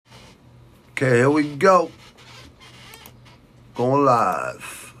Okay, here we go. Going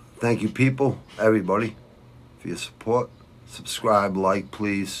live. Thank you, people, everybody, for your support. Subscribe, like,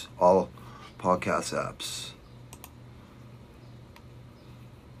 please, all podcast apps.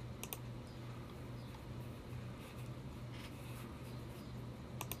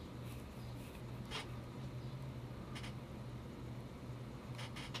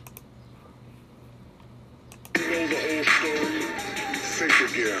 Think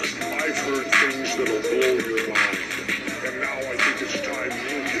again. I've heard things that'll blow your mind. And now I think it's time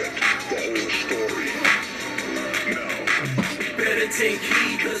you get the whole story. No. Better take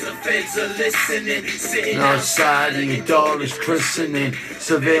heed, cause the feds are listening. Sitting Outside of your daughter's christening.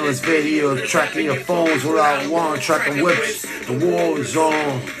 Surveillance video tracking your phones without warrant. Tracking whips. The war is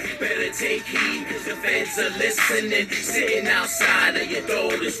on. Better take heed, cause the feds are listening. Sitting outside of your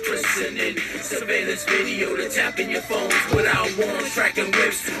daughter's christening. Surveillance video to tapping your phones without warrants, tracking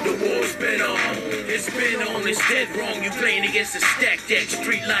whips. The war's been on. It's been on, it's dead wrong. You playing against a stacked deck.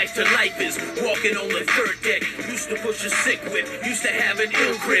 Street life to lifers, walking on the third deck. Used to push a sick whip, used to have an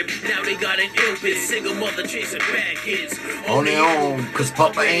ill grip. Now they got an ill bit. Single mother chasing bad kids. On their own, cause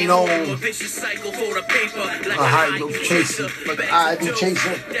Papa ain't on. A vicious cycle for the paper. Like a high no chaser, like I do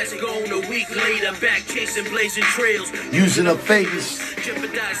chaser. That's gone a week later, back chasing blazing trails. Using up favors.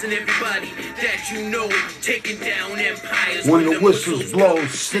 Jeopardizing everybody that you know. Taking down empires. When the whistles blow,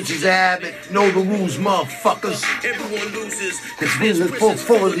 snitches habit. Know the rules, motherfuckers. Everyone loses. Cause we're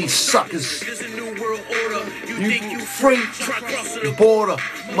full of these suckers. There's a new world order. You think you free? Try crossing The border.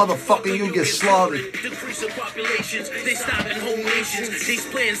 Motherfucker, you get slaughtered. Decrease of populations. They stopping whole nations. These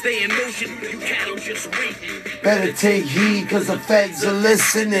plans, they in motion. You cattle just waiting. Better take heed, cause the feds are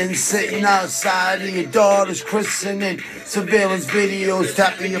listening. Sitting outside of your daughter's christening. Surveillance videos,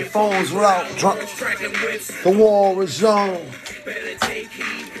 tapping your phones without drunk. The war is on. Better take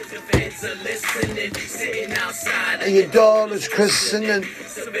heed, cause the feds are listening. Sitting outside of your daughter's christening.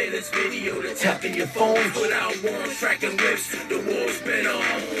 Surveillance video to tapping your phones without warrants, tracking whips. The war's been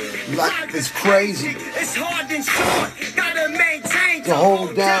on. Life is crazy. It's hard and short. Gotta maintain to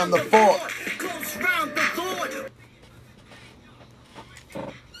hold down the fort. Close round the Lord.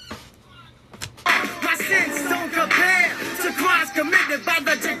 My sins don't compare to crimes committed by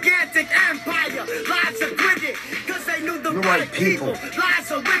the gigantic empire. Lives are gritted, cause they knew the right people.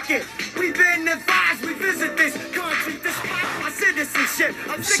 Lives are wicked. We've been advised, we visit this country despite our citizenship.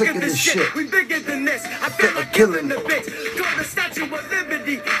 I'm sick of this shit. We bigger than this. I feel like killing the bitch. Go the Statue of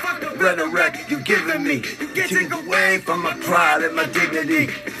Liberty. Fuck the rhetoric you giving me. You can't take away from my pride and my dignity.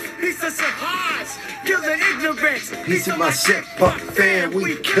 Piece of some hearts, killing ignorance. Piece of my sick fuck fan,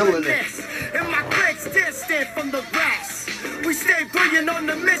 we killing it. And my clicks still stand from the rest. We stay brilliant on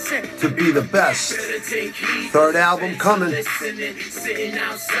the mission to be the best. Third album coming this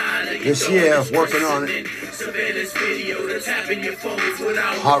year, working on it.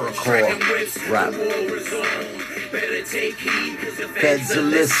 Horrorcore rap. Better take heed, cause the feds are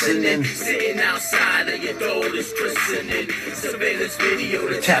listening. Sitting outside of your daughter's christening. Surveillance video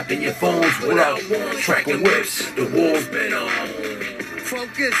to tapping your phones without tracking whips. The war's been on.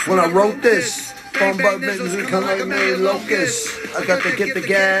 When I wrote this, phone bug niggas and come like me locust. I got to get the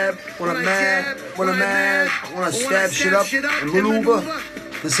gab when I'm mad, when I stab shit up and maneuver.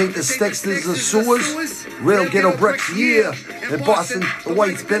 This ain't the sticks, this is the sewers. Real ghetto bricks, yeah. In Boston, the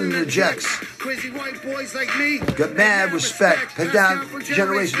whites bending the jacks. Crazy white boys like me. Got mad respect, head down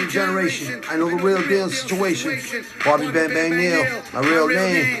generation to generation. I know the real deal situation. Bobby Bang Bang Neal, my real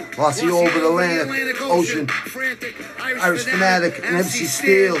name. Lost you over the Atlantic Ocean. Irish fanatic and MC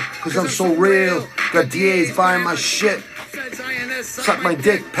Steel, cause I'm so real. Got DAs buying my shit. Suck my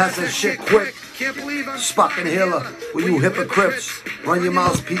dick, pass that shit quick. Spock and Hiller, with you hypocrites. Run your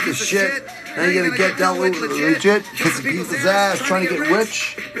mouths, piece of shit. Now you gotta get down with legit. Kiss a piece of ass, trying to get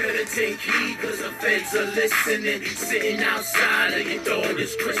rich. Better take heed, cause the feds are listening. Sitting outside of your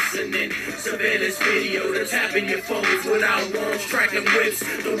daughter's christening. Surveillance video to tapping your phones without warrants, tracking whips.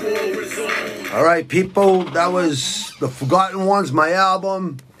 The war is on. Alright, people, that was The Forgotten Ones, my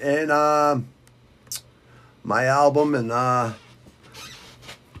album. And,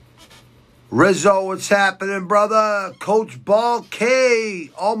 Rizzo, what's happening, brother? Coach Ball K.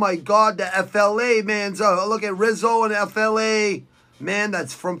 Oh, my God, the FLA, man. So look at Rizzo and FLA. Man,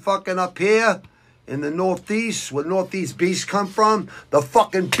 that's from fucking up here in the Northeast, where Northeast Beasts come from. The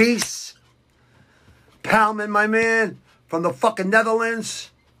fucking Beasts. Palman, my man, from the fucking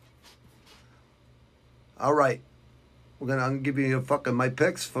Netherlands. All right. I'm gonna give you fucking my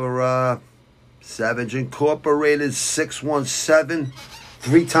picks for Savage Incorporated 617.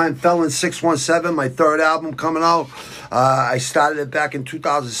 Three-time felon 617, my third album coming out. I started it back in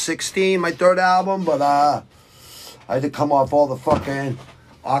 2016, my third album, but I had to come off all the fucking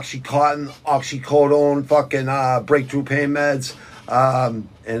Oxycontin, oxycodone, fucking breakthrough pain meds,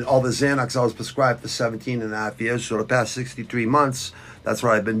 and all the Xanax I was prescribed for 17 and a half years. So the past 63 months, that's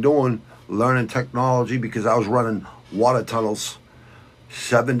what I've been doing, learning technology, because I was running water tunnels,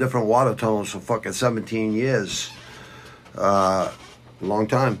 7 different water tunnels for fucking 17 years. Long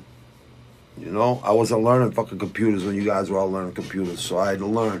time. You know, I wasn't learning fucking computers when you guys were all learning computers, so I had to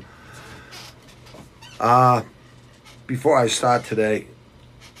learn. Before I start today,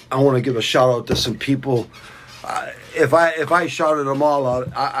 I want to give a shout out to some people. If I shouted them all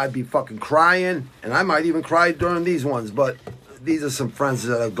out, I'd be fucking crying, and I might even cry during these ones, but these are some friends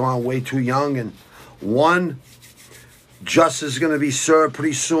that have gone way too young, and one, justice is going to be served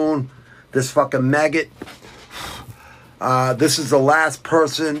pretty soon. This fucking maggot. This is the last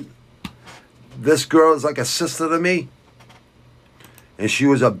person. This girl is like a sister to me. And she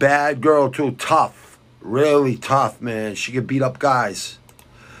was a bad girl too. Tough. Really tough, man. She could beat up guys.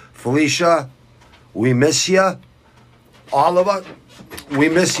 Felicia, we miss you. All of us. We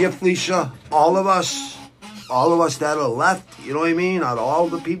miss you, Felicia. All of us. All of us that are left. You know what I mean? Out of all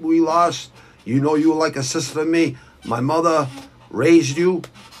the people we lost, you know you were like a sister to me. My mother raised you.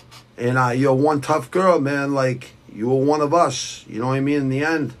 And you're one tough girl, man. Like, you were one of us. You know what I mean? In the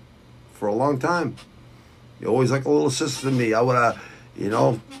end. For a long time. You're always like a little sister to me. I would have, you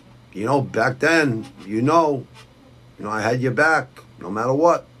know, back then, I had your back, no matter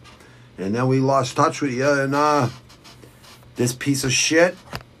what. And then we lost touch with you, and this piece of shit,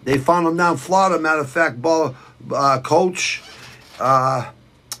 they found him down in Florida, matter of fact, Coach,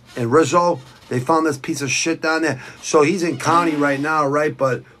 in Rizzo, they found this piece of shit down there. So he's in county right now, right?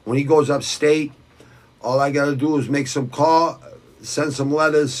 But when he goes upstate, all I got to do is make some call, send some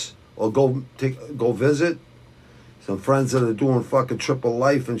letters, or go visit some friends that are doing fucking triple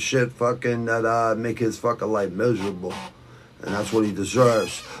life and shit, fucking that make his fucking life miserable. And that's what he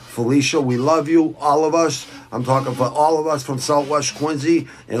deserves. Felicia, we love you, all of us. I'm talking for all of us from Southwest Quincy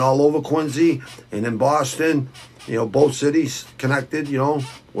and all over Quincy and in Boston. You know, both cities connected, you know.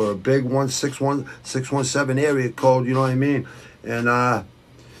 We're a big 617 area code, you know what I mean? And,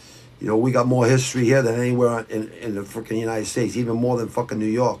 you know, we got more history here than anywhere in the freaking United States, even more than fucking New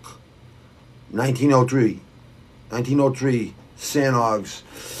York. 1903, Sanogs.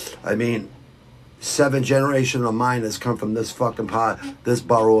 I mean, 7 generations of mine has come from this fucking part, this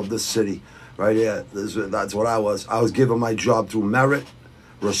borough of this city, right here. That's what I was. I was given my job through merit,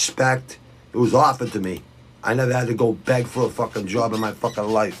 respect. It was offered to me. I never had to go beg for a fucking job in my fucking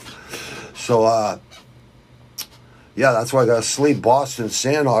life. So, yeah, that's why I got to sleep. Boston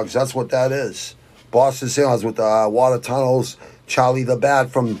Sanogs, that's what that is. Boston Sanogs with the water tunnels. Charlie the Bat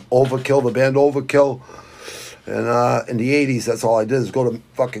from Overkill, the band Overkill. And in the 80s, that's all I did is go to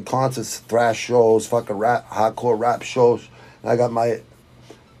fucking concerts, thrash shows, fucking hardcore rap shows. And I got my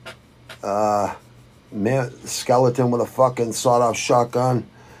skeleton with a fucking sawed-off shotgun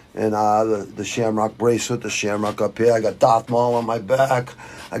and the Shamrock bracelet, the Shamrock up here. I got Darth Maul on my back.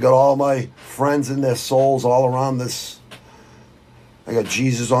 I got all my friends and their souls all around this. I got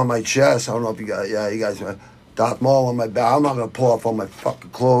Jesus on my chest. I don't know if you got, yeah, you guys, Darth Maul on my back. I'm not going to pull off all my fucking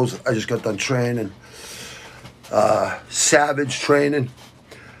clothes. I just got done training. Savage training.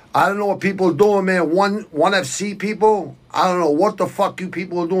 I don't know what people are doing, man. One FC people, I don't know what the fuck you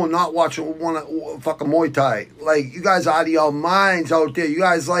people are doing not watching fucking Muay Thai. Like, you guys out of your minds out there. You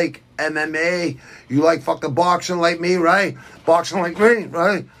guys like MMA. You like fucking boxing like me, right? Boxing like me,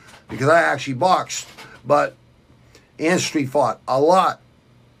 right? Because I actually boxed. And street fought a lot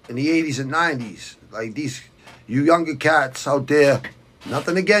in the 80s and 90s. Like, these, you younger cats out there,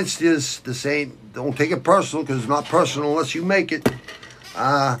 nothing against this. This ain't, don't take it personal, because it's not personal unless you make it.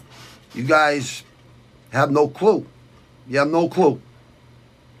 You guys have no clue. You have no clue.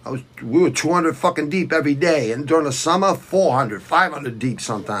 We were 200 fucking deep every day, and during the summer, 400, 500 deep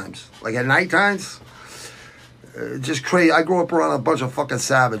sometimes. Like at night times, just crazy. I grew up around a bunch of fucking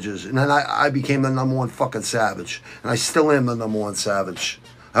savages, and then I became the #1 fucking savage, and I still am the #1 savage.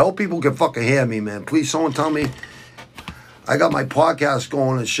 I hope people can fucking hear me, man. Please, someone tell me. I got my podcast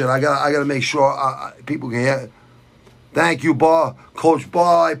going and shit. I got to make sure people can hear. Thank you, Coach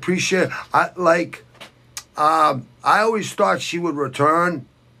Ball. I appreciate it. I always thought she would return.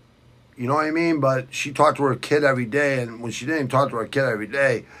 You know what I mean? But she talked to her kid every day, and when she didn't talk to her kid every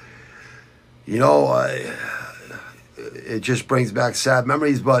day, you know, it just brings back sad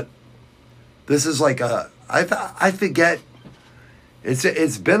memories. But this is like I forget.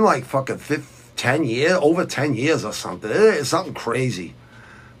 It's been like fucking 10 years, over 10 years or something. It's something crazy.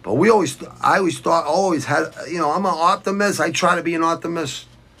 But I always had, you know, I'm an optimist. I try to be an optimist.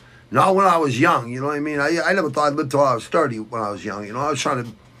 Not when I was young, you know what I mean? I never thought I'd live till I was 30 when I was young, you know? I was trying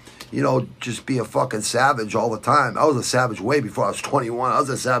to, you know, just be a fucking savage all the time. I was a savage way before I was 21. I was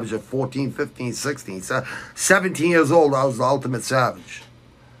a savage at 14, 15, 16, 17 years old. I was the ultimate savage.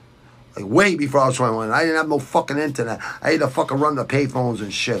 Like, way before I was 21. I didn't have no fucking internet. I had to fucking run the payphones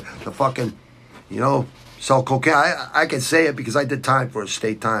and shit. The fucking, you know, sell cocaine. I can say it because I did time for a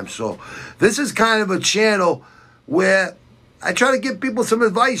state time. So this is kind of a channel where I try to give people some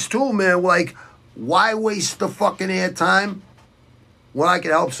advice too, man. Like, why waste the fucking airtime when I can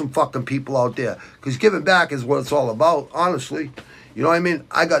help some fucking people out there? Because giving back is what it's all about, honestly. You know what I mean?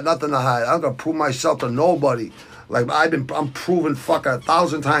 I got nothing to hide. I'm going to prove myself to nobody. Like, I'm proven fucking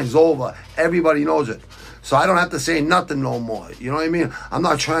 1,000 times over. Everybody knows it. So I don't have to say nothing no more. You know what I mean? I'm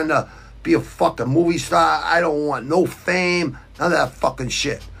not trying to be a fucking movie star. I don't want no fame. None of that fucking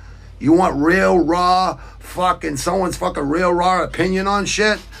shit. You want real, raw, fucking, someone's fucking real, raw opinion on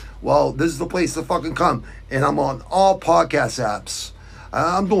shit? Well, this is the place to fucking come. And I'm on all podcast apps.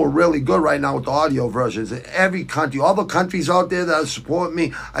 I'm doing really good right now with the audio versions. Every country, all the countries out there that support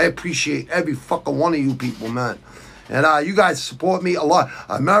me, I appreciate every fucking one of you people, man. And you guys support me a lot.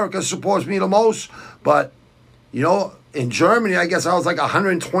 America supports me the most. But, you know, in Germany, I guess I was like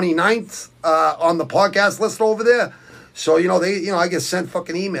 129th on the podcast list over there. So, you know, I get sent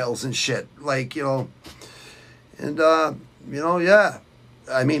fucking emails and shit. Like, you know, and, you know, yeah.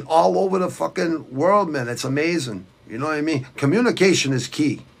 I mean, all over the fucking world, man. It's amazing. You know what I mean? Communication is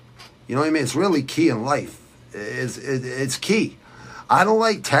key. You know what I mean? It's really key in life. It's key. I don't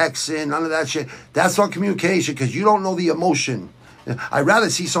like texting, none of that shit. That's not communication because you don't know the emotion. I'd rather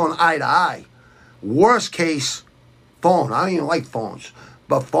see someone eye to eye. Worst case, phone. I don't even like phones,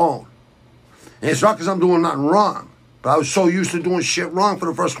 but phone. And it's not because I'm doing nothing wrong. But I was so used to doing shit wrong for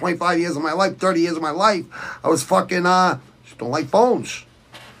the first 25 years of my life, 30 years of my life. I was fucking, just don't like phones.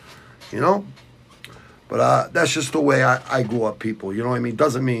 You know? But that's just the way I grew up, people. You know what I mean?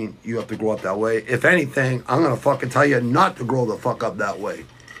 Doesn't mean you have to grow up that way. If anything, I'm going to fucking tell you not to grow the fuck up that way.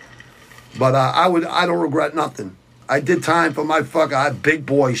 But I don't regret nothing. I did time for my fucking big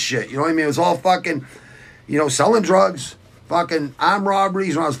boy shit. You know what I mean? It was all fucking, you know, selling drugs. Fucking armed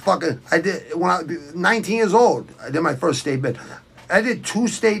robberies when I was when I was 19 years old. I did my first state bid. I did 2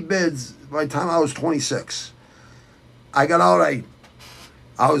 state bids by the time I was 26. I got out,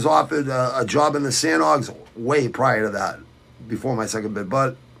 I was offered a job in the Sandhogs way prior to that, before my second bid.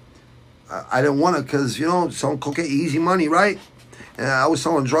 But I didn't want it because, you know, selling cocaine, easy money, right? And I was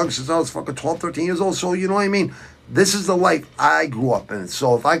selling drugs since I was fucking 12, 13 years old. So, you know what I mean? This is the life I grew up in.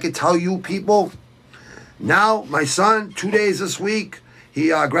 So if I could tell you people, now, my son, 2 days this week, he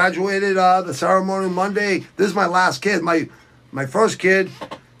graduated the ceremony Monday. This is my last kid. My first kid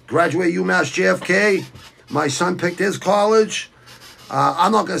graduated UMass JFK. My son picked his college.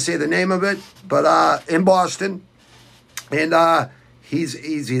 I'm not going to say the name of it, but in Boston. And he's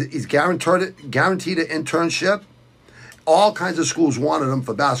guaranteed an internship. All kinds of schools wanted him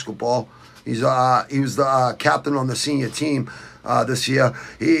for basketball. He was the captain on the senior team this year.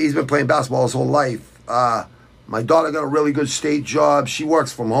 He's been playing basketball his whole life. My daughter got a really good state job. She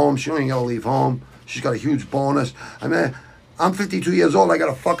works from home. She don't even got to leave home. She's got a huge bonus. I mean, I'm 52 years old. I got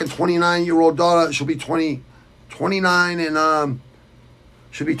a fucking 29-year-old daughter. She'll be 29 and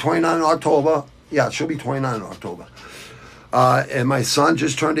she'll be 29 in October. Yeah, she'll be 29 in October. And my son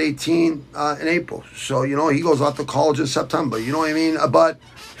just turned 18 in April. So, you know, he goes off to college in September. You know what I mean? But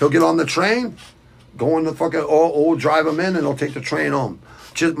he'll get on the train, go in the fucking, or drive him in, and he'll take the train home.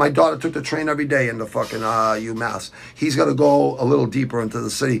 My daughter took the train every day into fucking UMass. He's got to go a little deeper into the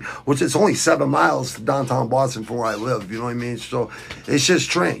city, which is only 7 miles to downtown Boston from where I live. You know what I mean? So it's just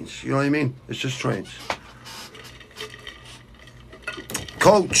strange. You know what I mean? It's just strange.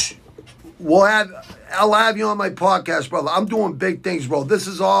 Coach, I'll have you on my podcast, brother. I'm doing big things, bro. This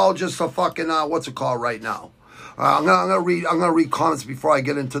is all just a fucking what's it called right now? I'm gonna read comments before I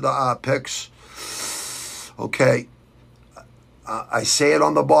get into the picks. Okay. I say it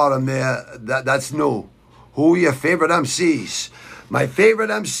on the bottom there. That's new. Who are your favorite MCs? My favorite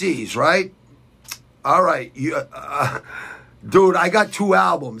MCs, right? All right, dude. I got 2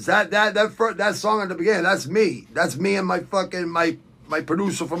 albums. That song at the beginning. That's me. That's me and my fucking my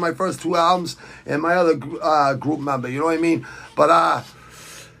producer for my first 2 albums and my other group member. You know what I mean? But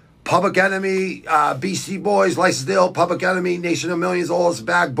Public Enemy, Beastie Boys, License to Ill, Public Enemy, Nation of Millions, All Us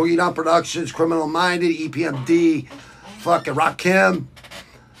Back, Boogie Down Productions, Criminal Minded, EPMD. Fucking Rakim.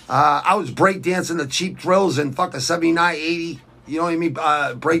 I was breakdancing the cheap drills in fucking 79, 80. You know what I mean?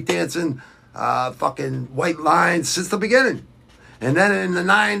 Breakdancing, fucking White Lines since the beginning. And then in the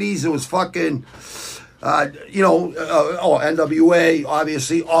 90s, it was fucking, NWA,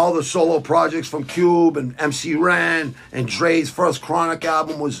 obviously, all the solo projects from Cube and MC Ren, and Dre's first Chronic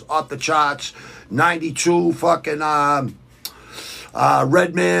album was off the charts. 92, fucking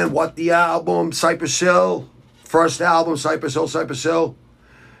Redman, What the Album, Cypress Hill, first album, Cypress Hill.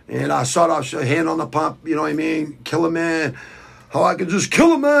 And I started off Hand on the Pump, you know what I mean? Killer Man, How I Could Just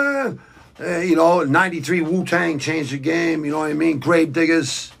Kill a Man. 93 Wu-Tang changed the game, you know what I mean? Grave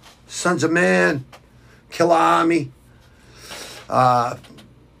Diggers, Sons of Man, Killer Army.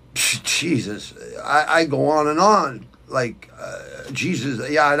 Jesus, I go on and on. Jesus,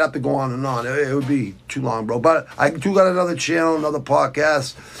 yeah, I'd have to go on and on. It would be too long, bro. But I do got another channel, another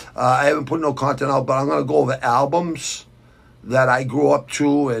podcast. I haven't put no content out, but I'm going to go over albums that I grew up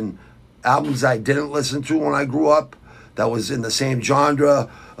to and albums I didn't listen to when I grew up that was in the same genre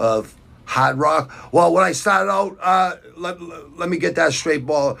of hard rock. Well, when I started out, let me get that straight,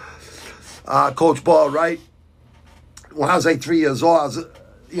 Coach Ball, right? When I was like 3 years old, I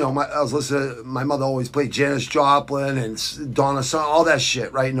was listening. My mother always played Janis Joplin and Donna Summer, all that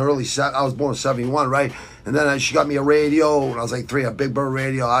shit, right? In the early I was born in '71, right? And then she got me a radio when I was like 3, a Big Bird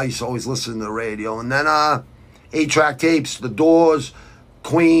radio. I used to always listen to the radio. And then 8-track tapes, The Doors,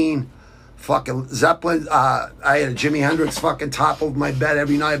 Queen, fucking Zeppelin. I had a Jimi Hendrix fucking top of my bed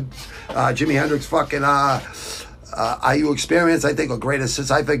every night. Jimi Hendrix fucking IU Experience, I think, or Greatest Hits.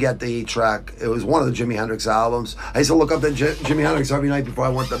 I forget the 8-track. It was one of the Jimi Hendrix albums. I used to look up the Jimi Hendrix every night before I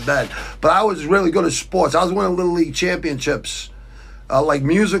went to bed. But I was really good at sports. I was winning Little League championships.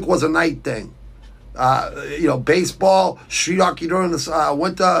 Music was a night thing. Baseball, street hockey during the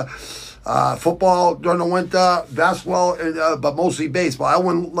winter, football during the winter, basketball, but mostly baseball. I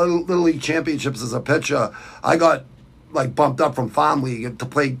won Little League championships as a pitcher. I got bumped up from farm league to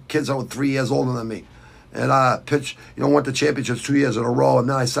play kids that were 3 years older than me. And pitched, went to championships 2 years in a row, and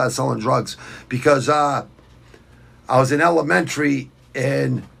then I started selling drugs because I was in elementary,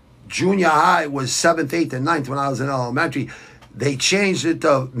 and junior high was 7th, 8th, and 9th when I was in elementary. They changed it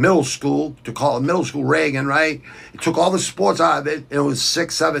to middle school, to call it middle school Reagan, right? It took all the sports out of it, and it was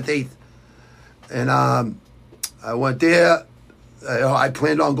 6th, 7th, 8th. And I went there. I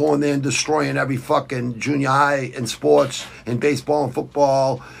planned on going there and destroying every fucking junior high in sports, in baseball and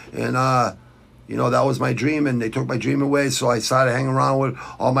football, and that was my dream, and they took my dream away, so I started hanging around with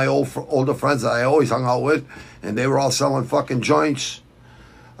all my older friends that I always hung out with, and they were all selling fucking joints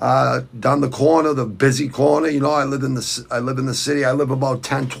down the corner, the busy corner. I live in the city. I live about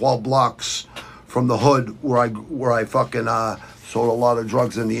 10, 12 blocks from the hood where I fucking sold a lot of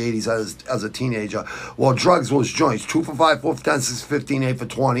drugs in the 80s as a teenager. Well, drugs was joints. 2 for $5, 4 for $10, 6 for 15, 8 for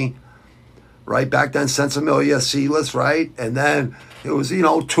 20. Right? Back then, Sensimilia, Seedless, right? And then it was,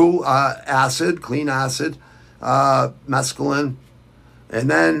 2, acid, clean acid, mescaline. And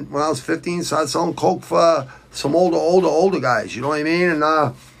then when I was 15, started selling coke for some older guys, you know what I mean? And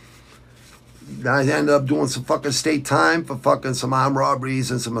then I ended up doing some fucking state time for fucking some armed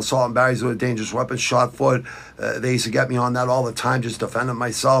robberies and some assault and batteries with a dangerous weapon, shot foot. They used to get me on that all the time, just defending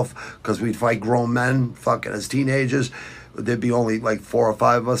myself, because we'd fight grown men fucking as teenagers. There'd be only 4 or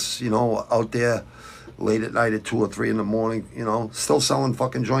 5 of us, out there late at night at 2 or 3 in the morning, still selling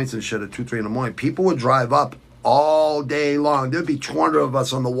fucking joints and shit at 2, 3 in the morning. People would drive up all day long. There'd be 200 of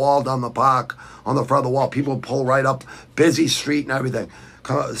us on the wall down the park, on the front of the wall. People would pull right up, busy street and everything,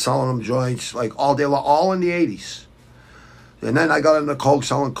 selling them joints all day long, all in the 80s. And then I got into coke,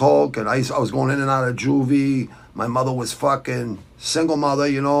 selling coke, and I was going in and out of juvie. My mother was fucking single mother,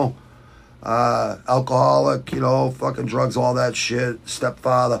 alcoholic, fucking drugs, all that shit.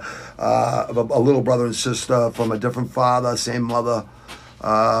 Stepfather, a little brother and sister from a different father, same mother.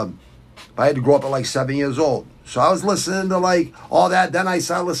 I had to grow up at 7 years old. So I was listening to all that. Then I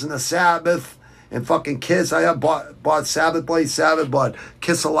started listening to Sabbath and fucking Kiss. I bought Sabbath, played Sabbath, bought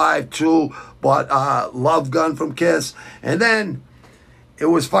Kiss Alive too, bought Love Gun from Kiss. And then it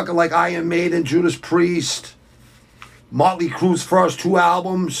was fucking Iron Maiden, Judas Priest, Motley Crue's first 2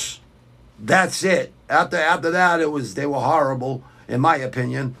 albums. That's it. After that, they were horrible, in my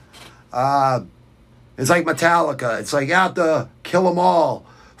opinion. It's like Metallica. It's after Kill 'Em All,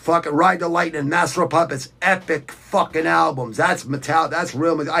 fucking Ride the Lightning, Master of Puppets, epic fucking albums. That's Metallica. That's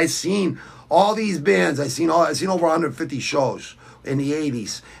real. I've seen all these bands. I've seen over 150 shows in the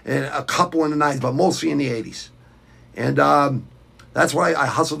 80s, and a couple in the 90s, but mostly in the 80s. And that's why I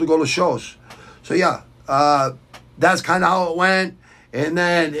hustled to go to shows. So yeah, that's kind of how it went. And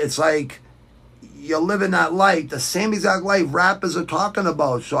then it's you're living that life, the same exact life rappers are talking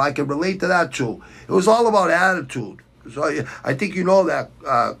about, so I can relate to that too. It was all about attitude. So I think you know that,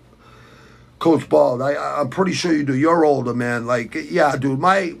 Coach Bald, I'm pretty sure you do. You're older, man. Like, yeah, dude,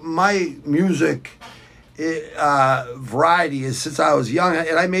 my music variety is since I was young,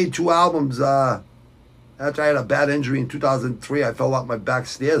 and I made 2 albums. After I had a bad injury in 2003, I fell off my back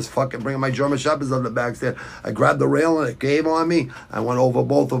stairs, fucking bringing my German Shepherds on the back stairs. I grabbed the railing, it gave on me. I went over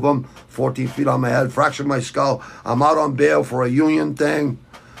both of them, 14 feet on my head, fractured my skull. I'm out on bail for a union thing.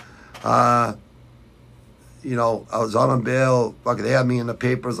 You know, I was out on bail. Fucking, they had me in the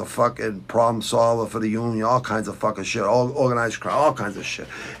paper as a fucking problem solver for the union, all kinds of fucking shit, all organized crime, all kinds of shit.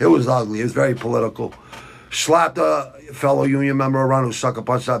 It was ugly. It was very political. Slapped a fellow union member around who sucker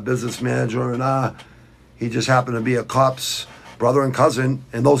punched that business manager, and he just happened to be a cop's brother and cousin,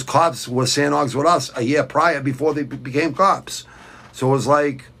 and those cops were sandhogs with us a year prior before they became cops. So it was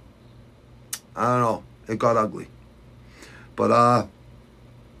like, I don't know, it got ugly. But,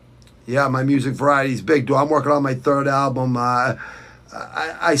 yeah, my music variety is big, dude. I'm working on my 3rd album.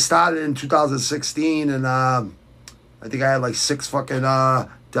 I started in 2016, and I think I had like 6 fucking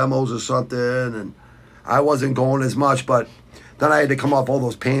demos or something, and I wasn't going as much, but then I had to come off all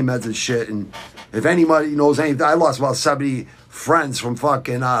those pain meds and shit, and if anybody knows anything, I lost about 70 friends from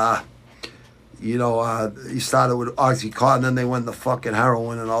fucking, he started with Oxycontin, then they went to fucking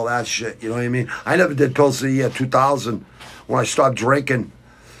heroin and all that shit, you know what I mean? I never did pills till the year 2000, when I stopped drinking.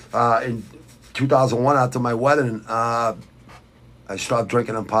 In 2001, after my wedding, I stopped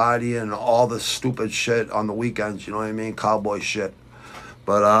drinking and partying and all the stupid shit on the weekends, you know what I mean? Cowboy shit.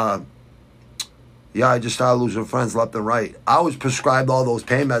 But, yeah, I just started losing friends left and right. I was prescribed all those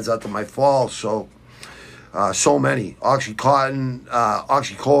pain meds after my fall, so many. Oxycontin,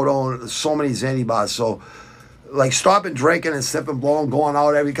 oxycodone, so many Xanny bars. So, like, stopping drinking and sniffing, blowing, going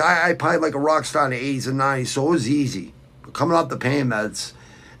out every... I partied like a rock star in the 80s and 90s, so it was easy. But coming off the pain meds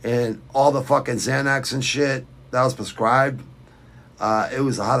and all the fucking Xanax and shit that was prescribed, it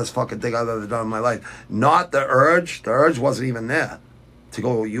was the hottest fucking thing I've ever done in my life. Not the urge. The urge wasn't even there to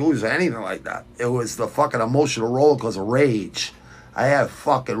go use anything like that. It was the fucking emotional roller coaster rage. I had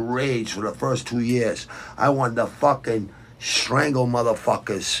fucking rage for the first 2 years. I wanted to fucking strangle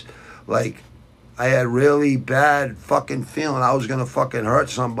motherfuckers. Like, I had really bad fucking feeling I was gonna fucking hurt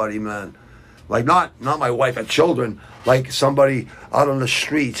somebody, man. Like, not my wife and children, like somebody out on the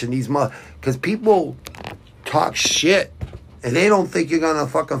streets and these because people talk shit. And they don't think you're going to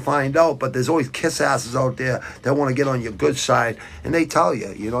fucking find out, but there's always kiss asses out there that want to get on your good side, and they tell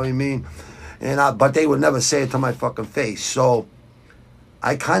you, you know what I mean? And but they would never say it to my fucking face. So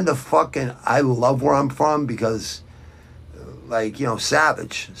I kind of fucking, I love where I'm from because, like, you know,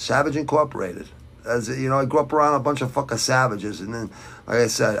 Savage Incorporated. As you know, I grew up around a bunch of fucking savages, and then, like I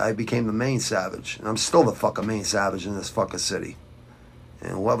said, I became the main savage, and I'm still the fucking main savage in this fucking city.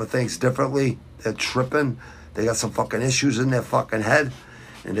 And whoever thinks differently, they're tripping. They got some fucking issues in their fucking head,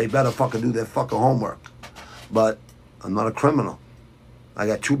 and they better fucking do their fucking homework. But I'm not a criminal. I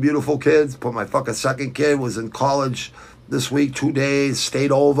got 2 beautiful kids. Put my fucking second kid was in college this week, 2 days,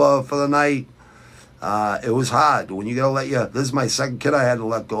 stayed over for the night. It was hard. When you gotta this is my second kid I had to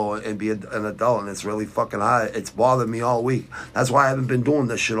let go and be an adult, and it's really fucking hard. It's bothered me all week. That's why I haven't been doing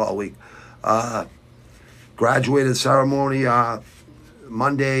this shit all week. Graduated ceremony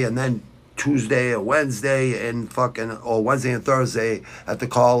Monday, and then Tuesday or Wednesday or Wednesday and Thursday at the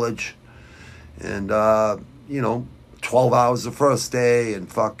college. And, 12 hours the first day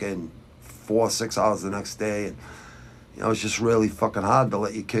and fucking 4-6 hours the next day. And, it's just really fucking hard to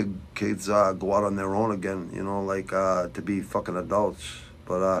let your kids go out on their own again, to be fucking adults.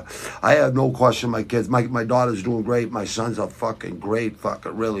 But I have no question my kids, my daughter's doing great. My son's a fucking great,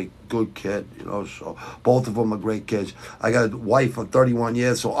 fucking really good kid, so both of them are great kids. I got a wife for 31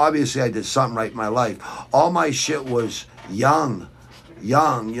 years, so obviously I did something right in my life. All my shit was young, you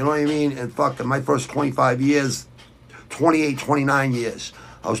know what I mean? And fucking my first 25 years, 28, 29 years,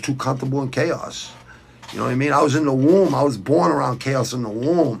 I was too comfortable in chaos. You know what I mean? I was in the womb. I was born around chaos in the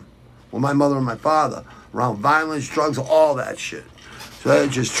womb with my mother and my father, around violence, drugs, all that shit. So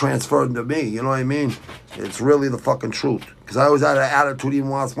that just transferred into me, you know what I mean? It's really the fucking truth. Because I always had an attitude even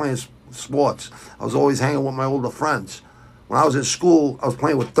when I was playing sports. I was always hanging with my older friends. When I was in school, I was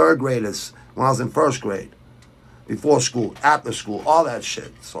playing with 3rd graders when I was in 1st grade. Before school, after school, all that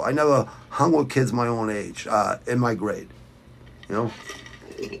shit. So I never hung with kids my own age, in my grade.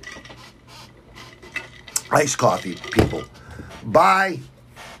 Iced coffee, people. Buy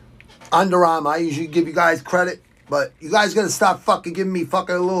Under Armour. I usually give you guys credit. But you guys gotta stop fucking giving me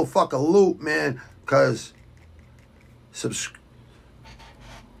fucking a little fucking loot, man. Cause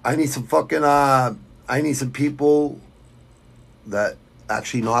I need some fucking I need some people that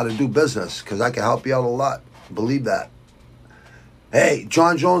actually know how to do business. Cause I can help you out a lot. Believe that. Hey,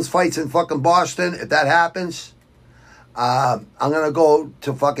 John Jones fights in fucking Boston. If that happens, I'm going to go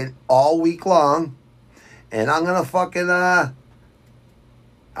to fucking all week long. And I'm going to fucking, I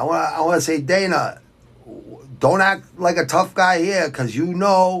want to say, Dana, don't act like a tough guy here, because you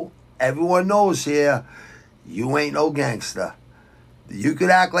know, everyone knows here, you ain't no gangster. You could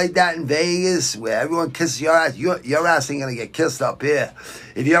act like that in Vegas, where everyone kisses your ass. Your ass ain't going to get kissed up here.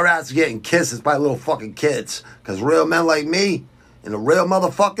 If your ass is getting kissed, it's by little fucking kids. Because real men like me, and the real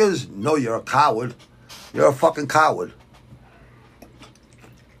motherfuckers, know you're a coward. You're a fucking coward.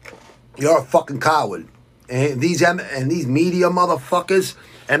 You're a fucking coward. And these media motherfuckers,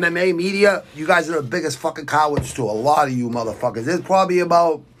 MMA media, you guys are the biggest fucking cowards to a lot of you motherfuckers. There's probably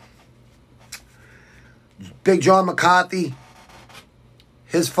about Big John McCarthy,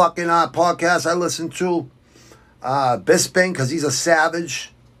 his fucking podcast I listen to. Bisping, because he's a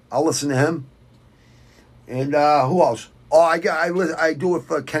savage. I'll listen to him. And who else? Oh, I do it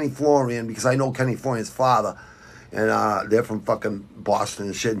for Kenny Florian, because I know Kenny Florian's father. And they're from fucking Boston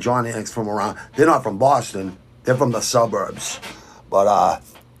and shit. John Yannick's from around. They're not from Boston. They're from the suburbs. But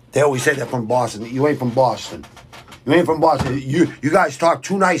they always say they're from Boston. You ain't from Boston. You ain't from Boston. You guys talk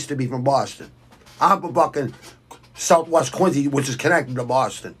too nice to be from Boston. I'm from fucking Southwest Quincy, which is connected to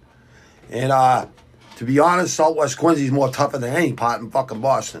Boston. And to be honest, Southwest Quincy is more tougher than any part in fucking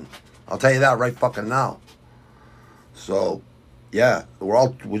Boston. I'll tell you that right fucking now. So, yeah,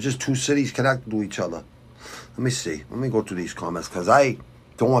 we're just two cities connected to each other. Let me see. Let me go through these comments, because I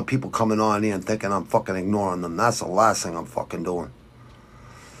don't want people coming on here and thinking I'm fucking ignoring them. That's the last thing I'm fucking doing.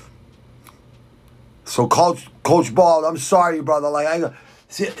 So, Coach Bald, I'm sorry, brother. Like,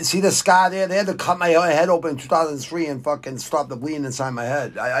 see the scar there? They had to cut my head open in 2003 and fucking stop the bleeding inside my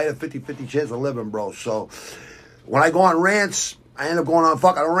head. I had a 50-50 chance of living, bro. So, when I go on rants, I end up going on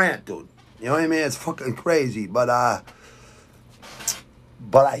fucking a rant, dude. You know what I mean? It's fucking crazy, but I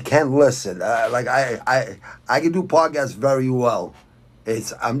can listen. I can do podcasts very well. I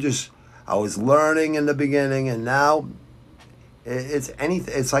was learning in the beginning, and now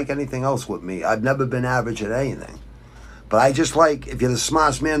it's like anything else with me. I've never been average at anything. But I just like, if you're the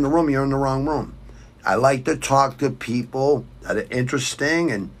smartest man in the room, you're in the wrong room. I like to talk to people that are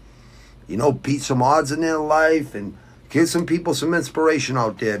interesting and, beat some odds in their life and give some people some inspiration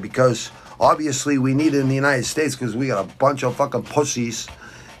out there, because obviously we need it in the United States, because we got a bunch of fucking pussies.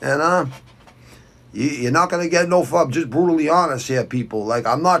 And you're not going to get no fuck. Just brutally honest here, people. Like,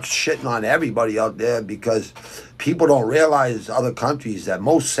 I'm not shitting on everybody out there, because people don't realize other countries that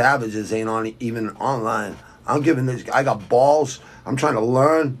most savages ain't on even online. I got balls. I'm trying to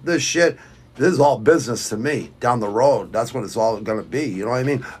learn this shit. This is all business to me down the road. That's what it's all going to be. You know what I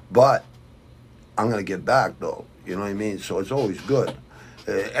mean? But I'm going to get back, though. You know what I mean? So it's always good.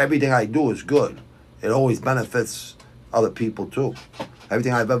 Everything I do is good. It always benefits other people, too.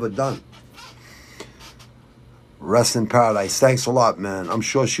 Everything I've ever done. Rest in paradise. Thanks a lot, man. I'm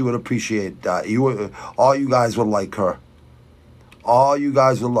sure she would appreciate that. All you guys would like her. All you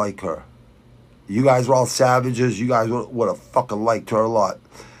guys would like her. You guys are all savages. You guys would have fucking liked her a lot.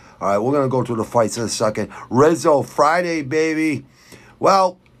 All right, we're going to go through the fights in a second. Rizzo, Friday, baby.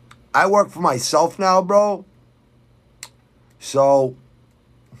 Well, I work for myself now, bro. So,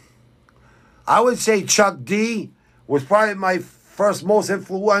 I would say Chuck D was probably my first most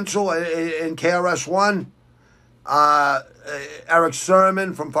influential in KRS-One. Eric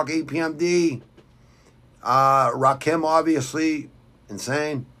Sermon from fucking EPMD. Rakim, obviously.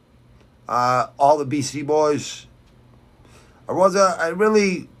 Insane. All the BC Boys. I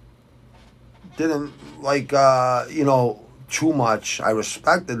really didn't like, too much. I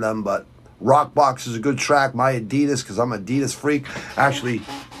respected them, but Rockbox is a good track. My Adidas, because I'm an Adidas freak. Actually,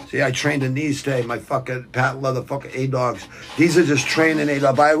 see, I trained in these today. My fucking patent leather fucking A-Dogs. These are just training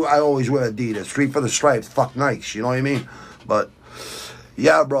A-Dog. I always wear Adidas. Street for the Stripes. Fuck Nikes. You know what I mean? But,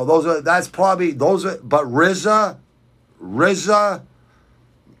 yeah, bro. But RZA,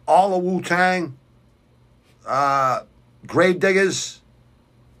 all of Wu-Tang, Gravediggers,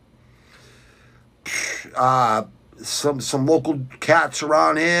 some local cats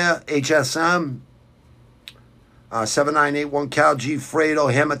around here, HSM, 7981 Cal G,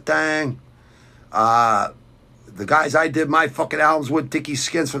 Fredo, Hammer Thang, the guys I did my fucking albums with, Dickie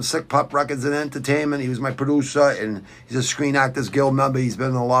Skins from Sick Pup Records and Entertainment. He was my producer, and he's a Screen Actors Guild member. He's been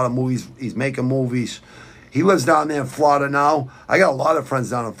in a lot of movies. He's making movies. He lives down there in Florida now. I got a lot of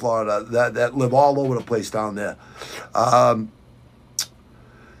friends down in Florida that live all over the place down there. I'm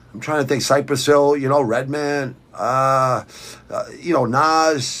trying to think. Cypress Hill, Redman, Nas,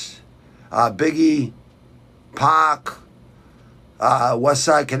 Biggie, Pac, West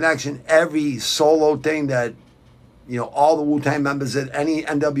Side Connection. Every solo thing that all the Wu-Tang members did, any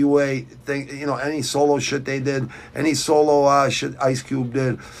NWA thing, any solo shit they did, any solo shit Ice Cube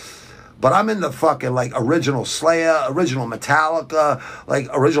did. But I'm into fucking, like, original Slayer, original Metallica, like,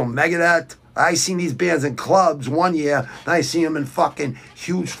 original Megadeth. I seen these bands in clubs one year, and I seen them in fucking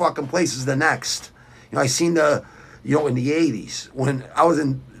huge fucking places the next. I seen the, in the 80s, when I was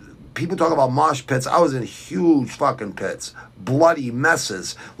in, people talk about mosh pits, I was in huge fucking pits. Bloody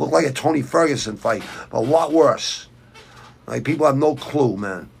messes. Looked like a Tony Ferguson fight, but a lot worse. Like, people have no clue,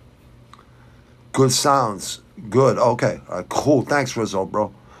 man. Good sounds. Good. Okay. All right, cool. Thanks, Rizzo,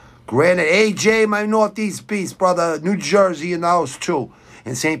 bro. Granted, AJ, my Northeast beast, brother. New Jersey in the house, too.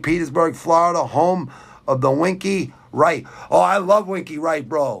 In St. Petersburg, Florida, home of the Winky Wright. Oh, I love Winky Wright,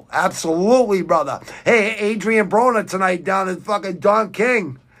 bro. Absolutely, brother. Hey, Adrian Broner tonight down in fucking Don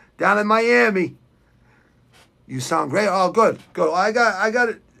King, down in Miami. You sound great. Oh, good. Good. I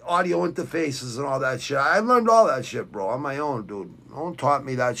got audio interfaces and all that shit. I learned all that shit, bro, on my own, dude. No one taught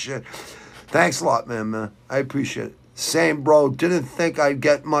me that shit. Thanks a lot, man. I appreciate it. Same, bro. Didn't think I'd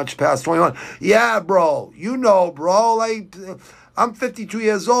get much past 21. Yeah, bro. Bro. Like, I'm 52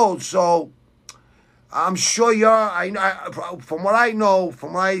 years old, so I'm sure from what I know,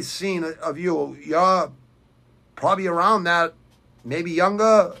 from what I've seen of you, you're probably around that, maybe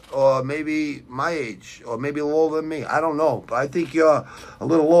younger, or maybe my age, or maybe a little older than me. I don't know, but I think you're a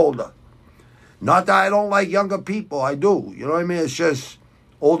little older. Not that I don't like younger people. I do. You know what I mean? It's just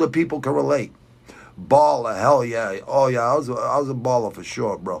older people can relate. Baller, hell yeah. Oh yeah, I was a baller for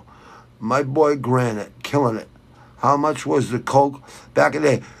sure, bro. My boy Granite, killing it. How much was the coke back in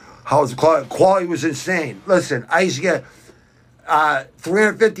the day? How was the quality? Quality was insane. Listen, I used to get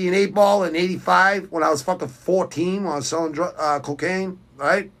 350 an 8-ball in 85 when I was fucking 14 when I was selling cocaine,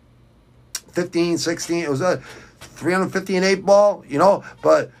 right? 15, 16, it was 350 an 8-ball,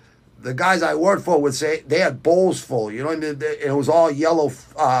 but the guys I worked for would say they had bowls full, you know what I mean? It was all yellow,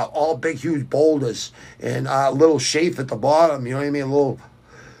 all big, huge boulders, and a little chafe at the bottom, you know what I mean?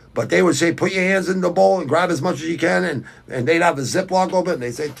 But they would say, put your hands in the bowl and grab as much as you can, and they'd have a Ziploc open, and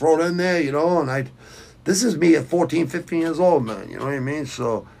they'd say, throw it in there, and this is me at 14, 15 years old, man, you know what I mean?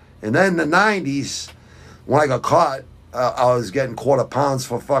 So, and then in the 90s, when I got caught, I was getting quarter pounds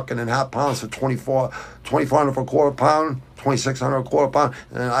for fucking and half pounds for 2,400 for a quarter pound, 2,600 a quarter pound,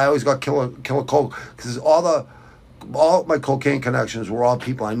 and I always got killer coke, because all my cocaine connections were all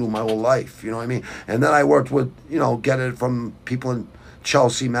people I knew my whole life, you know what I mean? And then I worked with, get it from people in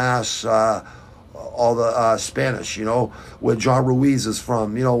Chelsea, Mass, all the Spanish, where John Ruiz is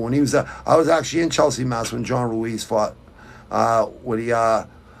from, when he was there. I was actually in Chelsea, Mass when John Ruiz fought, when he, I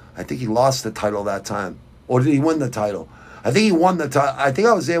think he lost the title that time. Or did he win the title? I think he won the title. I think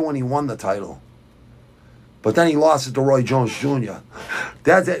I was there when he won the title. But then he lost it to Roy Jones Jr.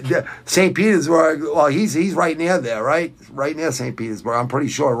 That's it. St. Petersburg, well, he's right near there, right? Right near St. Petersburg. I'm pretty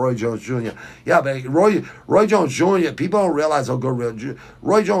sure Roy Jones Jr. Yeah, but Roy Jones Jr., people don't realize how good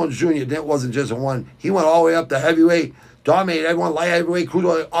Roy Jones Jr. wasn't just in one. He went all the way up to heavyweight, dominated everyone, light heavyweight,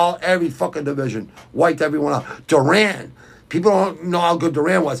 cruiserweight, every fucking division. Wiped everyone out. Duran. People don't know how good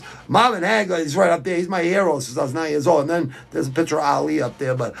Duran was. Marvin Hagler is right up there. He's my hero since I was 9 years old. And then there's a picture of Ali up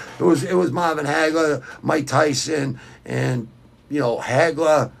there. But it was Marvin Hagler, Mike Tyson, and,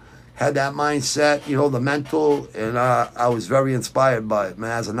 Hagler had that mindset, the mental. And I was very inspired by it,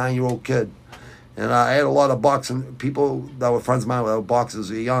 man, as a 9-year-old kid. And I had a lot of boxing people that were friends of mine that were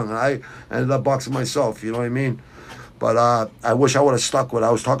boxers young. And I ended up boxing myself, you know what I mean? But I wish I would have stuck with it.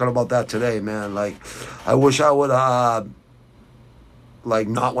 I was talking about that today, man. Like, I wish I would have...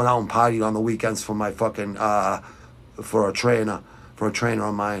 not went out and partied on the weekends for my fucking, for a trainer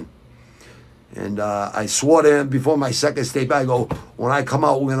of mine. And I swore to him before my second state back, I go, when I come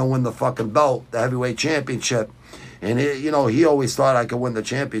out, we're going to win the fucking belt, the heavyweight championship. And, he always thought I could win the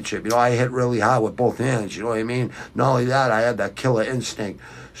championship. I hit really hard with both hands, you know what I mean? Not only that, I had that killer instinct.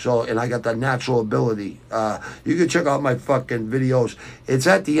 So, and I got that natural ability. You can check out my fucking videos. It's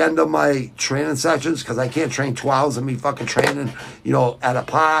at the end of my training sessions, because I can't train 2 hours of me fucking training, at a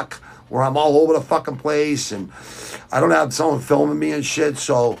park where I'm all over the fucking place, and I don't have someone filming me and shit.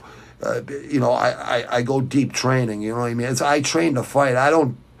 So, I go deep training, you know what I mean? I train to fight. I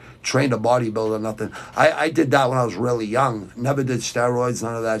don't train to bodybuild or nothing. I did that when I was really young. Never did steroids,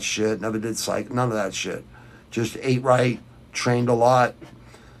 none of that shit. Never did none of that shit. Just ate right, trained a lot.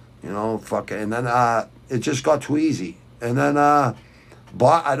 Fucking, and then it just got too easy. And then I'd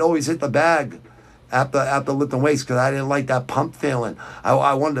always hit the bag after lifting weights, because I didn't like that pump feeling.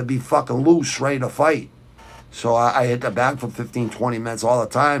 I wanted to be fucking loose, ready to fight. So I hit the bag for 15, 20 minutes all the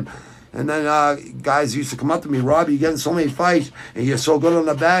time. And then guys used to come up to me, Rob, you're getting so many fights, and you're so good on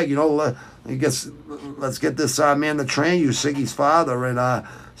the bag, you know, let's get this man to train you, Siggy's father. And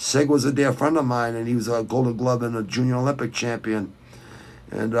Sig was a dear friend of mine, and he was a Golden Glove and a Junior Olympic champion.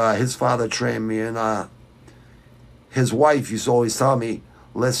 And his father trained me, and his wife used to always tell me,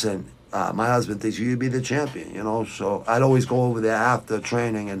 listen, my husband thinks you'd be the champion, you know. So I'd always go over there after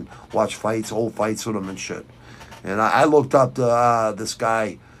training and watch fights, old fights with him and shit. And I looked up to this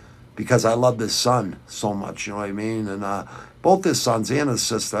guy because I loved his son so much, you know what I mean? And both his sons and his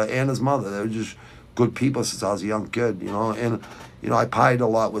sister and his mother, they were just good people since I was a young kid, you know. And, you know, I partied a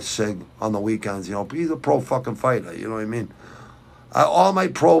lot with Sig on the weekends, you know. But he's a pro fucking fighter, you know what I mean? All my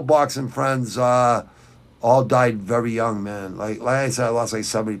pro boxing friends all died very young, man. Like I said, I lost like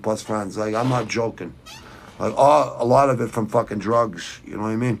 70 plus friends. Like, I'm not joking. Like, a lot of it from fucking drugs, you know what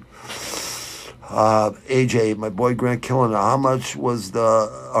I mean? AJ, my boy Grant Killing, how much was the...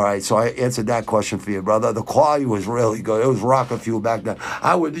 All right, so I answered that question for you, brother. The quality was really good. It was rocket fuel back then.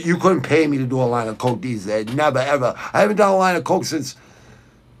 You couldn't pay me to do a line of coke these days. Never, ever. I haven't done a line of coke since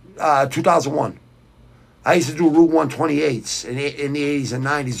 2001. I used to do Route 128s in the 80s and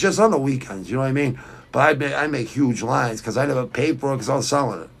 90s, just on the weekends, you know what I mean? But I make huge lines because I never paid for it because I was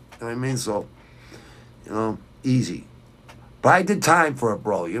selling it. You know what I mean? So, you know, easy. But I did time for it,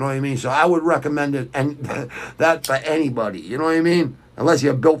 bro. You know what I mean? So I would recommend it, and that for anybody. You know what I mean? Unless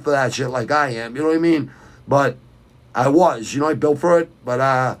you're built for that shit like I am. You know what I mean? But I was. You know, I built for it. But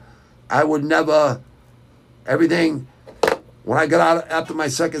I would never... Everything... When I got out after my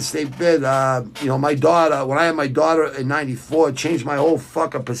second state bid, you know, my daughter... When I had my daughter in 94, it changed my whole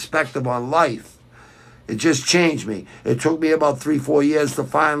fucking perspective on life. It just changed me. It took me about 3-4 years to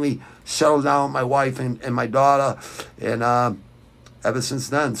finally settle down with my wife and my daughter, and ever since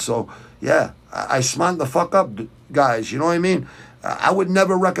then. So yeah, I smartened the fuck up, guys. You know what I mean? I would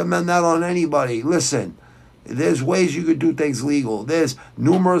never recommend that on anybody. Listen, there's ways you could do things legal. There's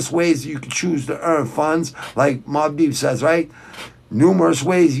numerous ways you could choose to earn funds, like Mobb Deep says, right? Numerous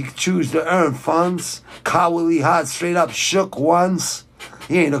ways you could choose to earn funds. Cowardly hot, straight up shook ones.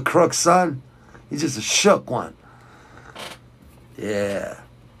 He ain't a crook, son. He's just a shook one. Yeah.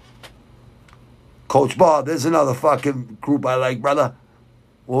 Coach Bob, there's another fucking group I like, brother.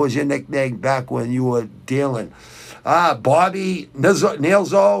 What was your nickname back when you were dealing? Bobby,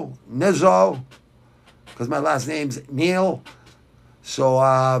 Nilzo, because my last name's Neil. So,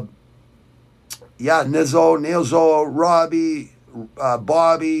 yeah, Nilzo, Robbie,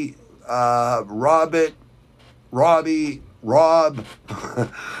 Bobby, Robert, Robbie, Rob.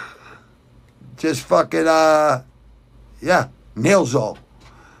 Just fucking, yeah, Nilzo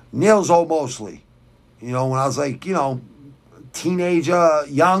mostly. You know, when I was like, you know, teenager,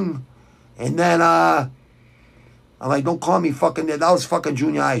 young, and then I'm like, don't call me fucking, that was fucking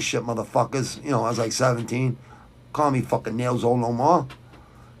junior high shit, motherfuckers. You know, I was like 17. Call me fucking Nilzo no more.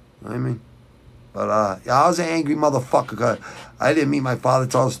 You know what I mean? But, yeah, I was an angry motherfucker, 'cause I didn't meet my father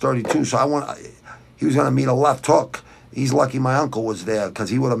till I was 32, so he was going to meet a left hook. He's lucky my uncle was there, because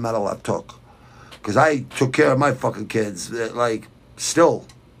he would have met a left hook. Because I took care of my fucking kids, like, still.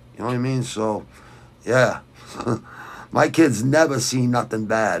 You know what I mean? So, yeah. My kids never seen nothing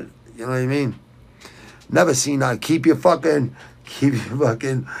bad. You know what I mean? Never seen nothing. Keep your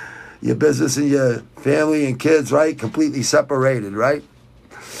business and your family and kids, right? Completely separated, right?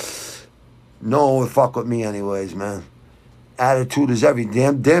 No one would fuck with me anyways, man. Attitude is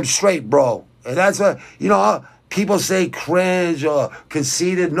everything. Damn straight, bro. And that's what, you know, people say cringe or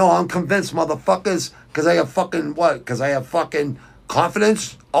conceited. No, I'm convinced, motherfuckers, because I have fucking what? Because I have fucking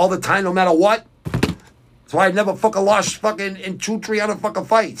confidence all the time, no matter what. That's why I never fucking lost fucking in 200-300 fucking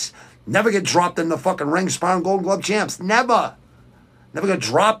fights. Never get dropped in the fucking ring, sparring Golden Glove champs. Never. Never get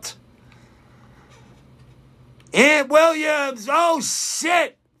dropped. Ant Williams. Oh,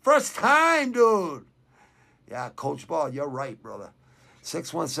 shit. First time, dude. Yeah, Coach Ball, you're right, brother.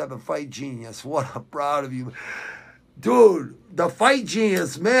 617 Fight Genius. What? I'm proud of you. Dude, the Fight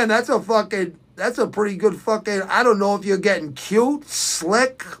Genius, man, that's a pretty good fucking, I don't know if you're getting cute,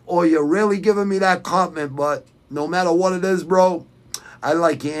 slick, or you're really giving me that compliment, but no matter what it is, bro, I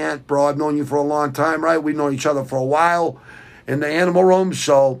like you, Ant, bro. I've known you for a long time, right? We've known each other for a while in the animal room,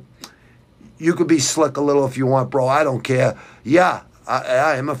 so you could be slick a little if you want, bro. I don't care. Yeah,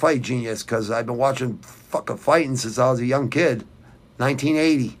 I am a fight genius because I've been watching fucking fighting since I was a young kid.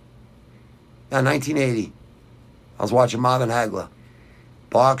 1980. Yeah, 1980. I was watching Marvin Hagler.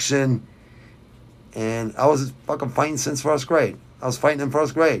 Boxing. And I was fucking fighting since first grade. I was fighting in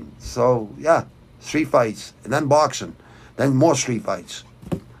first grade. So, yeah, street fights. And then boxing. Then more street fights.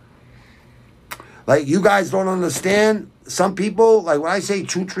 Like, you guys don't understand. some people, like when I say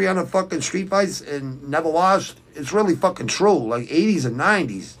 200-300 fucking street fights and never lost, it's really fucking true. Like 80s and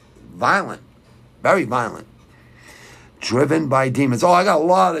 90s, violent, very violent. Driven by demons. Oh, I got a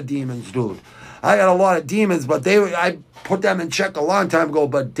lot of demons, dude. I got a lot of demons, but I put them in check a long time ago.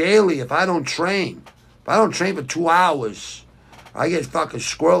 But daily, if I don't train for 2 hours, I get fucking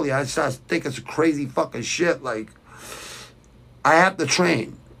squirrely. I start thinking some crazy fucking shit. Like, I have to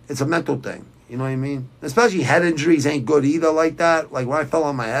train. It's a mental thing. You know what I mean? Especially head injuries ain't good either like that. Like when I fell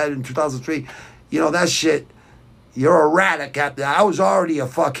on my head in 2003, you know, that shit, you're erratic after that. I was already a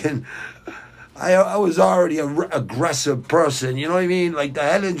fucking... I was already an aggressive person, you know what I mean? Like, the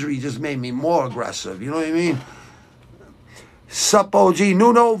head injury just made me more aggressive, you know what I mean? Sup, OG?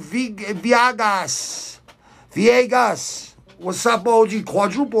 Nuno Viegas. What's up, OG?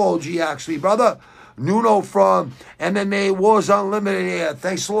 Quadruple OG, actually, brother. Nuno from MMA Wars Unlimited here.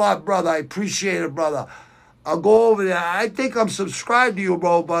 Thanks a lot, brother. I appreciate it, brother. I'll go over there. I think I'm subscribed to you,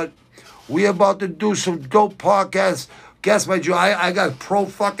 bro, but we about to do some dope podcasts. Guess my Joe, I got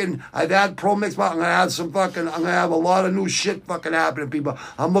I've had pro mix, but I'm gonna have a lot of new shit fucking happening, people.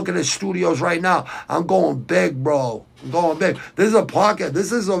 I'm looking at studios right now. I'm going big, bro. I'm going big. This is a podcast.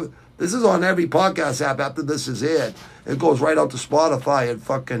 This is on every podcast app after this is aired. It goes right out to Spotify and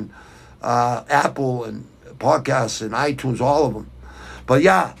fucking Apple and podcasts and iTunes, all of them. But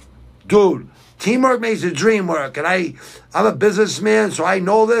yeah, dude, teamwork makes the dream work. And I'm a businessman, so I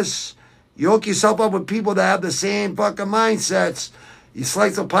know this. You hook yourself up with people that have the same fucking mindsets. You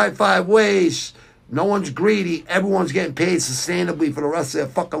slice the pie 5 ways. No one's greedy. Everyone's getting paid sustainably for the rest of their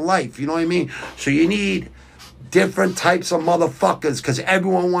fucking life. You know what I mean? So you need different types of motherfuckers because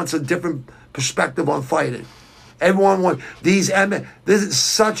everyone wants a different perspective on fighting. Everyone wants this is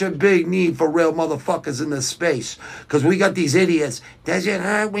such a big need for real motherfuckers in this space because we got these idiots. Does it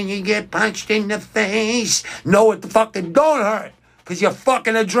hurt when you get punched in the face? No, it fucking don't hurt. Because your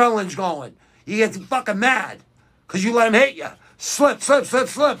fucking adrenaline's going. You get fucking mad. Because you let him hit you. Slip. Slip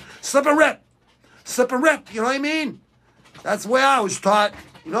and rip. Slip and rip. You know what I mean? That's the way I was taught.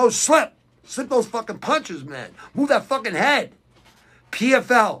 You know, slip. Slip those fucking punches, man. Move that fucking head.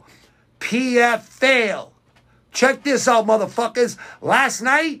 PFL. PFL. Check this out, motherfuckers. Last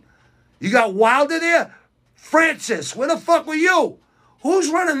night, you got Wilder there? Francis, where the fuck were you? Who's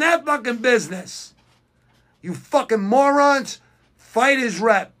running that fucking business? You fucking morons. Fighters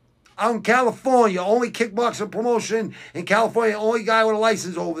Rep out in California, only kickboxing promotion in California, only guy with a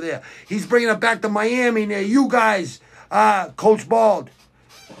license over there. He's bringing it back to Miami near you guys, Coach Bald,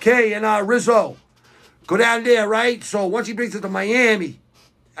 Kay, and Rizzo. Go down there, right? So once he brings it to Miami,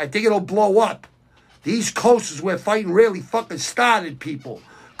 I think it'll blow up. The East Coast is where fighting really fucking started, people.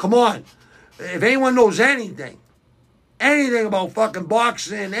 Come on. If anyone knows anything about fucking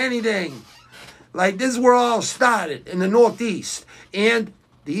boxing, anything, like this is where it all started, in the Northeast. And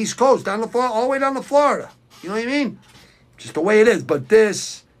the East Coast, all the way down to Florida. You know what I mean? Just the way it is. But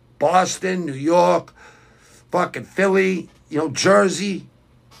this, Boston, New York, fucking Philly, you know, Jersey.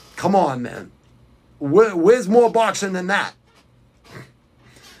 Come on, man. Where's more boxing than that?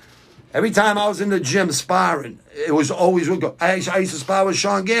 Every time I was in the gym sparring, it was always good. I used to spar with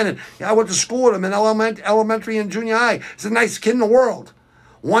Sean Gannon. I went to school with him in elementary and junior high. He's the nicest kid in the world.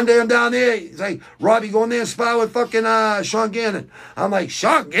 One day I'm down there, he's like, Robbie, go in there and spar with fucking Sean Gannon. I'm like,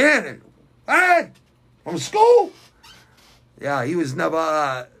 Sean Gannon? What? From school? Yeah, he was never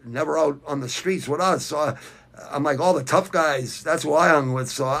out on the streets with us. So I'm like, all the tough guys, that's who I hung with.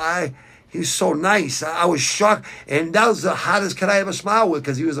 So he was so nice. I was shocked. And that was the hottest kid I ever sparred with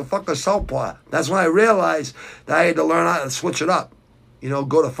because he was a fucking southpaw. That's when I realized that I had to learn how to switch it up. You know,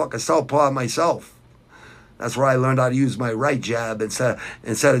 go to fucking southpaw myself. That's where I learned how to use my right jab instead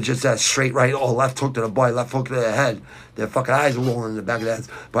of just that straight right, left hook to the body, left hook to the head. Their fucking eyes are rolling in the back of the head.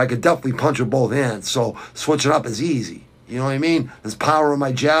 But I could definitely punch with both hands. So switching up is easy. You know what I mean? There's power in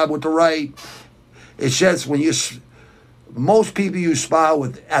my jab with the right. It's just when most people you spar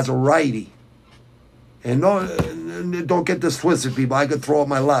with as a righty. And don't get this twisted, people. I could throw up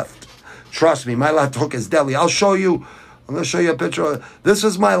my left. Trust me, my left hook is deadly. I'm going to show you a picture. This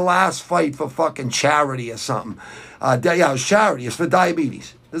is my last fight for fucking charity or something. Yeah, it was charity. It's for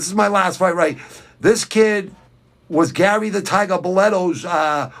diabetes. This is my last fight, right? This kid was Gary the Tiger Boletto's,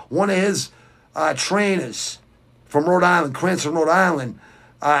 one of his trainers from Rhode Island, Cranston, Rhode Island.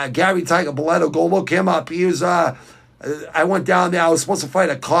 Gary Tiger Boletto, go look him up. He was, I went down there. I was supposed to fight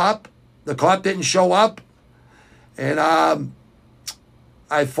a cop. The cop didn't show up. And,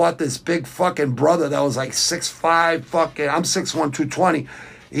 I fought this big fucking brother that was like 6'5", fucking, I'm 6'1", 220.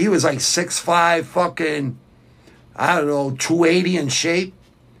 He was like 6'5", fucking, I don't know, 280 in shape.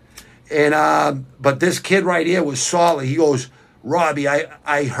 And but this kid right here was solid. He goes, Robbie,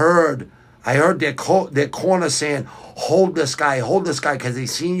 I heard their corner saying, hold this guy, because they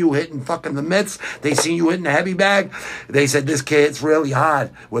seen you hitting fucking the mitts. They seen you hitting the heavy bag. They said, this kid hits really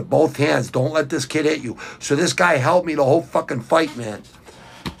hard with both hands. Don't let this kid hit you. So this guy helped me the whole fucking fight, man.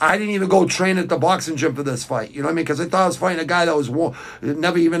 I didn't even go train at the boxing gym for this fight. You know what I mean? Because I thought I was fighting a guy that was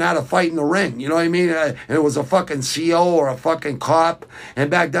never even had a fight in the ring. You know what I mean? And it was a fucking CO or a fucking cop. And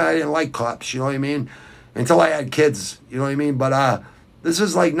back then I didn't like cops. You know what I mean? Until I had kids. You know what I mean? But this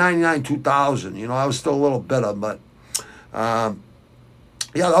is like 99, 2000. You know, I was still a little bitter. But, yeah,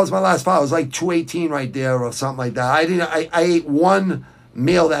 that was my last fight. I was like 218 right there or something like that. I ate one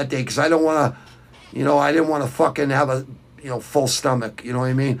meal that day because I didn't want to fucking have a, full stomach. You know what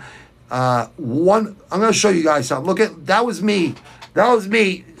I mean? I'm going to show you guys something. Look at, that was me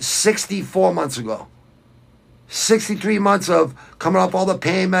 64 months ago. 63 months of coming off all the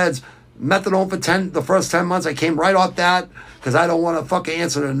pain meds, methadone for the first 10 months. I came right off that because I don't want to fucking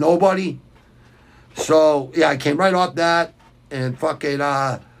answer to nobody. So, yeah, I came right off that and fucking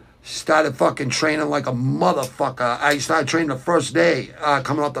started fucking training like a motherfucker. I started training the first day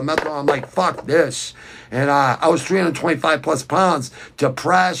coming off the methadone. I'm like, fuck this. And I was 325 plus pounds,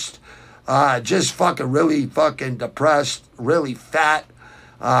 depressed, just fucking really fucking depressed, really fat,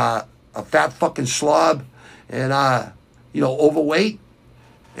 a fat fucking slob, and, overweight.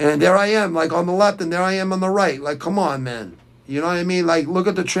 And there I am, like on the left, and there I am on the right. Like, come on, man. You know what I mean? Like, look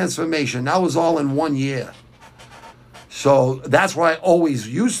at the transformation. That was all in 1 year. So that's where I always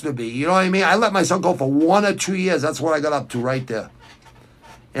used to be. You know what I mean? I let myself go for 1 or 2 years. That's what I got up to right there.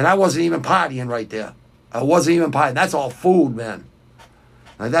 And I wasn't even partying right there. I wasn't even partying. That's all food, man.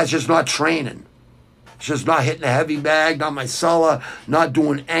 Like, that's just not training. It's just not hitting a heavy bag, not my cellar, not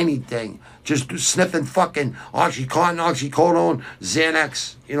doing anything. Just sniffing fucking Oxycontin, oxycodone,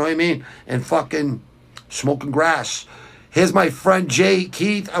 Xanax, you know what I mean? And fucking smoking grass. Here's my friend Jay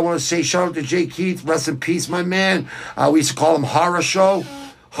Keith. I want to say shout out to Jay Keith. Rest in peace, my man. We used to call him Horror Show.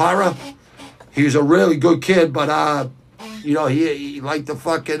 Horror. He was a really good kid, but, he liked to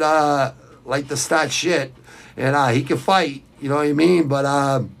fucking, like to start shit. And he can fight, you know what I mean?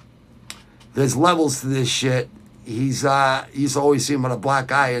 But there's levels to this shit. He's always seen him with a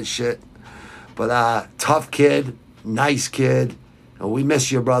black eye and shit. But tough kid, nice kid. And we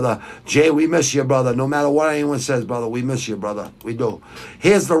miss you, brother. Jay, we miss you, brother. No matter what anyone says, brother, we miss you, brother. We do.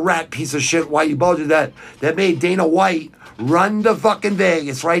 Here's the rat piece of shit. Why you bulged that made Dana White run to fucking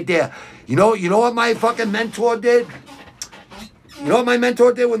Vegas right there. You know what my fucking mentor did? You know what my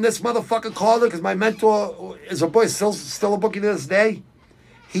mentor did when this motherfucker called her? Because my mentor is a boy, still a bookie to this day.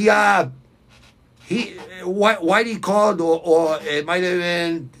 Whitey called, or it might have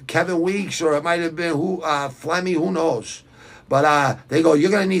been Kevin Weeks, or it might have been Flemmy, who knows? But they go, you're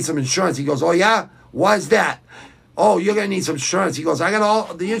going to need some insurance. He goes, oh, yeah? Why's that? Oh, you're going to need some insurance. He goes, I got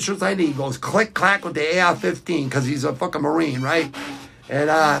all the insurance I need. He goes, click, clack with the AR-15 because he's a fucking Marine, right?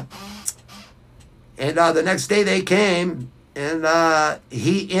 And the next day they came, and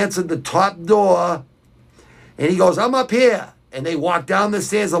he answered the top door, and he goes, I'm up here. And they walked down the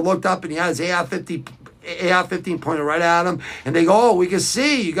stairs and looked up, and he had his AR-15 pointed right at him. And they go, oh, we can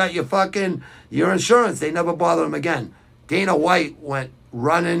see you got your insurance. They never bothered him again. Dana White went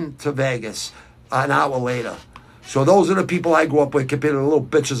running to Vegas an hour later. So those are the people I grew up with compared to the little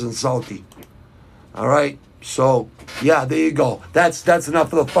bitches and salty. All right? So, yeah, there you go. That's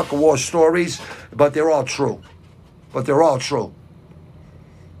enough of the fucking war stories, but they're all true.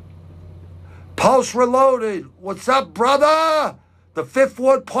 Pulse Reloaded. What's up, brother? The Fifth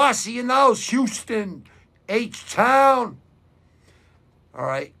Ward Posse in the house. Houston, H-Town. All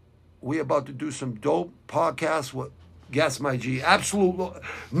right. We about to do some dope podcasts with Guess My G. Absolute.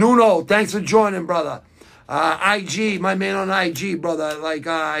 Nuno, thanks for joining, brother. IG, my man on IG, brother. Like,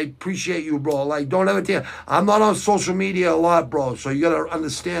 I appreciate you, bro. Like, don't ever tell. I'm not on social media a lot, bro. So you got to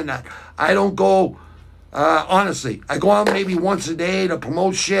understand that. I don't go, honestly, I go out maybe once a day to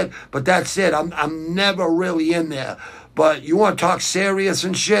promote shit, but that's it. I'm never really in there. But you want to talk serious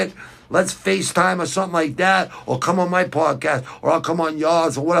and shit? Let's FaceTime or something like that, or come on my podcast, or I'll come on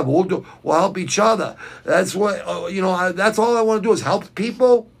yours, or whatever. We'll help each other. That's what, that's all I want to do is help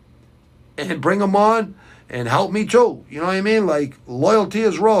people and bring them on and help me too. You know what I mean? Like, loyalty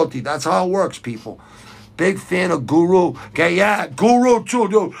is royalty. That's how it works, people. Big fan of Guru. Okay, yeah, Guru too,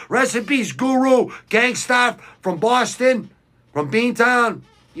 dude. Rest in peace, Guru. Gangstar from Boston, from Beantown.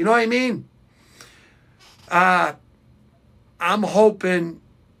 You know what I mean? I'm hoping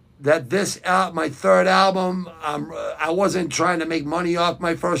that this my third album, I wasn't trying to make money off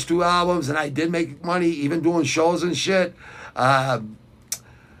my first two albums, and I did make money even doing shows and shit.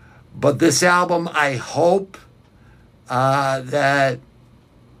 But this album, I hope that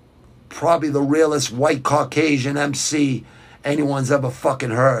probably the realest white Caucasian MC anyone's ever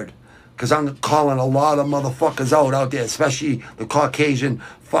fucking heard. Because I'm calling a lot of motherfuckers out there, especially the Caucasian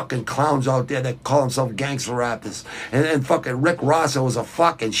fucking clowns out there that call themselves gangster rappers. And fucking Rick Ross was a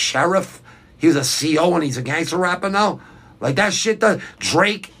fucking sheriff. He was a CO and he's a gangster rapper now. Like that shit, the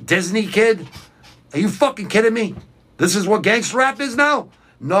Drake, Disney kid. Are you fucking kidding me? This is what gangster rap is now?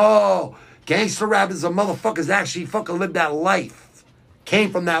 No. Gangster rap is the motherfuckers that actually fucking live that life.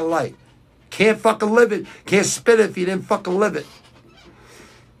 Came from that life. Can't fucking live it. Can't spit it if you didn't fucking live it.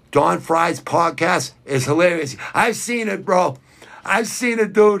 Don Fry's podcast is hilarious. I've seen it, bro. I've seen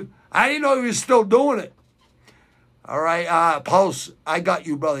it, dude. I didn't know he was still doing it. All right, Pulse, I got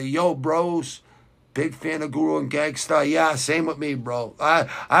you, brother. Yo, bros. Big fan of Guru and Gangsta. Yeah, same with me, bro.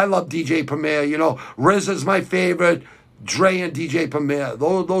 I love DJ Premier. You know, Riz is my favorite. Dre and DJ Premier.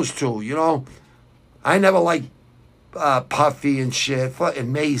 Those two, you know. I never liked Puffy and shit.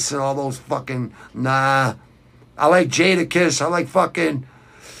 And Mace and all those fucking, nah. I like Jadakiss. I like fucking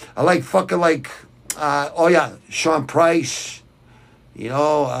oh yeah, Sean Price. You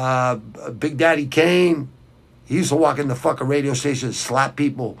know, Big Daddy Kane. He used to walk in the fucking radio station and slap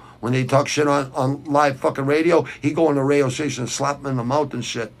people when they talk shit on live fucking radio. He'd go in the radio station and slap them in the mouth and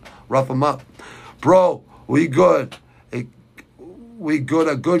shit. Rough them up. Bro, we good. We good,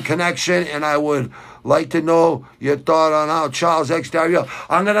 a good connection, and I would like to know your thought on how Charles Exterior.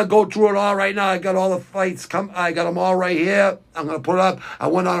 I'm going to go through it all right now. I got all the fights. I got them all right here. I'm going to put it up. I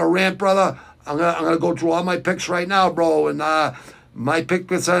went on a rant, brother. I'm gonna go through all my picks right now, bro, and my pick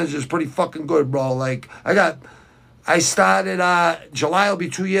percentage is pretty fucking good, bro. Like, I started, July will be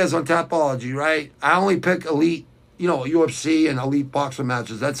 2 years on Tapology, right? I only pick elite, you know, UFC and elite boxing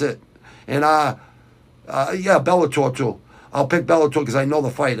matches. That's it. And, yeah, Bellator, too. I'll pick Bellator because I know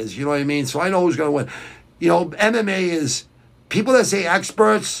the fighters, you know what I mean? So I know who's going to win. You know, MMA is, people that say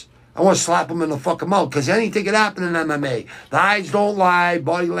experts, I want to slap them in the fucking mouth because anything can happen in MMA. The eyes don't lie,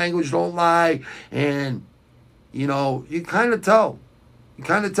 body language don't lie, and, you know, you kind of tell. You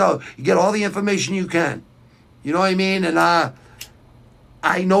kind of tell. You get all the information you can. You know what I mean? And I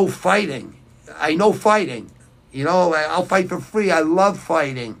know fighting. You know, I'll fight for free. I love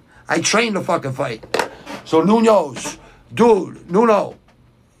fighting. I train to fucking fight. So Nunes, dude, Nuno,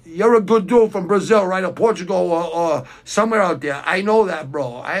 you're a good dude from Brazil, right? Or Portugal or somewhere out there. I know that,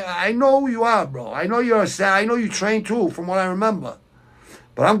 bro. I know who you are, bro. I know you're I know you train too, from what I remember.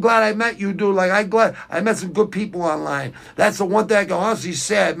 But I'm glad I met you, dude. Like, I'm glad I met some good people online. That's the one thing I can honestly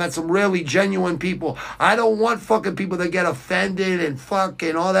say. I met some really genuine people. I don't want fucking people that get offended and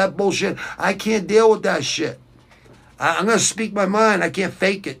fucking all that bullshit. I can't deal with that shit. I'm going to speak my mind. I can't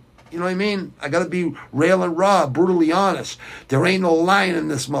fake it. You know what I mean? I got to be real and raw, brutally honest. There ain't no lying in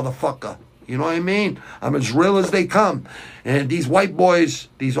this motherfucker. You know what I mean? I'm as real as they come. And these white boys,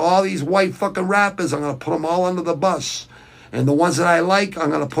 all these white fucking rappers, I'm going to put them all under the bus. And the ones that I like, I'm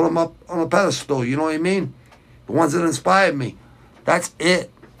going to put them up on a pedestal. You know what I mean? The ones that inspired me. That's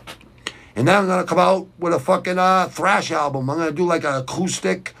it. And then I'm going to come out with a fucking thrash album. I'm going to do like an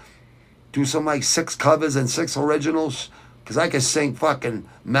acoustic, do some like 6 covers and 6 originals. Because I can sing fucking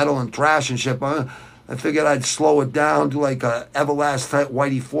metal and thrash and shit. But I figured I'd slow it down, do like a Everlast type,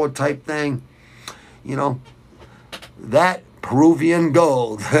 Whitey Ford type thing. You know, that Peruvian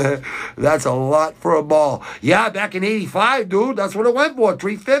gold. That's a lot for a ball. Yeah, back in 85, dude, that's what it went for,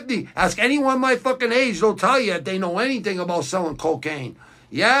 $350. Ask anyone my fucking age, they'll tell you if they know anything about selling cocaine.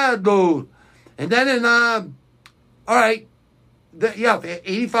 Yeah, dude. And then in, all right,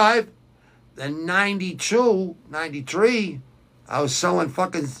 85, then 92, 93, I was selling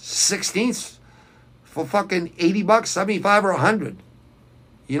fucking 16ths for fucking $80, 75 or 100.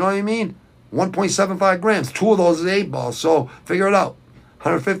 You know what I mean? 1.75 grams. 2 of those is 8 balls. So figure it out.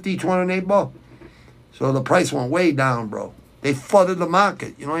 150, 208 ball. So the price went way down, bro. They flooded the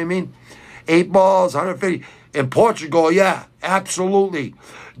market. You know what I mean? 8 balls, 150. In Portugal, yeah, absolutely.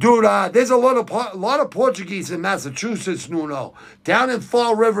 Dude, there's a lot of Portuguese in Massachusetts, Nuno. Down in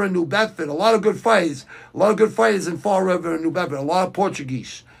Fall River in New Bedford, a lot of good fighters. A lot of good fighters in Fall River and New Bedford. A lot of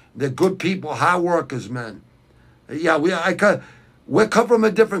Portuguese. They're good people, hard workers, man. Yeah, we come from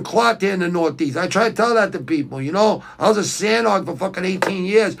a different cloth here in the Northeast. I try to tell that to people, you know. I was a sandhog for fucking 18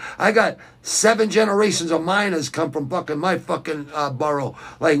 years. I got 7 generations of miners come from fucking my fucking borough.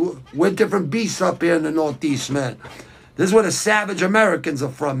 Like, we're different beasts up here in the Northeast, man. This is where the savage Americans are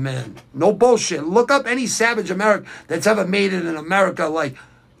from, man. No bullshit. Look up any savage American that's ever made it in America, like,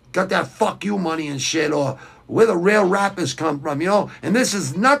 got that fuck you money and shit, or where the real rappers come from, you know? And this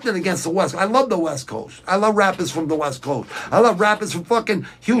is nothing against the West. I love the West Coast. I love rappers from the West Coast. I love rappers from fucking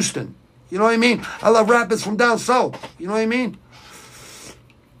Houston. You know what I mean? I love rappers from down south. You know what I mean?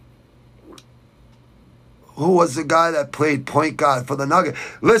 Who was the guy that played point guard for the Nuggets?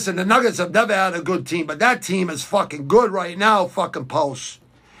 Listen, the Nuggets have never had a good team, but that team is fucking good right now, fucking Post.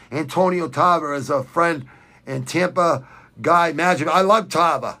 Antonio Tava is a friend in Tampa guy, Magic. I love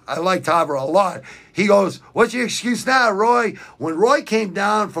Tava. I like Tava a lot. He goes, what's your excuse now, Roy? When Roy came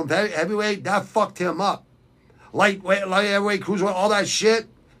down from heavyweight, that fucked him up. Lightweight, heavyweight, cruiserweight, all that shit,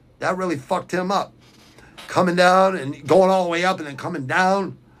 that really fucked him up. Coming down and going all the way up and then coming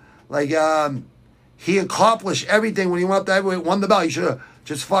down. Like, he accomplished everything when he went up to heavyweight, won the belt. He should have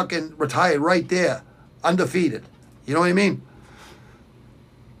just fucking retired right there, undefeated. You know what I mean?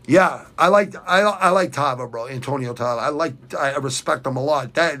 Yeah, I like Tava, bro. Antonio Tava. I respect him a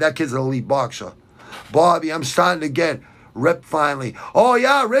lot. That kid's an elite boxer. Bobby, I'm starting to get ripped finally. Oh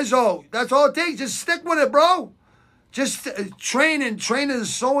yeah, Rizzo. That's all it takes. Just stick with it, bro. Just training. Training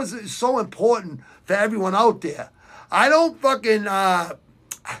is so important for everyone out there. I don't fucking. I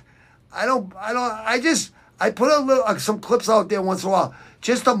put some clips out there once in a while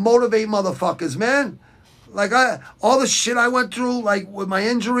just to motivate motherfuckers, man. Like all the shit I went through, like with my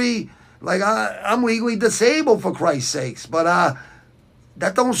injury, like I'm legally disabled for Christ's sakes. But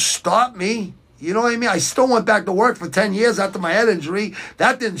that don't stop me. You know what I mean? I still went back to work for 10 years after my head injury.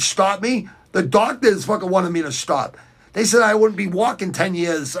 That didn't stop me. The doctors fucking wanted me to stop. They said I wouldn't be walking 10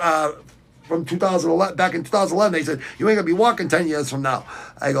 years from 2011. Back in 2011, they said, you ain't gonna be walking 10 years from now.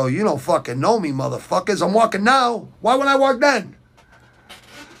 I go, you don't fucking know me, motherfuckers. I'm walking now. Why would I walk then?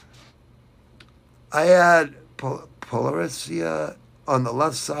 I had pleurisy on the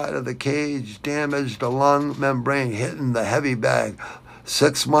left side of the cage, damaged the lung membrane, hitting the heavy bag.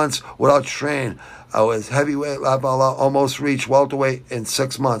 6 months without training. I was heavyweight level, almost reached welterweight in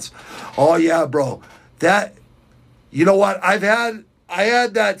 6 months. Oh yeah, bro. That, you know what? I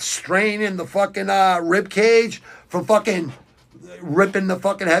had that strain in the fucking rib cage from fucking ripping the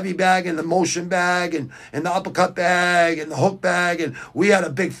fucking heavy bag and the motion bag and the uppercut bag and the hook bag, and we had a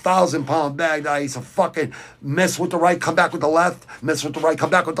big 1,000-pound bag that I used to fucking miss with the right, come back with the left, miss with the right, come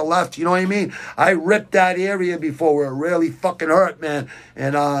back with the left. You know what I mean? I ripped that area before where it really fucking hurt, man.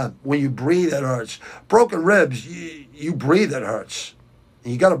 And when you breathe, it hurts. Broken ribs, you breathe, it hurts.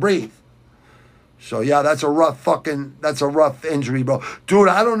 And you gotta breathe. So yeah, that's a rough injury, bro. Dude,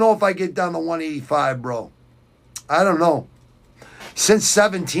 I don't know if I get down to 185, bro. I don't know. Since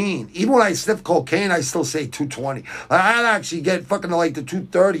 17, even when I sniff cocaine, I still say 220. I'd actually get fucking to like the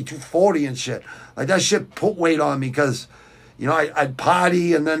 230, 240 and shit. Like that shit put weight on me because, you know, I'd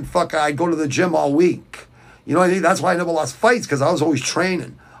party and then I'd go to the gym all week. You know what I mean? That's why I never lost fights, because I was always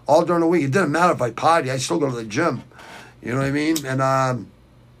training all during the week. It didn't matter if I party, I still go to the gym. You know what I mean? And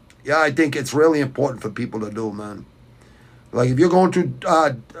yeah, I think it's really important for people to do, man. Like if you're going through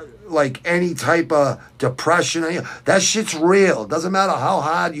like any type of depression, that shit's real. Doesn't matter how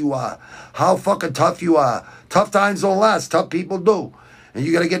hard you are, how fucking tough you are. Tough times don't last. Tough people do. And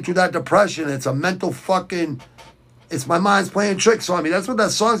you got to get through that depression. It's a mental fucking, it's my mind's playing tricks on me. That's what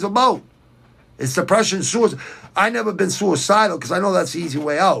that song's about. It's depression, suicide. I never been suicidal because I know that's the easy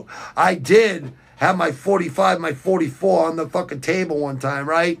way out. I did have my 45, my 44 on the fucking table one time,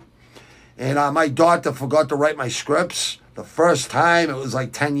 right? And my doctor forgot to write my scripts. The first time, it was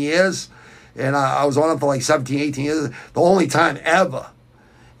like 10 years. And I was on it for like 17, 18 years. The only time ever.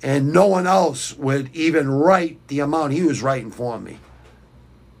 And no one else would even write the amount he was writing for me.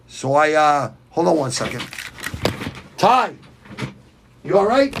 So I, hold on one second. Ty, you all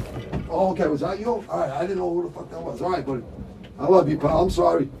right? Oh, okay, was that you? All right, I didn't know who the fuck that was. All right, buddy. I love you, pal. I'm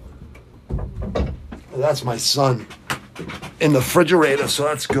sorry. That's my son in the refrigerator, so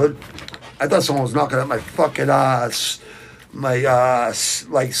that's good. I thought someone was knocking at my fucking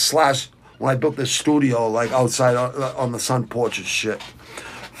like slash when I built this studio like outside on the sun porch and shit.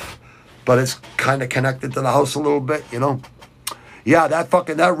 But it's kind of connected to the house a little bit, you know. Yeah,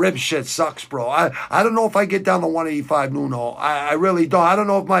 that rib shit sucks, bro. I don't know if I get down to 185 Nuno. I really don't. I don't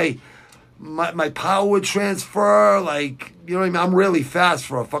know if my power would transfer. Like, you know what I mean? I'm really fast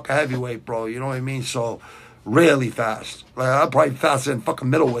for a fucking heavyweight, bro. You know what I mean? So really fast. Like, I'm probably faster than fucking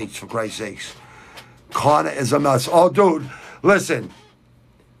middleweights, for Christ's sakes. Connor is a mess. Oh, dude, listen.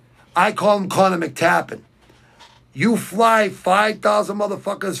 I call him Connor McTappin. You fly 5,000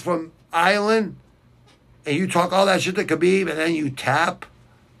 motherfuckers from Ireland, and you talk all that shit to Khabib, and then you tap.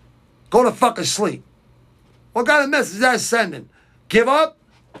 Go to fucking sleep. What kind of message is that sending? Give up?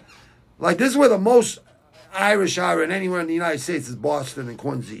 Like, this is where the most Irish are in anywhere in the United States is Boston and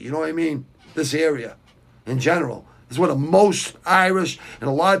Quincy. You know what I mean? This area. in general. This is where the most Irish, and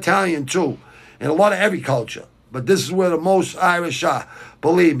a lot of Italian too, and a lot of every culture. But this is where the most Irish are.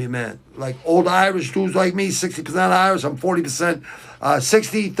 Believe me, man. Like old Irish dudes like me, 60% Irish, I'm 40%,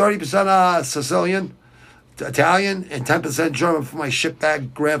 30% Sicilian, Italian, and 10% German from my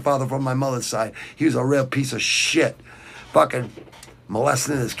shitbag grandfather from my mother's side. He was a real piece of shit. Fucking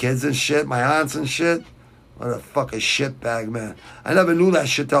molesting his kids and shit, my aunts and shit. What a fucking shitbag, man. I never knew that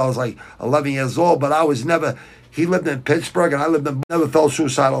shit till I was like 11 years old, but I was never... He lived in Pittsburgh, and I never felt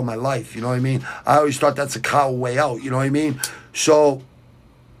suicidal in my life, you know what I mean? I always thought that's a coward way out, you know what I mean? So,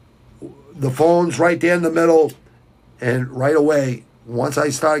 the phone's right there in the middle, and right away, once I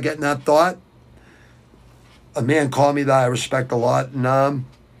started getting that thought, a man called me that I respect a lot, and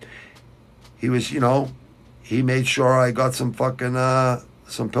he was, you know, he made sure I got some fucking,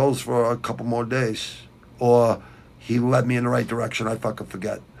 some pills for a couple more days, or he led me in the right direction, I fucking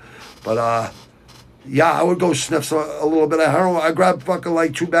forget. But, yeah, I would go sniff a little bit of heroin. I grabbed fucking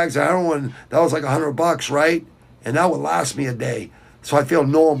like 2 bags of heroin. That was like $100, right? And that would last me a day. So I feel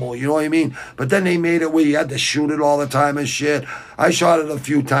normal, you know what I mean? But then they made it where you had to shoot it all the time and shit. I shot it a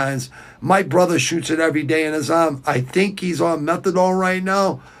few times. My brother shoots it every day in his arm. I think he's on methadone right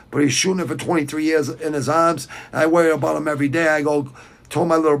now, but he's shooting it for 23 years in his arms. And I worry about him every day. I told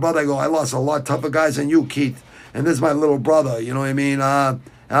my little brother, I lost a lot tougher guys than you, Keith. And this is my little brother, you know what I mean? I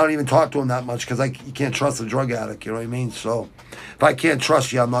don't even talk to him that much because you can't trust a drug addict, you know what I mean? So if I can't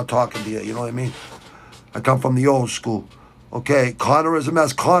trust you, I'm not talking to you, you know what I mean? I come from the old school. Okay, Connor is a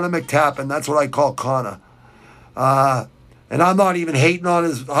mess. Connor McTappin, that's what I call Connor. And I'm not even hating on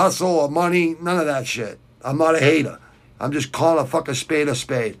his hustle or money, none of that shit. I'm not a hater. I'm just calling a fucking spade a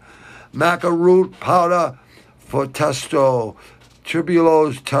spade. Maca root powder for testo.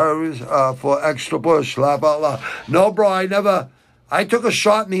 Tribulose terrors for extra bush. Laugh out loud. No, bro, I took a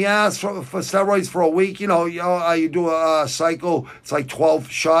shot in the ass for steroids for a week. You know, you do a cycle. It's like 12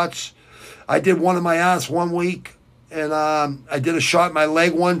 shots. I did one in my ass 1 week. And I did a shot in my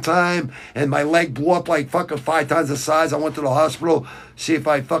leg one time. And my leg blew up like fucking 5 times the size. I went to the hospital, see if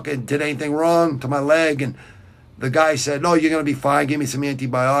I fucking did anything wrong to my leg. And the guy said, no, you're going to be fine. Give me some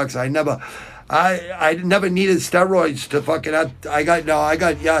antibiotics. I never needed steroids to fucking... I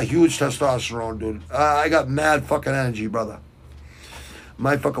got huge testosterone, dude. I got mad fucking energy, brother.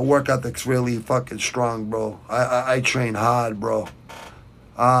 My fucking work ethic's really fucking strong, bro. I train hard, bro.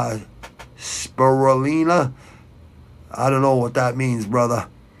 Spirulina? I don't know what that means, brother.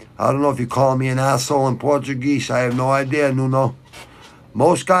 I don't know if you call me an asshole in Portuguese. I have no idea, Nuno.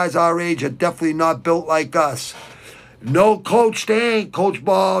 Most guys our age are definitely not built like us. No, Coach, they ain't. Coach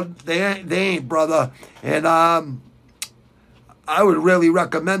Ball, they ain't, brother. And I would really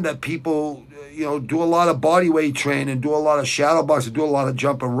recommend that people... You know, do a lot of body weight training, do a lot of shadow boxing, do a lot of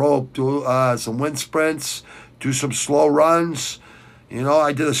jumping rope, do some wind sprints, do some slow runs. You know,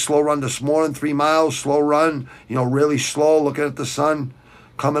 I did a slow run this morning, 3 miles, slow run, you know, really slow, looking at the sun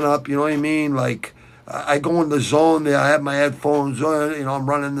coming up, you know what I mean? Like, I go in the zone there, I have my headphones on, you know, I'm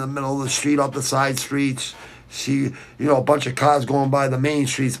running in the middle of the street, up the side streets, see, you know, a bunch of cars going by the main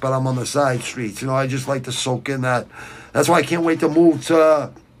streets, but I'm on the side streets. You know, I just like to soak in that. That's why I can't wait to move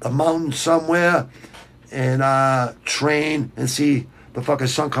to the mountains somewhere and train and see the fucking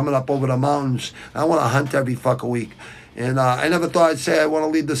sun coming up over the mountains. I want to hunt every fucking week. And I never thought I'd say I want to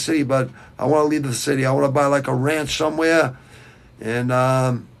leave the city, but I want to leave the city. I want to buy like a ranch somewhere and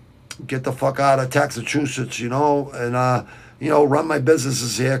get the fuck out of Massachusetts, you know, and, you know, run my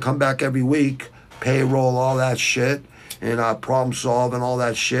businesses here, come back every week, payroll, all that shit, and problem solve and all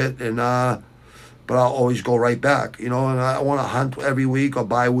that shit. And but I'll always go right back, you know, and I want to hunt every week or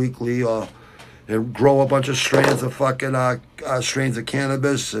bi-weekly and grow a bunch of strains of fucking strains of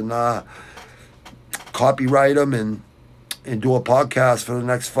cannabis and copyright them and do a podcast for the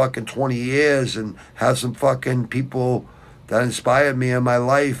next fucking 20 years and have some fucking people that inspired me in my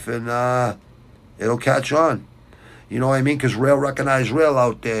life, and it'll catch on. You know what I mean? Because real recognize real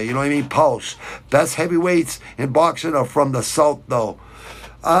out there. You know what I mean? Pulse. Best heavyweights in boxing are from the South, though.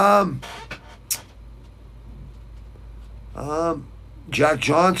 Jack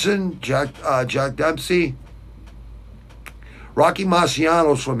Johnson, Jack Dempsey, Rocky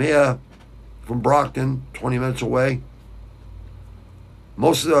Marciano's from here, from Brockton, 20 minutes away.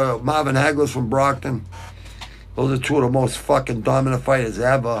 Most of the Marvin Hagler's from Brockton. Those are two of the most fucking dominant fighters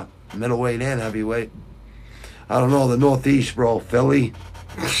ever, middleweight and heavyweight. I don't know, the Northeast, bro. Philly,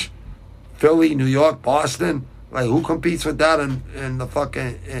 New York, Boston. Like, who competes with that in the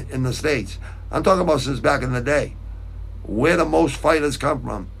fucking in the States? I'm talking about since back in the day. Where the most fighters come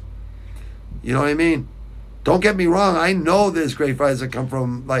from. You know what I mean? Don't get me wrong. I know there's great fighters that come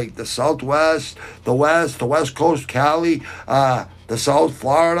from like the Southwest, the West Coast, Cali, the South,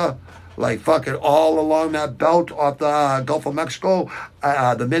 Florida, like fucking all along that belt off the Gulf of Mexico,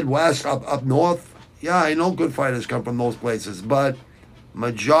 the Midwest, up north. Yeah, I know good fighters come from those places, but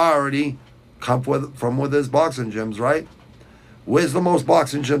majority come from where there's boxing gyms, right? Where's the most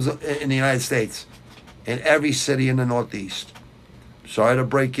boxing gyms in the United States? In every city in the Northeast. Sorry to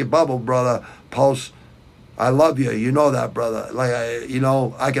break your bubble, brother. Pulse, I love you. You know that, brother. Like,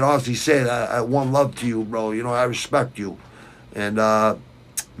 I can honestly say that. I one love to you, bro. I respect you. And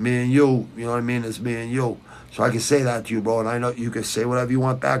me and you know what I mean? It's me and you. So I can say that to you, bro. And I know you can say whatever you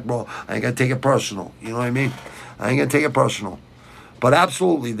want back, bro. I ain't going to take it personal. You know what I mean? I ain't going to take it personal. But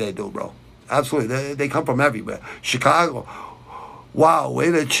absolutely they do, bro. Absolutely. They come from everywhere. Chicago. Wow, way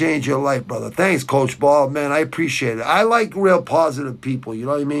to change your life, brother. Thanks, Coach Ball. Man, I appreciate it. I like real positive people, you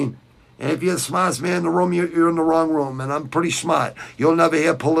know what I mean? And if you're the smartest man in the room, you're in the wrong room. And I'm pretty smart. You'll never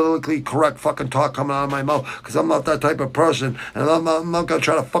hear politically correct fucking talk coming out of my mouth because I'm not that type of person. And I'm not going to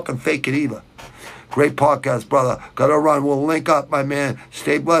try to fucking fake it either. Great podcast, brother. Gotta run. We'll link up, my man.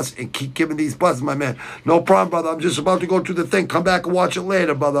 Stay blessed and keep giving these blessings, my man. No problem, brother. I'm just about to go through the thing. Come back and watch it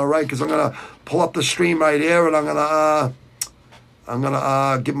later, brother, all right? Because I'm going to pull up the stream right here and I'm going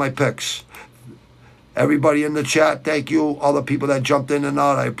to give my picks. Everybody in the chat, thank you. All the people that jumped in and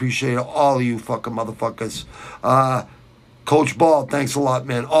out, I appreciate it. All of you fucking motherfuckers. Coach Ball, thanks a lot,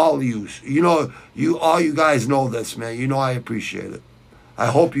 man. All of you. All you guys know this, man. You know I appreciate it. I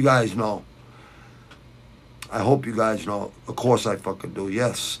hope you guys know. Of course I fucking do.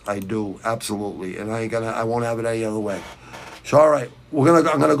 Yes, I do. Absolutely. And I won't have it any other way. So, all right. I'm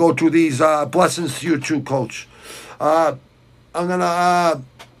gonna go through these blessings to you too, Coach. I'm gonna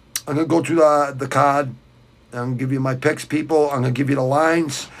go through the card. I'm gonna give you my picks, people. I'm gonna give you the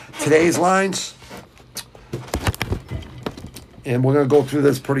lines, today's lines, and we're gonna go through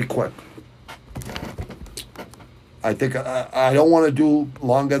this pretty quick. I think I don't want to do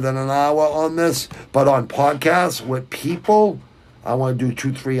longer than an hour on this, but on podcasts with people, I want to do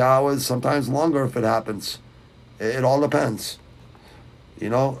 2-3 hours, sometimes longer if it happens. It all depends.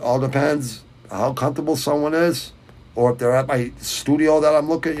 All depends how comfortable someone is. Or if they're at my studio that I'm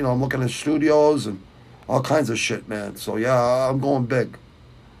looking, I'm looking at studios and all kinds of shit, man. So, yeah, I'm going big.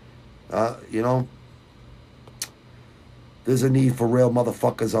 There's a need for real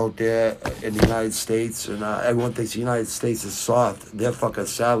motherfuckers out there in the United States. And everyone thinks the United States is soft. They're fucking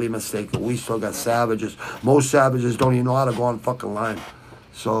sadly mistaken. We still got savages. Most savages don't even know how to go on fucking line.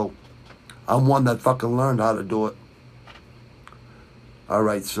 So, I'm one that fucking learned how to do it. All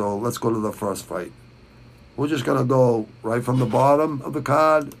right, so let's go to the first fight. We're just gonna go right from the bottom of the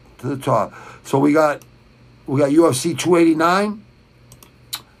card to the top. So we got UFC 289.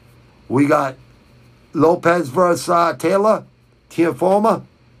 We got Lopez versus Taylor, Tiafoe,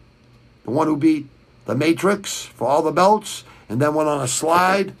 the one who beat the Matrix for all the belts, and then went on a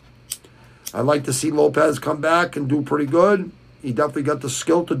slide. I'd like to see Lopez come back and do pretty good. He definitely got the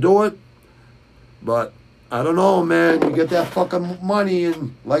skill to do it, but I don't know, man. You get that fucking money,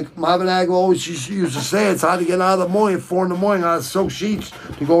 and like Marvin Hagler always used to say, it's hard to get out of the morning at 4 a.m. out of soak sheets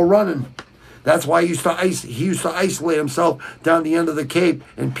to go running. That's why he used to isolate himself down the end of the Cape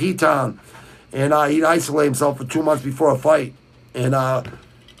in P-Town. And he'd isolate himself for 2 months before a fight. And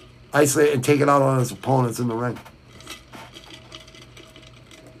isolate and take it out on his opponents in the ring.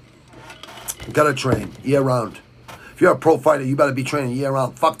 You gotta train year-round. If you're a pro fighter, you better be training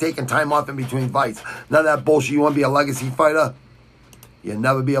year-round. Fuck taking time off in between fights. None of that bullshit. You want to be a legacy fighter? You'll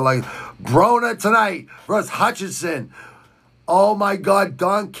never be a legacy. Broner tonight versus Hutchinson. Oh my God,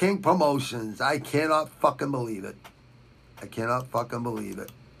 Don King Promotions. I cannot fucking believe it.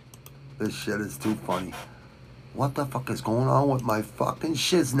 This shit is too funny. What the fuck is going on with my fucking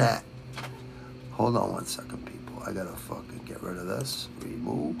shiznat? Hold on 1 second, people. I gotta fucking get rid of this.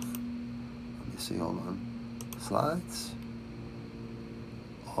 Remove. Let me see, hold on. Slides.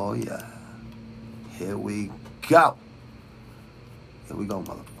 Oh yeah. Here we go. Here we go,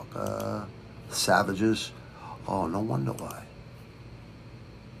 motherfucker. Savages. Oh, no wonder why.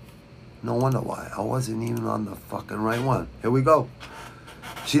 I wasn't even on the fucking right one. Here we go.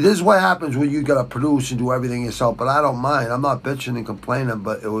 See, this is what happens when you gotta produce and do everything yourself. But I don't mind. I'm not bitching and complaining,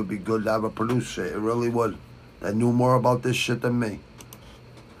 but it would be good to have a producer. It really would. That knew more about this shit than me.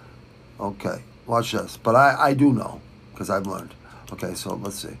 Okay, watch this. But I do know, because I've learned. Okay, so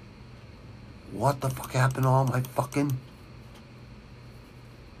let's see. What the fuck happened to all my fucking...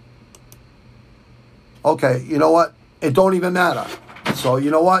 Okay, you know what? It don't even matter. So, you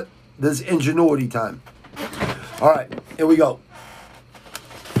know what? There's ingenuity time. All right, here we go.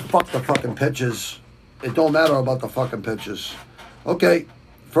 Fuck the fucking pitches. It don't matter about the fucking pictures. Okay,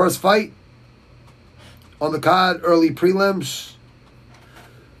 first fight on the card, early prelims.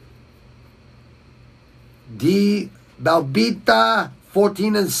 D. Balbita,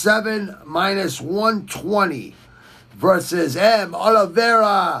 14-7, minus 120 versus M.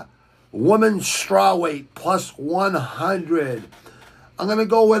 Oliveira, women's strawweight, plus 100. I'm going to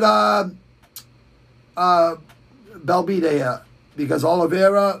go with Balbita here because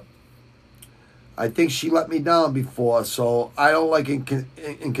Oliveira, I think she let me down before, so I don't like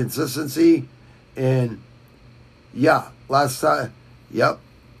inconsistency. And yeah, last time, yep,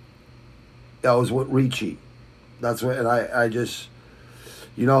 that was with Ricci. That's what, and I just,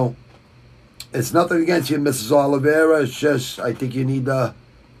 you know, it's nothing against you, Mrs. Oliveira. It's just, I think you need to,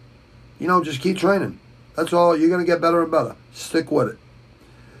 you know, just keep training. That's all. You're going to get better and better. Stick with it.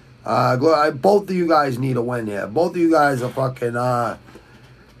 Both of you guys need a win here. Both of you guys are fucking,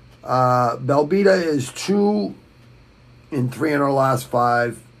 Balbita is 2-3 in her last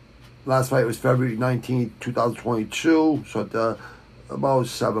 5. Last fight was February 19th, 2022. So about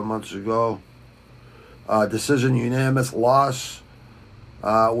 7 months ago. Decision unanimous loss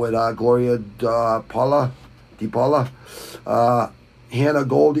with Gloria DiPaula. Hannah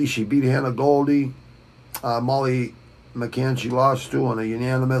Goldie, she beat Hannah Goldie. Molly McCann, she lost to on a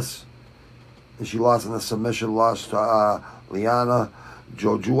unanimous. And she lost in a submission, lost to Liana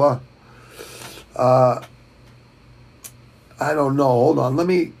Jojua. I don't know. Hold on. Let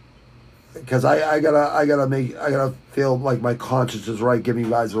me, because I gotta feel like my conscience is right, giving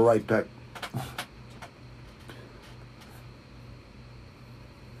you guys the right pick.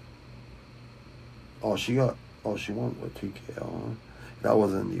 She won with TKO. That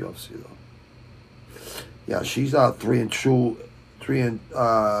wasn't in the UFC though. Yeah, she's 3-2 in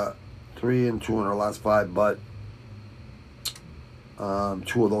her last 5, but 2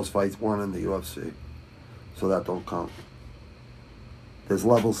 of those fights weren't in the UFC, so that don't count. There's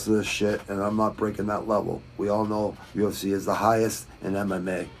levels to this shit, and I'm not breaking that level. We all know UFC is the highest in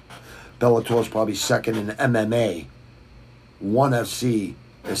MMA. Bellator's probably second in MMA. ONE FC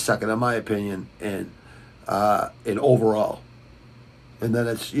is second, in my opinion, in overall. And then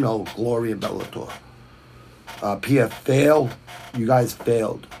it's, you know, Glory and Bellator. PF failed. You guys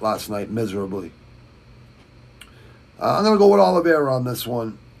failed last night miserably. I'm going to go with Oliveira on this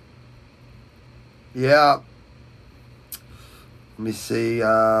one. Yeah. Let me see.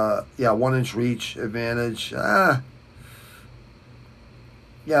 Yeah, 1-inch reach advantage. Yeah,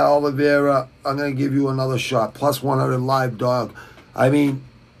 Oliveira, I'm going to give you another shot. Plus 100 live dog. I mean,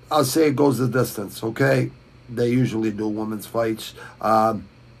 I'll say it goes the distance, okay? They usually do women's fights.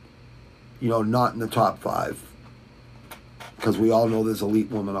 You know, not in the top 5. Because we all know there's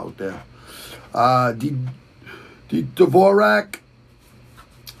elite women out there. Dvorak,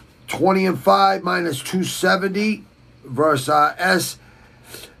 20-5, minus 270 versus S.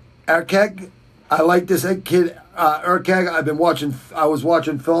 Erkeg. I like this kid, Erkeg. I was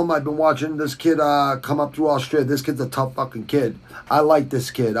watching film. I've been watching this kid come up through Australia. This kid's a tough fucking kid. I like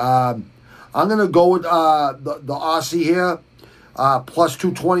this kid. I'm going to go with the Aussie here, plus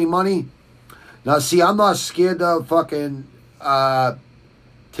 220 money. Now, see, I'm not scared to fucking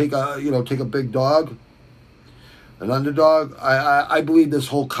take a big dog, an underdog. I believe this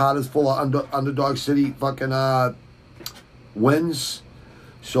whole card is full of underdog city fucking wins.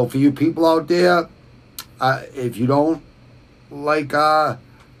 So for you people out there, if you don't like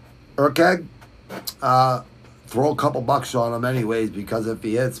Erkeg, throw a couple bucks on him anyways, because if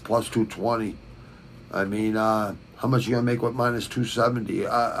he hits plus 220, I mean, how much you gonna make with minus 270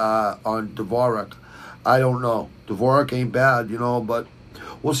 on Dvorak? I don't know. Dvorak ain't bad, you know, but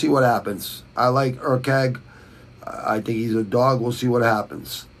we'll see what happens. I like Erkeg. I think he's a dog. We'll see what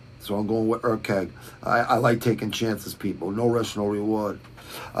happens. So I'm going with Erkeg. I like taking chances, people. No risk, no reward.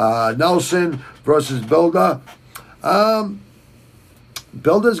 Nelson versus Bilder.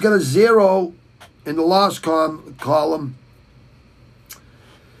 Bilder's got a 0 in the loss column.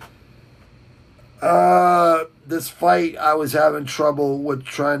 This fight, I was having trouble with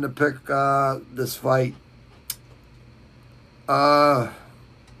trying to pick this fight.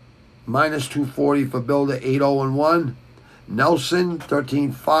 Minus 240 for Bilder, 8-0-1. Nelson,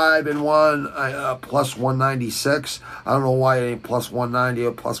 13-5-1, plus 196. I don't know why it ain't plus 190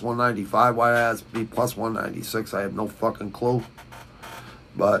 or plus 195. Why it has to be plus 196, I have no fucking clue.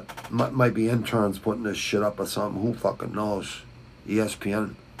 But might be interns putting this shit up or something. Who fucking knows?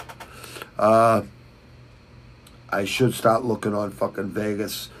 ESPN. I should start looking on fucking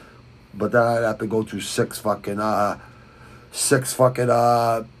Vegas, but then I'd have to go through six fucking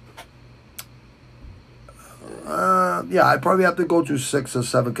yeah, I'd probably have to go through 6 or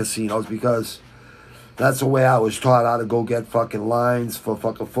 7 casinos, because That's the way I was taught how to go get fucking lines for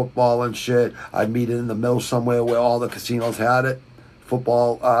fucking football and shit. I'd meet it in the middle somewhere where all the casinos had it.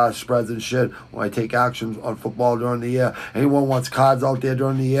 Football spreads and shit. When I take action on football during the year. Anyone wants cards out there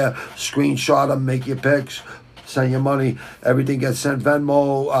during the year, screenshot them, make your picks, send your money. Everything gets sent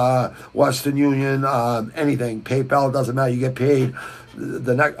Venmo, Western Union, anything. PayPal, doesn't matter. You get paid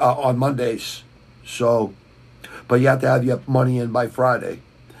on Mondays. So, but you have to have your money in by Friday.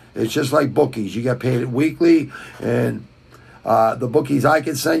 It's just like bookies. You get paid weekly, and the bookies I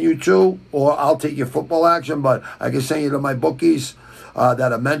can send you to, or I'll take your football action, but I can send you to my bookies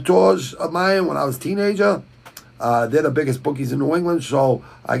that are mentors of mine when I was a teenager. They're the biggest bookies in New England, so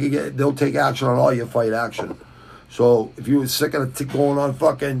they'll take action on all your fight action. So if you were sick of going on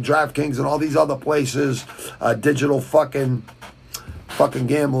fucking DraftKings and all these other places, digital fucking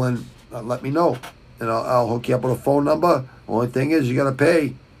gambling, let me know. And I'll hook you up with a phone number. Only thing is you got to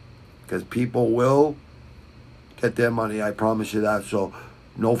pay, because people will get their money. I promise you that. So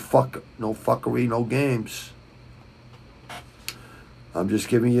no fuckery, no games. I'm just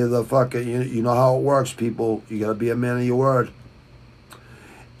giving you the fucking, you know how it works, people. You got to be a man of your word.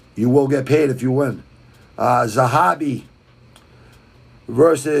 You will get paid if you win. Zahabi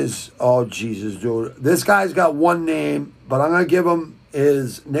versus, oh Jesus, dude. This guy's got one name, but I'm going to give him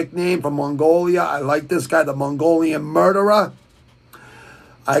his nickname from Mongolia. I like this guy, the Mongolian Murderer.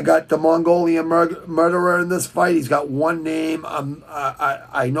 I got the Mongolian Murderer in this fight. He's got one name.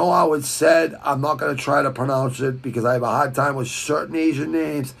 I know how it's said. I'm not going to try to pronounce it because I have a hard time with certain Asian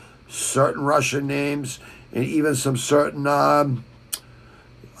names, certain Russian names, and even some certain, not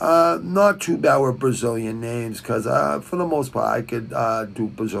too bad with Brazilian names, because for the most part I could do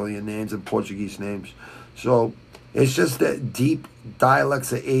Brazilian names and Portuguese names. So it's just that deep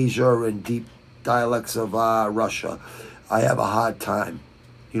dialects of Asia and deep dialects of Russia. I have a hard time.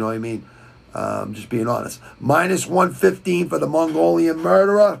 You know what I mean? Just being honest. Minus 115 for the Mongolian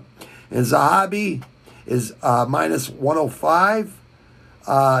Murderer. And Zahabi is minus 105.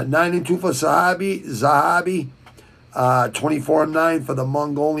 9-2 for Zahabi. 24-9 for the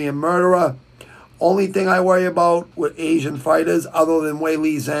Mongolian Murderer. Only thing I worry about with Asian fighters, other than Wei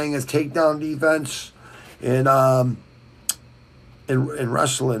Li Zhang, is takedown defense in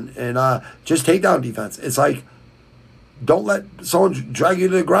wrestling. And just takedown defense. It's like, don't let someone drag you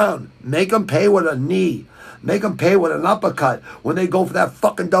to the ground. Make them pay with a knee. Make them pay with an uppercut when they go for that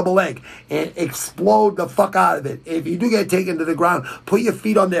fucking double leg. And explode the fuck out of it. If you do get taken to the ground, put your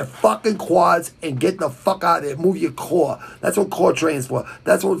feet on their fucking quads and get the fuck out of there. Move your core. That's what core training is for.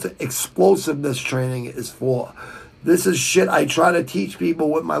 That's what explosiveness training is for. This is shit I try to teach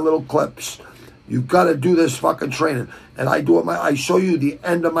people with my little clips. You got to do this fucking training. And I do it. I show you the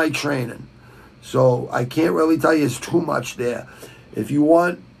end of my training. So I can't really tell you it's too much there. If you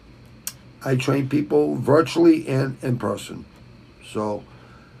want, I train people virtually and in person. So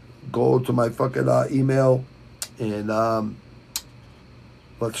go to my fucking email and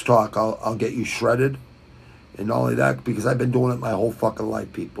let's talk. I'll get you shredded. And not only that, because I've been doing it my whole fucking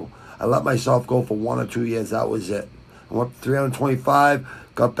life, people. I let myself go for 1 or 2 years. That was it. I went 325,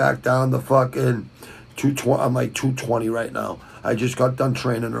 got back down to fucking 220. I'm like 220 right now. I just got done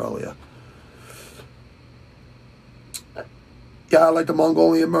training earlier. Yeah, I like the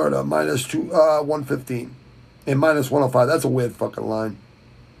Mongolian Murder, minus 115. And minus 105. That's a weird fucking line.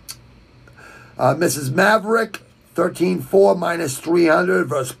 Mrs. Maverick, 13-4, minus 300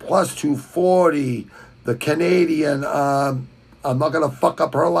 versus plus 240. The Canadian, I'm not going to fuck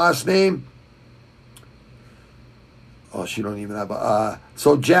up her last name. Oh, she don't even have a...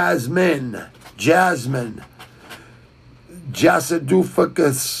 so Jasmine.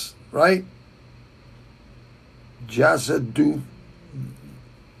 Jasadufakis, right? Jasadufakis.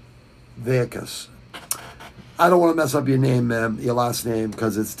 I don't want to mess up your name, ma'am, your last name,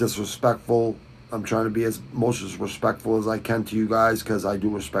 because it's disrespectful. I'm trying to be as most as respectful as I can to you guys, because I do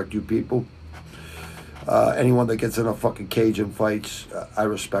respect you people. Anyone that gets in a fucking cage and fights, I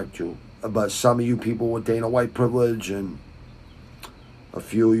respect you. But some of you people with Dana White privilege and a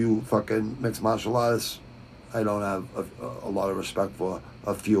few of you fucking mixed martial artists, I don't have a lot of respect for.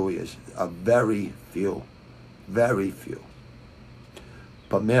 A few of you. A very few. Very few.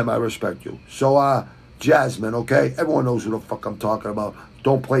 But ma'am, I respect you. So, Jasmine, okay? Everyone knows who the fuck I'm talking about.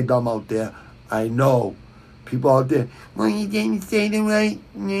 Don't play dumb out there. I know. People out there, well, you didn't say the right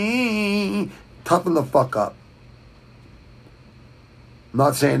name. Toughen the fuck up. I'm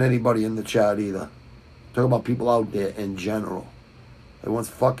not saying anybody in the chat either. I'm talking about people out there in general. Everyone's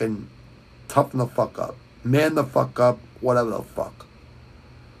fucking toughen the fuck up. Man the fuck up. Whatever the fuck.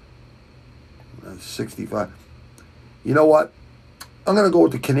 65. You know what? I'm going to go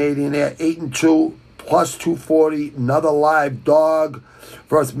with the Canadian there. 8-2 plus 240. Another live dog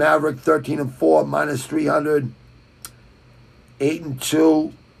versus Maverick, 13-4, minus 300.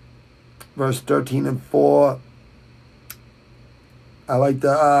 8-2 versus 13-4. I like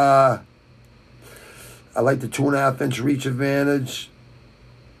the 2.5-inch reach advantage.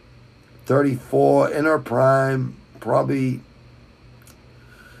 34 in her prime. Probably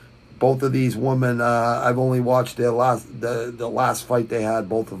both of these women. I've only watched their the last fight they had,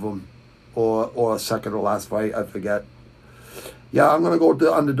 both of them, or a second or last fight. I forget. Yeah, I'm gonna go with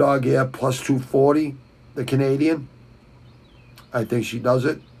the underdog here, plus 240. The Canadian. I think she does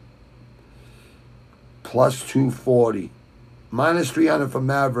it. Plus 240. Minus 300 for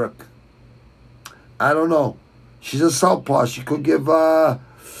Maverick. I don't know. She's a southpaw. She could give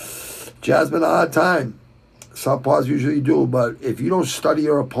Jasmine a hard time. Southpaws usually do, but if you don't study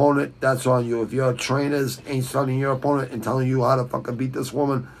your opponent, that's on you. If your trainers ain't studying your opponent and telling you how to fucking beat this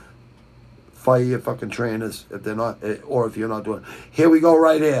woman, fire your fucking trainers if they're not, or if you're not doing it. Here we go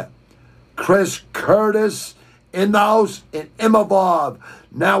right here. Chris Curtis in the house and Imavov.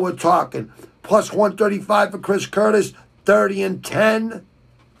 Now we're talking. Plus 135 for Chris Curtis. 30-10.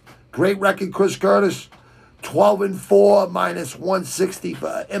 Great record, Chris Curtis. 12-4, minus 160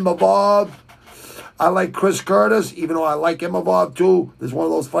 for Imavov. I like Chris Curtis, even though I like Imavov too. There's one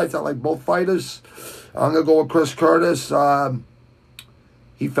of those fights I like both fighters. I'm going to go with Chris Curtis.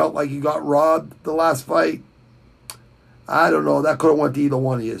 He felt like he got robbed the last fight. I don't know. That could have went to either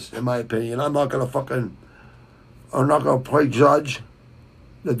one of you, in my opinion. I'm not going to play judge.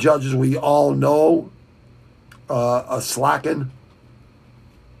 The judges we all know are slacking.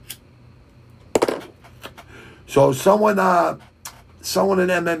 So someone in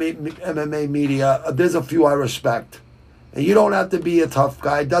MMA media, there's a few I respect. And you don't have to be a tough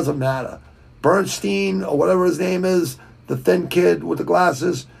guy. It doesn't matter. Bernstein, or whatever his name is, the thin kid with the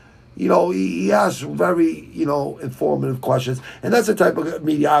glasses, he asks very, informative questions. And that's the type of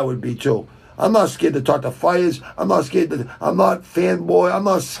media I would be too. I'm not scared to talk to fighters. I'm not fanboy. I'm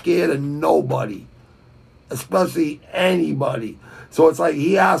not scared of nobody, especially anybody. So it's like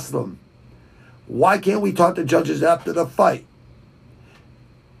he asked them, why can't we talk to judges after the fight?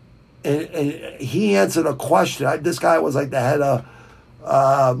 And he answered a question. This guy was like the head of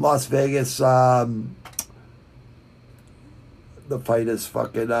Las Vegas. The fighters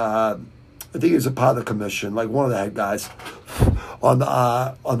fucking. I think he was a part of the commission, like one of the head guys on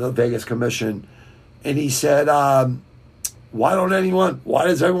the Vegas commission. And he said, why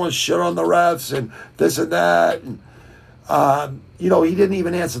does everyone shit on the refs and this and that? And, he didn't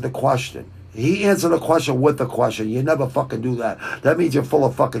even answer the question. He answered a question with a question. You never fucking do that. That means you're full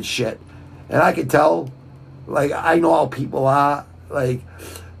of fucking shit. And I can tell, like, I know how people are. Like,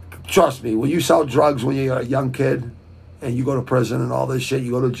 trust me, when you sell drugs when you're a young kid and you go to prison and all this shit,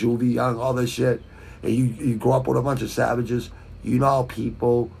 you go to juvie, young, all this shit, and you grow up with a bunch of savages, you know how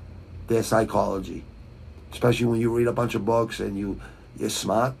people, their psychology. Especially when you read a bunch of books and you're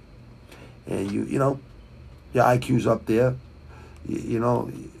smart and your IQ's up there.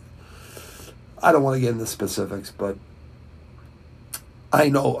 I don't want to get into specifics, but I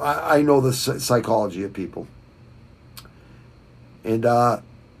know the psychology of people. And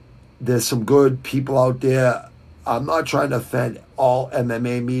there's some good people out there. I'm not trying to offend all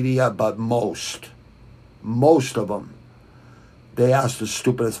MMA media, but most of them, they ask the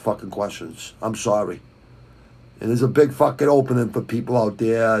stupidest fucking questions. I'm sorry. And there's a big fucking opening for people out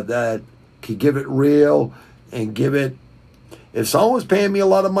there that can give it real and give it. If someone was paying me a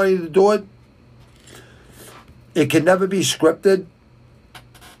lot of money to do it, it can never be scripted.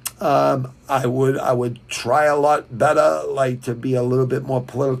 I would try a lot better, like to be a little bit more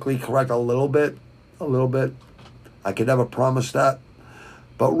politically correct, a little bit. I can never promise that.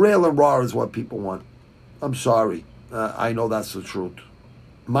 But real and raw is what people want. I'm sorry. I know that's the truth.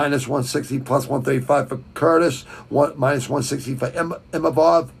 Minus 160, plus 135 for Curtis. Minus 160 for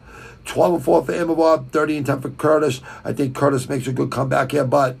Imavov. 12-4 for Imavov, 30-10 for Curtis. I think Curtis makes a good comeback here,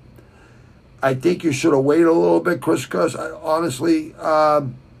 but I think you should have waited a little bit, Chris Curtis. Honestly,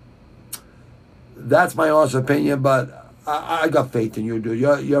 that's my honest opinion, but I got faith in you, dude.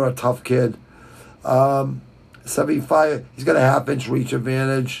 You're a tough kid. 75, he's got a half-inch reach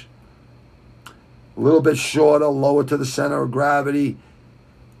advantage. A little bit shorter, lower to the center of gravity.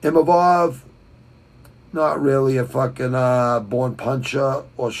 Imavov, not really a fucking born puncher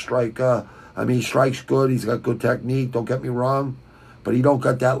or striker. I mean, he strikes good. He's got good technique, don't get me wrong. But he don't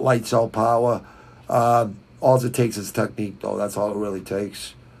got that lights out power. All it takes is technique, though. That's all it really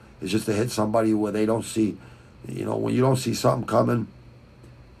takes. It's just to hit somebody where they don't see. When you don't see something coming,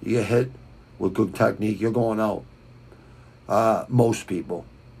 you get hit with good technique, you're going out. Most people.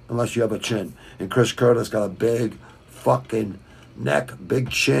 unless you have a chin. And Chris Curtis got a big fucking neck, big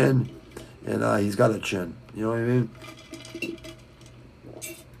chin, and he's got a chin. You know what I mean?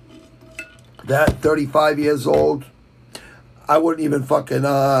 That 35 years old, I wouldn't even fucking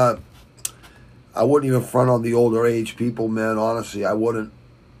I wouldn't even front on the older age people, man. Honestly, I wouldn't.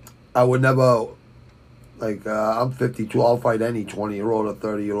 I would never. Like, I'm 52. I'll fight any 20-year-old or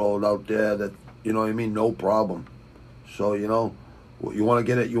 30-year-old out there that, you know what I mean? No problem. So, you know, you want to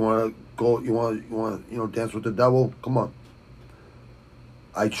get it? You want to go? You want to, dance with the devil? Come on.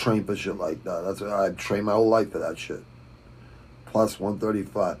 I train for shit like that. I trained my whole life for that shit. Plus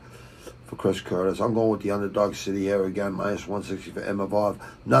 135 for Chris Curtis. I'm going with the underdog city here again. Minus 160 for Imavov.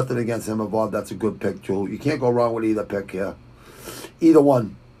 Nothing against Imavov. That's a good pick, too. You can't go wrong with either pick here. Either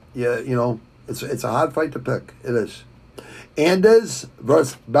one. Yeah, you know. It's a hard fight to pick. It is. Anders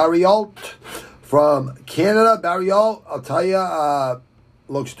versus Barriault from Canada. Barriault, I'll tell you,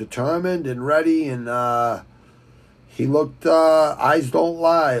 looks determined and ready, and he looked. Eyes don't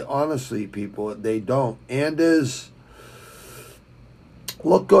lie. Honestly, people, they don't. Anders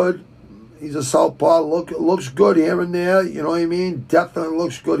look good. He's a southpaw. Looks good here and there. You know what I mean? Definitely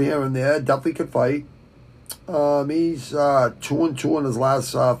looks good here and there. Definitely could fight. He's 2-2 in his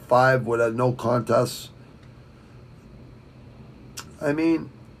last 5 with a no contest. I mean,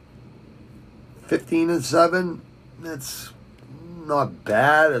 15-7. It's not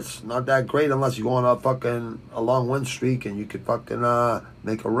bad. It's not that great unless you go on a long win streak and you could fucking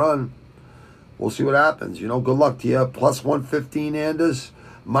make a run. We'll see what happens. You know, good luck to you. Plus 115 Anders,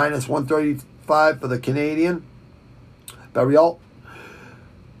 minus 135 for the Canadian. Barriault.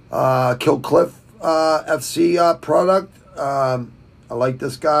 Kill Cliff. FC product. I like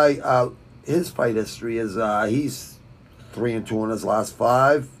this guy. His fight history is he's 3-2 in his last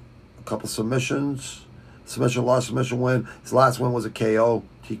 5. A couple submissions. Submission loss, submission win. His last win was a KO,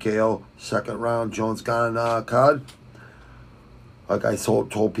 TKO, second round. Jones got card. Like I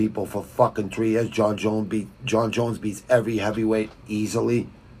told people for fucking 3 years, John Jones beats every heavyweight easily.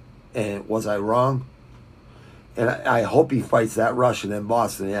 And was I wrong? And I hope he fights that Russian in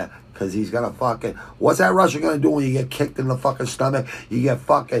Boston, yeah. Because he's going to fucking... What's that Russian going to do when you get kicked in the fucking stomach? You get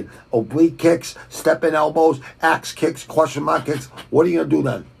fucking oblique kicks, step-in elbows, axe kicks, question mark kicks. What are you going to do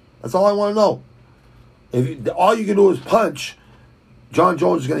then? That's all I want to know. If all you can do is punch, John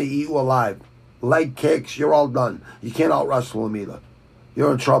Jones is going to eat you alive. Leg kicks, you're all done. You can't out-wrestle him either.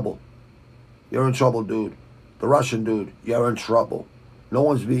 You're in trouble. You're in trouble, dude. The Russian dude, you're in trouble. No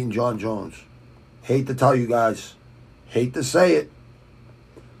one's beating John Jones. Hate to tell you guys. Hate to say it.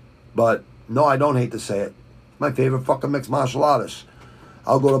 But, no, I don't hate to say it. My favorite fucking mixed martial artist.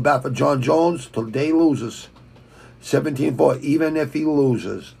 I'll go to bat for John Jones till the day he loses. 17-4. Even if he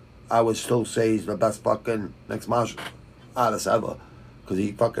loses, I would still say he's the best fucking mixed martial artist ever. Because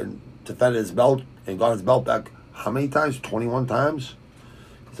he fucking defended his belt and got his belt back how many times? 21 times?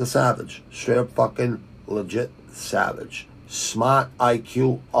 He's a savage. Straight up fucking legit savage. Smart,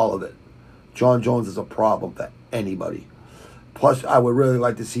 IQ, all of it. John Jones is a problem for anybody. Plus, I would really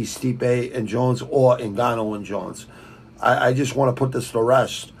like to see Stipe and Jones or Ngannou and Jones. I just want to put this to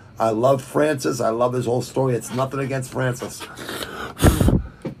rest. I love Francis. I love his whole story. It's nothing against Francis.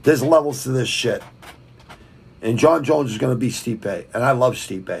 There's levels to this shit. And John Jones is going to be Stipe. And I love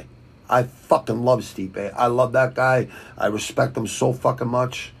Stipe. I fucking love Stipe. I love that guy. I respect him so fucking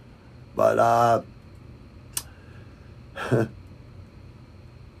much. But,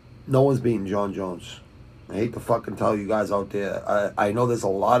 no one's beating John Jones. I hate to fucking tell you guys out there. I know there's a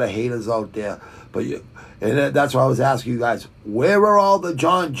lot of haters out there. But that's why I was asking you guys, where are all the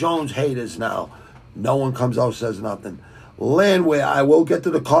John Jones haters now? No one comes out and says nothing. Landwear, I will get to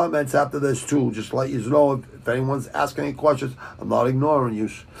the comments after this too. Just let you know if anyone's asking any questions, I'm not ignoring you.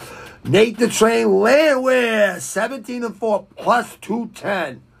 Nate the Train Landwear, 17-4 plus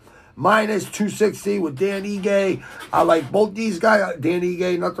 210. Minus 260 with Dan Ige. I like both these guys. Dan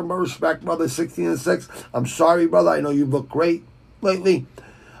Ige, nothing but respect, brother. 16-6. I'm sorry, brother. I know you look great lately.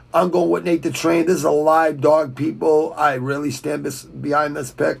 I'm going with Nate the Train. This is a live dog, people. I really stand behind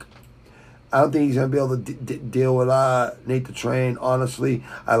this pick. I don't think he's going to be able to deal with Nate the Train, honestly.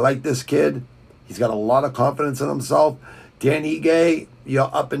 I like this kid. He's got a lot of confidence in himself. Dan Ige,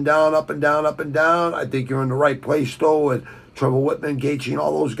 you're up and down, up and down, up and down. I think you're in the right place, though, with Trevor Whitman, Gaethje, and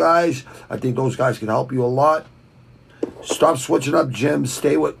all those guys. I think those guys can help you a lot. Stop switching up gyms.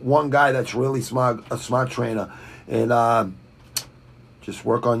 Stay with one guy that's really smart, a smart trainer. And just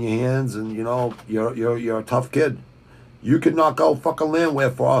work on your hands, and, you know, you're a tough kid. You can knock out fucking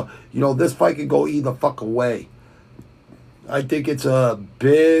Landwehr for, you know, this fight could go either fucking way. I think it's a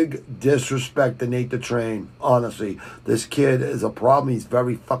big disrespect to Nate the Train. Honestly, this kid is a problem. He's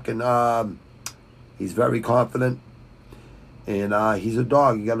very fucking, he's very confident. And he's a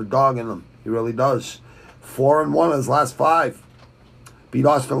dog. He got a dog in him. He really does. 4-1 in his last 5. Beat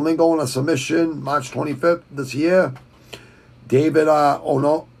Austin Lingo in a submission March 25th this year. David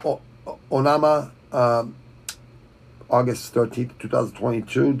Onama, August 13th,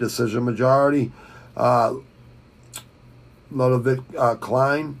 2022. Decision majority. Ludovic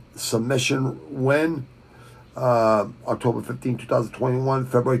Klein, submission win. October 15, 2021.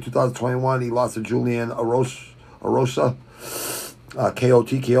 February 2021, he lost to Julian Arosa. KO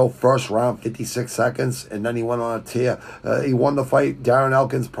TKO first round, 56 seconds, and then he went on a tear. He won the fight, Darren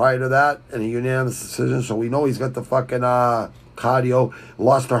Elkins, prior to that, in a unanimous decision, so we know he's got the fucking cardio.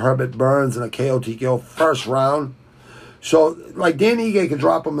 Lost to Herbert Burns in a KO TKO first round. So, like, Dan Ige could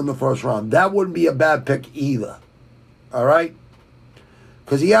drop him in the first round. That wouldn't be a bad pick either. All right?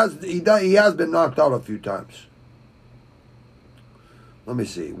 Because he has been knocked out a few times. Let me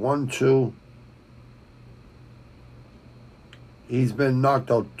see. 1, 2... He's been knocked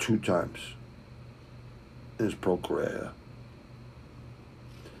out 2 times in his pro career.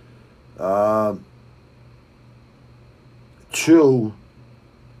 2,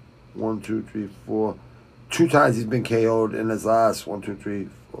 1, 2, 3, 4. 2 times he's been KO'd in his last 1, 2, 3,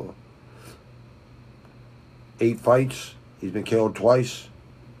 4. 8 fights. He's been KO'd twice.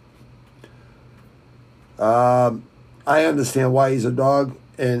 I understand why he's a dog.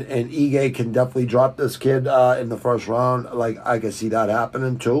 And Ige can definitely drop this kid in the first round. Like, I can see that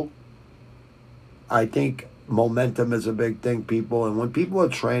happening too. I think momentum is a big thing, people. And when people are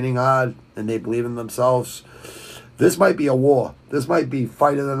training hard and they believe in themselves, this might be a war. This might be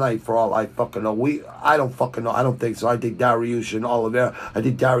fight of the night for all I fucking know. I don't fucking know. I don't think so. I think Dariush and Oliveira. I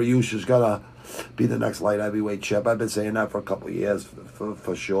think Dariush is going to be the next light heavyweight champ. I've been saying that for a couple of years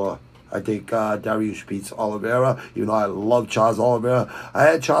for sure. I think Dariush beats Oliveira, even though I love Charles Oliveira. I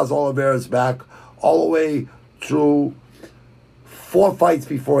had Charles Oliveira's back all the way through 4 fights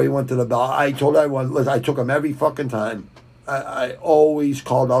before he went to the belt. I told everyone, listen, I took him every fucking time. I always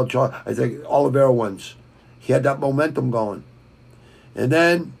called out Charles. I said, Oliveira wins. He had that momentum going. And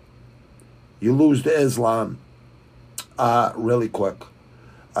then you lose to Islam really quick.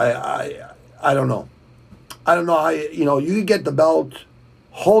 I don't know. I don't know how, you can get the belt.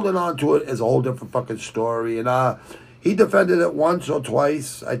 Holding on to it is a whole different fucking story. And he defended it once or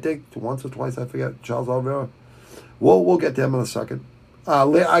twice. I think once or twice, I forget. Charles Oliveira. We'll get to him in a second.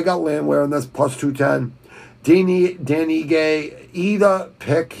 I got Landwehr in this, plus 210. Danny Gay. Either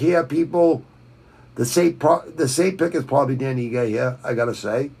pick here, people. The safe pick is probably Danny Gay here, I got to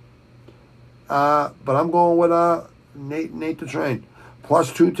say. But I'm going with Nate the Train. Plus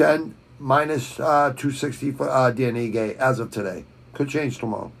 210, minus 260 for Danny Gay as of today. Could change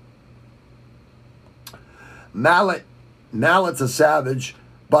tomorrow. Mallet's a savage,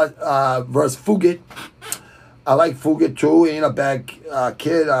 but versus Fugit. I like Fugit too. He ain't a bad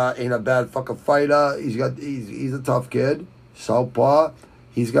kid. Ain't a bad fucking fighter. He's a tough kid. Southpaw.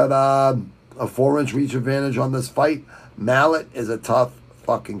 He's got a 4-inch reach advantage on this fight. Mallet is a tough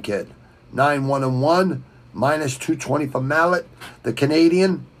fucking kid. 9-1-1, minus 220 for Mallet. The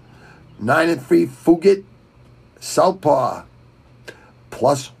Canadian. 9-3 Fugit. Southpaw.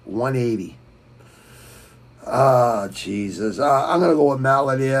 Plus 180. Jesus. I'm going to go with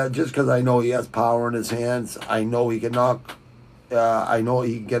Mallet here just because I know he has power in his hands. I know he can knock. I know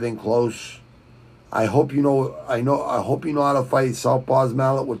he can get in close. I hope you know how to fight Southpaw's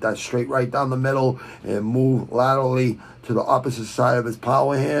Mallet with that straight right down the middle and move laterally to the opposite side of his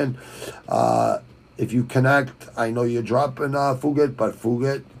power hand. If you connect, I know you're dropping Fugit, but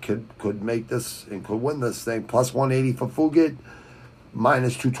Fugit could make this and could win this thing. Plus 180 for Fugit.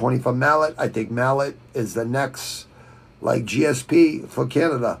 Minus 220 for Mallet. I think Mallet is the next, like, GSP for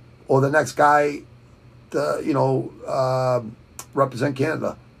Canada. Or the next guy to, represent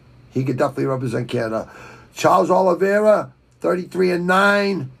Canada. He could definitely represent Canada. Charles Oliveira,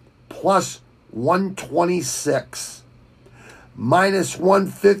 33-9, plus 126. Minus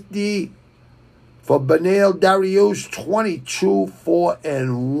 150 for Beneil Dariush,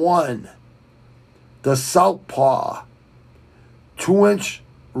 22-4-1. The Southpaw. 2-inch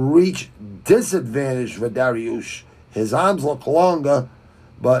reach disadvantage for Dariush. His arms look longer,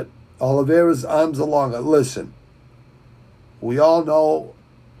 but Oliveira's arms are longer. Listen, we all know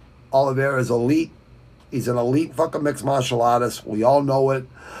Oliveira is elite. He's an elite fucking mixed martial artist. We all know it.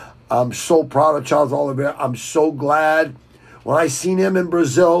 I'm so proud of Charles Oliveira. I'm so glad when I seen him in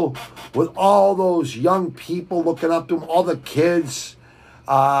Brazil with all those young people looking up to him, all the kids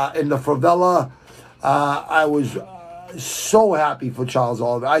in the favela. I was So happy for Charles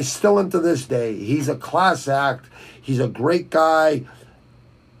Oliveira. I still am to this day. He's a class act. He's a great guy.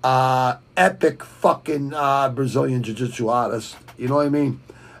 Epic fucking Brazilian jiu-jitsu artist. You know what I mean?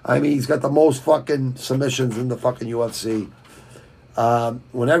 He's got the most fucking submissions in the fucking UFC.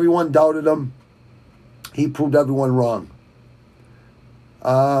 When everyone doubted him, he proved everyone wrong.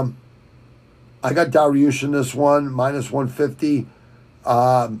 I got Dariush in this one, minus 150.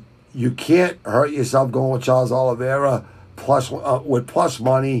 You can't hurt yourself going with Charles Oliveira with plus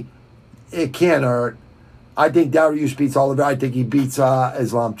money. It can't hurt. I think Dariush beats Oliveira. I think he beats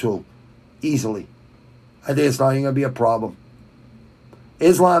Islam too. Easily. I think it's not even going to be a problem.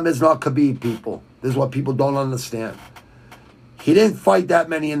 Islam is not Khabib, people. This is what people don't understand. He didn't fight that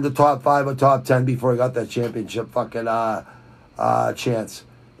many in the top 5 or top 10 before he got that championship fucking chance.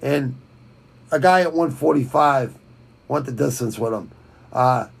 And a guy at 145 went the distance with him.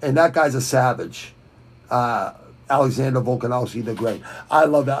 And that guy's a savage. Alexander Volkanovski the Great. I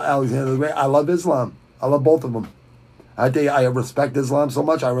love Alexander the Great. I love Islam. I love both of them. I think I respect Islam so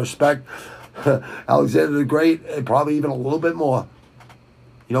much. I respect Alexander the Great probably even a little bit more.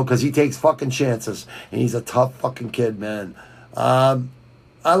 You know, because he takes fucking chances. And he's a tough fucking kid, man. I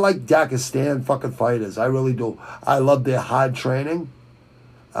like Dagestan fucking fighters. I really do. I love their hard training.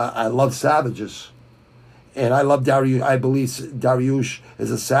 I love savages. And I love Dariush. I believe Dariush is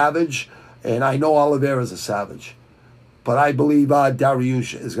a savage. And I know Oliveira is a savage. But I believe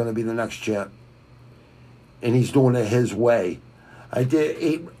Dariush is going to be the next champ. And he's doing it his way. I did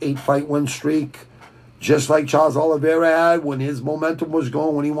eight fight win streak. Just like Charles Oliveira had when his momentum was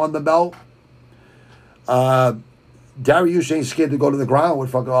going, when he won the belt. Dariush ain't scared to go to the ground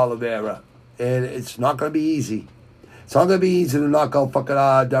with fucking Oliveira. And it's not going to be easy. It's not going to be easy to knock out fucking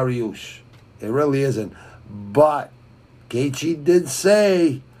Dariush. It really isn't. But Gaethje did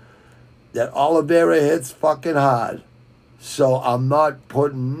say that Oliveira hits fucking hard. So I'm not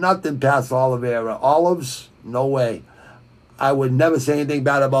putting nothing past Oliveira. Olives, no way. I would never say anything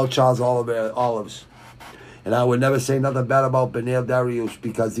bad about Charles Oliveira, Olives. And I would never say nothing bad about Beneil Dariush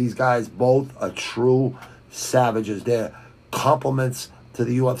because these guys both are true savages. They're compliments to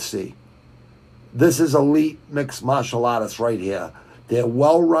the UFC. This is elite mixed martial artists right here. They're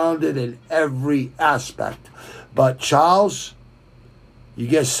well-rounded in every aspect. But Charles, you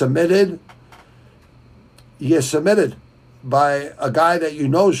get submitted by a guy that you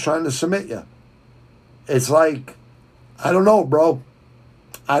know is trying to submit you. It's like, I don't know, bro.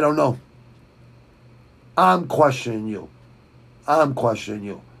 I don't know. I'm questioning you.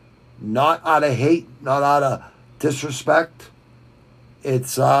 Not out of hate, not out of disrespect.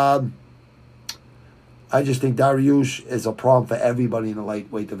 It's, I just think Dariush is a problem for everybody in the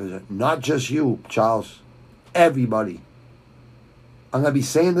lightweight division. Not just you, Charles. Everybody. I'm going to be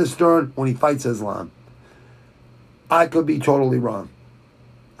saying this during when he fights Islam. I could be totally wrong.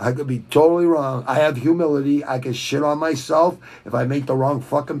 I have humility. I can shit on myself if I make the wrong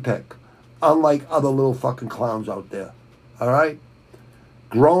fucking pick. Unlike other little fucking clowns out there. All right?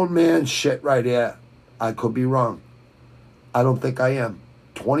 Grown man shit right here. I could be wrong. I don't think I am.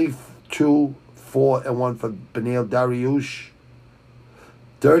 22-4-1 for Beneil Dariush.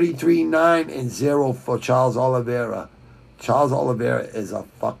 33-9-0 for Charles Oliveira. Charles Oliveira is a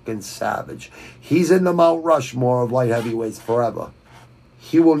fucking savage. He's in the Mount Rushmore of light heavyweights forever.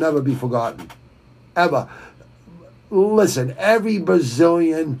 He will never be forgotten. Ever. Listen, every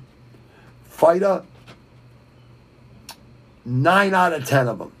Brazilian fighter, 9 out of 10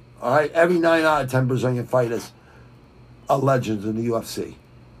 of them, all right? Every 9 out of 10 Brazilian fighters are legends in the UFC.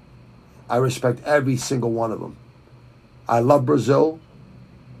 I respect every single one of them. I love Brazil.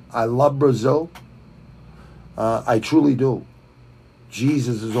 I truly do.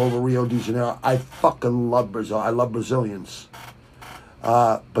 Jesus is over Rio de Janeiro. I fucking love Brazil. I love Brazilians.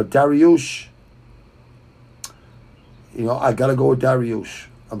 But Dariush, you know, I got to go with Dariush.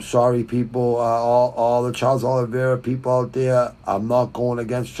 I'm sorry, people, all the Charles Oliveira people out there. I'm not going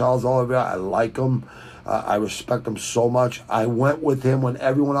against Charles Oliveira. I like him. I respect him so much. I went with him when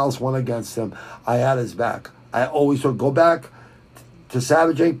everyone else went against him. I had his back. I always would go back to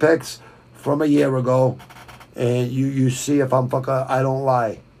Savage Inc. picks from a year ago, and you see if I'm fucking, I don't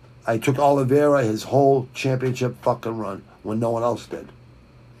lie. I took Oliveira his whole championship fucking run when no one else did.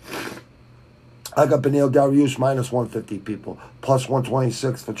 I got Beneil Dariush minus 150, people. Plus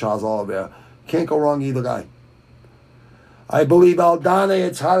 126 for Charles Oliveira. Can't go wrong either guy. I believe Aldana,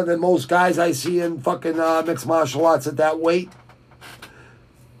 it's harder than most guys I see in fucking mixed martial arts at that weight.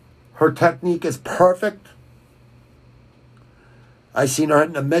 Her technique is perfect. I seen her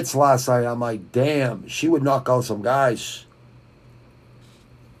hitting the mitts last night. I'm like, damn, she would knock out some guys.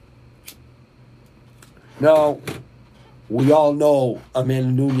 Now, we all know Amanda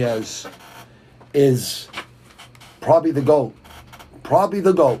Nunes is probably the GOAT. Probably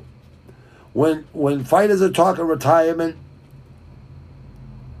the GOAT. When fighters are talking retirement,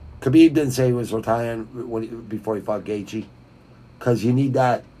 Khabib didn't say he was retiring before he fought Gaethje, because you need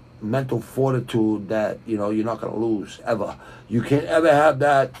that mental fortitude that, you're not going to lose, ever. You can't ever have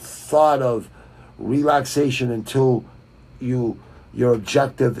that thought of relaxation until your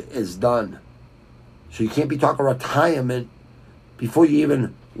objective is done. So you can't be talking retirement before you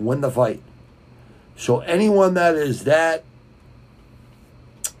even win the fight. So anyone that is that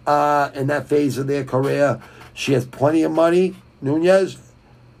in that phase of their career, she has plenty of money. Nunes,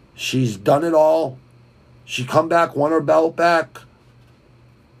 she's done it all. She come back, won her belt back.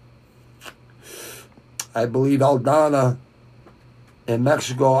 I believe Aldana in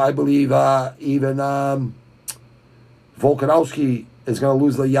Mexico. I believe even Volkanovski is going to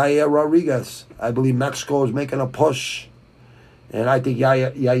lose to Yair Rodriguez. I believe Mexico is making a push. And I think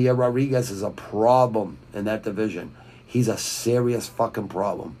Yair Rodriguez is a problem in that division. He's a serious fucking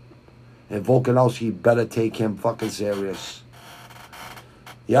problem. And Volkanovski better take him fucking serious.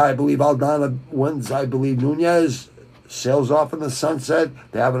 Yeah, I believe Aldana wins. I believe Nunes sails off in the sunset.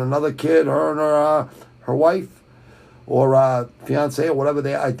 They're having another kid, her and her wife, or fiance, or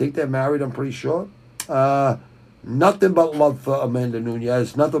whatever I think they're married, I'm pretty sure. Nothing but love for Amanda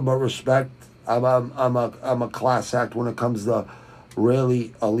Nunes. Nothing but respect. I'm a class act when it comes to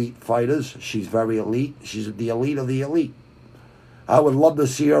really elite fighters. She's very elite. She's the elite of the elite. I would love to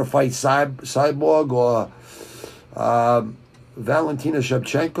see her fight Cyborg or Valentina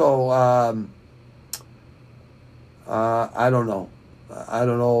Shevchenko. I don't know.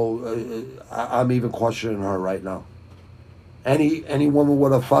 I'm even questioning her right now. Any woman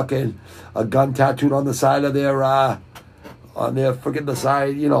with a gun tattooed on the side of their of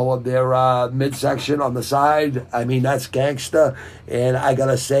their midsection on the side. I mean, that's gangster, and I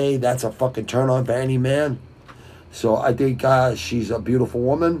gotta say that's a fucking turn on for any man. So I think she's a beautiful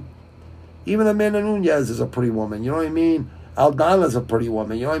woman. Even Amanda Nunes is a pretty woman. You know what I mean? Aldana's a pretty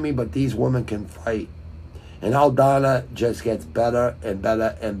woman. You know what I mean? But these women can fight. And Aldana just gets better and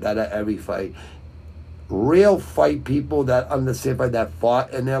better and better every fight. Real fight people that understand fight, that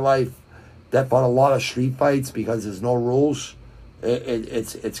fought in their life, that fought a lot of street fights because there's no rules.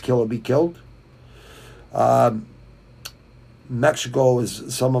 It's kill or be killed. Mexico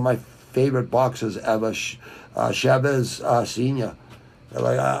is some of my favorite boxers ever. Chavez Senior.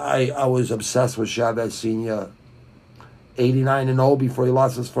 Like I was obsessed with Chavez Senior. 89-0 before he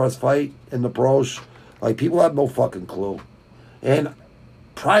lost his first fight in the pros. Like, people have no fucking clue. And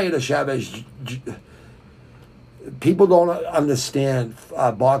prior to Chavez, people don't understand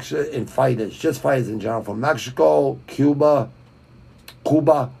boxers and fighters, just fighters in general, from Mexico, Cuba,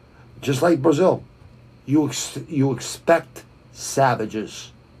 just like Brazil. You expect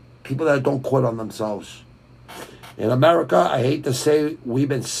savages, people that don't quit on themselves. In America, I hate to say, we've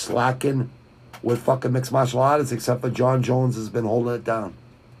been slacking with fucking mixed martial artists, except for John Jones has been holding it down.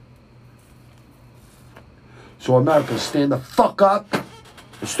 So America, stand the fuck up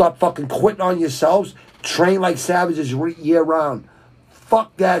and stop fucking quitting on yourselves. Train like savages year round.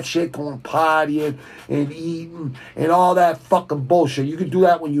 Fuck that shit, going partying and eating and all that fucking bullshit. You can do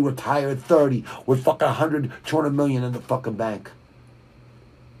that when you retire at 30 with fucking 100, 200 million in the fucking bank.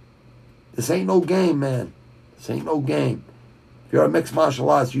 This ain't no game, man. This ain't no game. If you're a mixed martial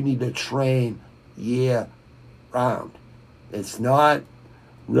artist, you need to train year round. It's not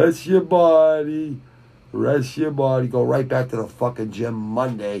rest your body. Go right back to the fucking gym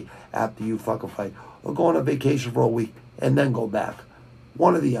Monday after you fucking fight. Or go on a vacation for a week and then go back.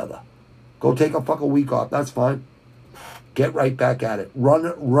 One or the other. Go take a fucking week off. That's fine. Get right back at it.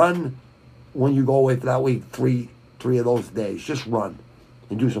 Run when you go away for that week. Three of those days. Just run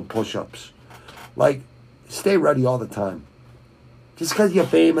and do some push-ups. Like, stay ready all the time. Just because you're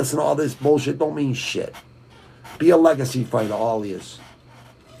famous and all this bullshit don't mean shit. Be a legacy fighter, all he is.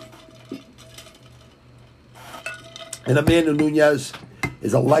 And Amanda Nunes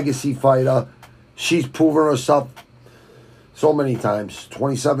is a legacy fighter. She's proven herself so many times.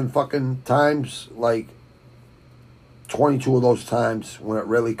 27 fucking times. Like, 22 of those times when it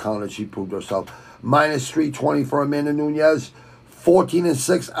really counted, she proved herself. Minus 320 for Amanda Nunes.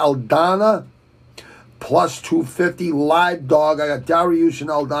 14-6 Aldana. Plus 250 live dog. I got Dariush and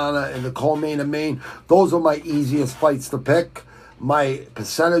Aldana in the co-main and main. Those are my easiest fights to pick. My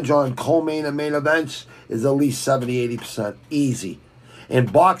percentage on co-main and main events is at least 70-80%. Easy. In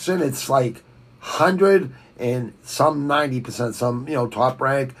boxing, it's like 100 and some 90%. Some, top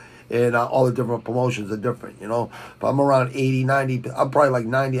rank, and all the different promotions are different, If I'm around 80, 90, I'm probably like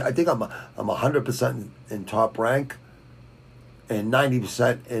 90. I think I'm 100% in top rank. and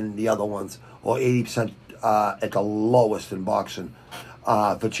 90% in the other ones, or 80% at the lowest in boxing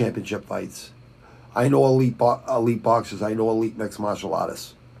for championship fights. I know elite boxers. I know elite mixed martial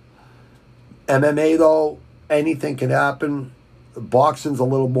artists. MMA, though, anything can happen. Boxing's a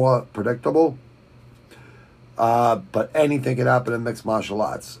little more predictable. But anything can happen in mixed martial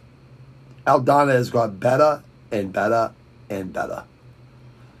arts. Aldana has got better and better and better.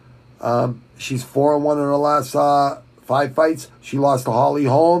 She's 4-1 in her last 5 fights. She lost to Holly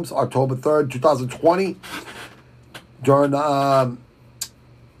Holmes October 3rd, 2020. During the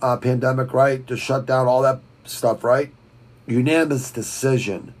pandemic, right? To shut down all that stuff, right? Unanimous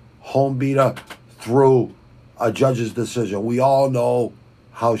decision. Home beater through a judge's decision. We all know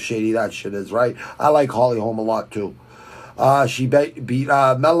how shady that shit is, right? I like Holly Holm a lot, too. She beat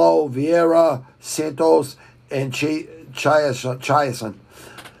Melo, Vieira, Santos, and Chiason.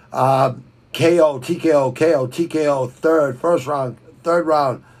 KO, TKO,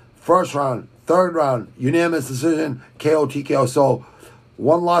 third round, unanimous decision, KO, TKO. So,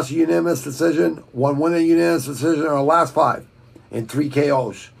 1 loss unanimous decision, 1 win unanimous decision in her last 5, and 3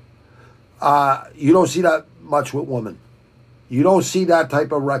 KOs. You don't see that much with women. You don't see that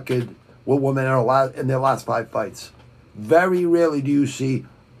type of record with women in their last 5 fights. Very rarely do you see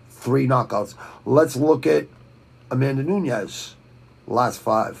 3 knockouts. Let's look at Amanda Nunes, last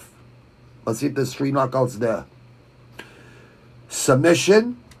 5. Let's see if there's 3 knockouts there.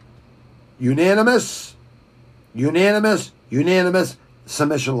 Submission, unanimous,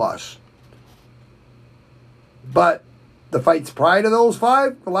 submission loss. But the fights prior to those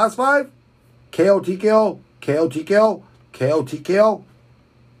 5, the last 5, KO, TKO, KO, TKO, KO, TKO.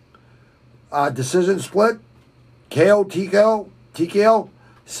 Decision split, KO, TKO, TKO,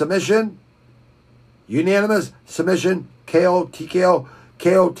 submission, unanimous, submission, KO, TKO,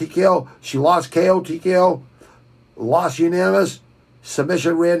 KO, TKO. She lost KO, TKO, lost unanimous,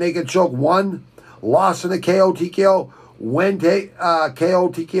 submission, rear naked choke, 1, lost in the KO, TKO, win, KO,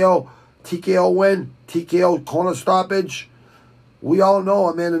 TKO, TKO win, TKO corner stoppage. We all know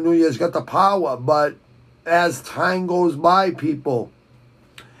Amanda Nunes got the power, but as time goes by, people,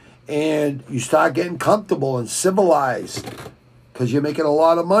 and you start getting comfortable and civilized because you're making a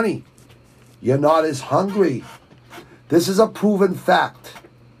lot of money, you're not as hungry. This is a proven fact.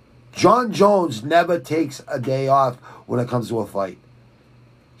 John Jones never takes a day off when it comes to a fight.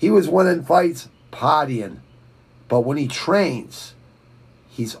 He was winning fights, partying. But when he trains,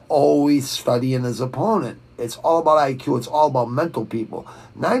 he's always studying his opponent. It's all about IQ. It's all about mental, people.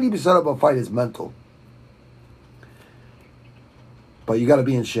 90% of a fight is mental. But you got to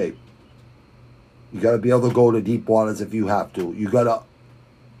be in shape. You got to be able to go to deep waters if you have to. You got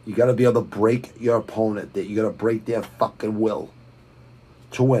to be able to break your opponent. That you got to break their fucking will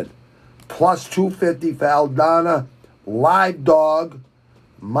to win. Plus 250 for Aldana. Live dog.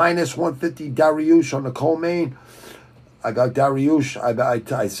 Minus 150 Dariush on the co-main. I got Dariush.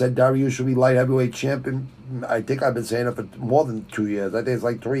 I said Dariush should be light heavyweight champion. I think I've been saying it for more than 2 years. I think it's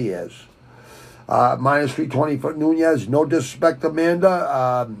like 3 years. Minus 320 for Nunes. No disrespect,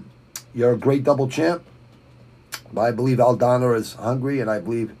 Amanda. You're a great double champ. But I believe Aldana is hungry, and I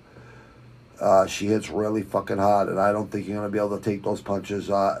believe she hits really fucking hard. And I don't think you're going to be able to take those punches,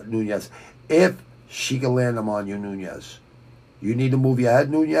 Nunes. If she can land them on you, Nunes. You need to move your head,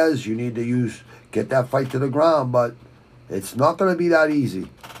 Nunes. You need to get that fight to the ground, but it's not going to be that easy.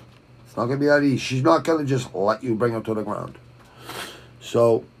 It's not going to be that easy. She's not going to just let you bring her to the ground.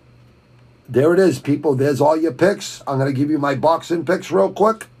 So, there it is, people. There's all your picks. I'm going to give you my boxing picks real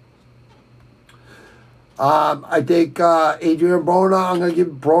quick. I think Adrian Broner, I'm going to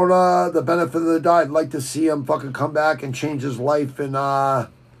give Broner the benefit of the doubt. I'd like to see him fucking come back and change his life and,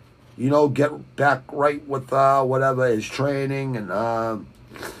 get back right with whatever, his training. And I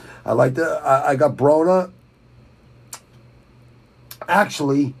got Broner.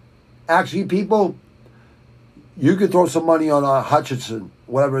 Actually, people, you could throw some money on Hutchinson,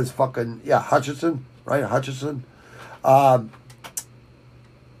 whatever his fucking, Hutchinson, right? Hutchinson.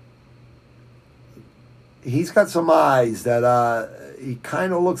 He's got some eyes that he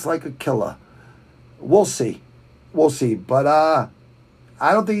kind of looks like a killer. We'll see. But I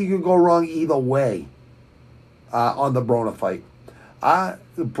don't think you can go wrong either way on the Broner fight.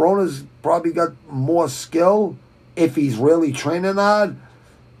 Broner's probably got more skill if he's really training hard.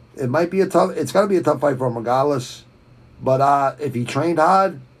 It's going to be a tough fight for him regardless. But if he trained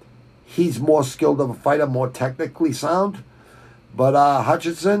hard, he's more skilled of a fighter, more technically sound. But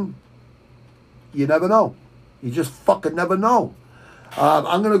Hutchinson, you never know. You just fucking never know.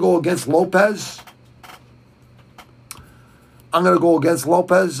 I'm going to go against Lopez.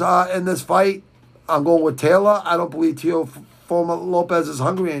 in this fight. I'm going with Taylor. I don't believe Teofimo Teofimo Lopez is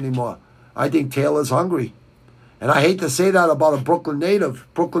hungry anymore. I think Taylor's hungry. And I hate to say that about a Brooklyn native,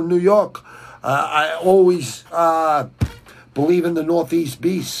 Brooklyn, New York. I always believe in the Northeast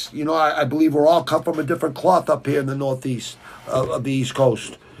beasts. You know, I believe we're all cut from a different cloth up here in the Northeast of the East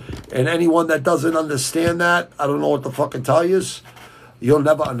Coast. And anyone that doesn't understand that, I don't know what to fucking tell you. You'll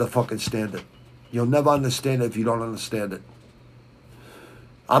never stand it. You'll never understand it if you don't understand it.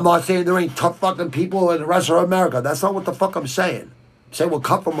 I'm not saying there ain't tough fucking people in the rest of America. That's not what the fuck I'm saying. I'm saying we're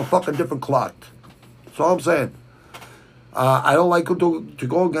cut from a fucking different cloth. That's all I'm saying. I don't like to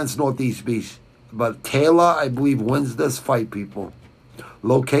go against Northeast Beast. But Taylor, I believe, wins this fight, people.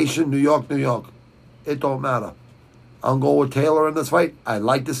 Location, New York, New York. It don't matter. I'm going with Taylor in this fight. I'd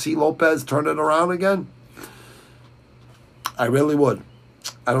like to see Lopez turn it around again. I really would.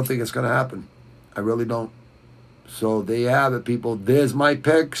 I don't think it's going to happen. I really don't. So there you have it, people. There's my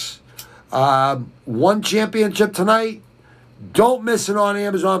picks. One championship tonight. Don't miss it on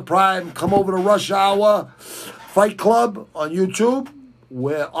Amazon Prime. Come over to Rush Hour Fight Club on YouTube,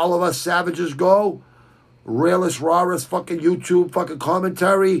 where all of us savages go. Realest, rawest fucking YouTube fucking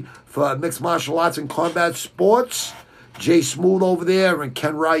commentary for mixed martial arts and combat sports. Jay Smooth over there and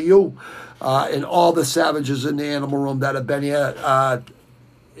Ken Ryu. And all the savages in the animal room that have been here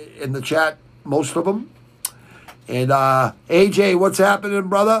in the chat, most of them. And AJ, what's happening,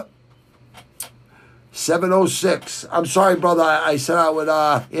 brother? 706. I'm sorry, brother. I said I would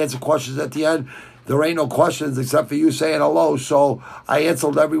answer questions at the end. There ain't no questions except for you saying hello. So I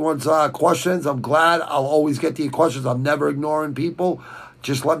answered everyone's questions. I'm glad. I'll always get to your questions. I'm never ignoring people.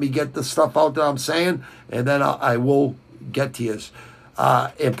 Just let me get the stuff out that I'm saying, and then I will get to you.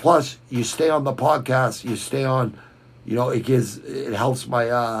 And plus, you stay on the podcast. You stay on, you know, it helps my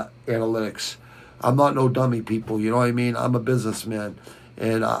analytics. I'm not no dummy, people. You know what I mean? I'm a businessman.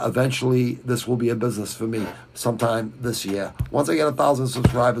 And eventually, this will be a business for me sometime this year. Once I get 1,000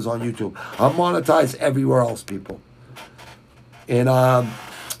 subscribers on YouTube. I'm monetized everywhere else, people. And I'm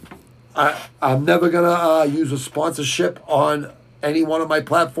never going to use a sponsorship on any one of my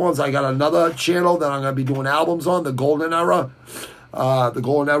platforms. I got another channel that I'm going to be doing albums on, the Golden Era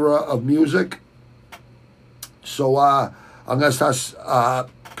of music. So I'm going to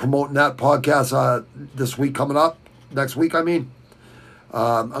start promoting that podcast this week coming up. Next week, I mean.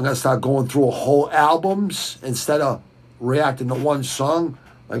 I'm going to start going through a whole albums instead of reacting to one song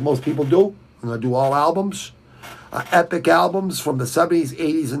like most people do. I'm going to do all albums. Epic albums from the 70s,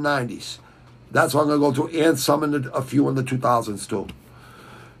 80s, and 90s. That's what I'm going to go through, and a few in the 2000s too.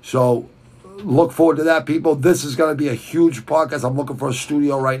 So look forward to that, people. This is going to be a huge podcast. I'm looking for a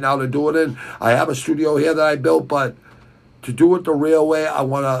studio right now to do it in. I have a studio here that I built, but to do it the real way, I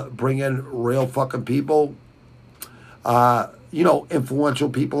want to bring in real fucking people. You know, influential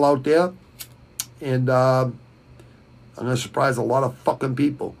people out there. And I'm going to surprise a lot of fucking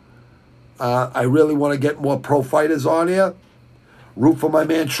people. I really want to get more pro fighters on here. Root for my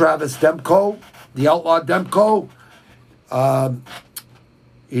man Travis Demko, the Outlaw Demko.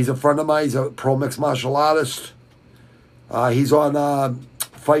 He's a friend of mine. He's a pro mixed martial artist. He's on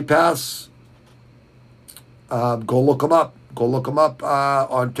Fight Pass. Go look him up. Go look him up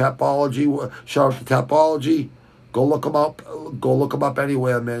on Tapology. Shout out to Tapology. Go look him up. Go look him up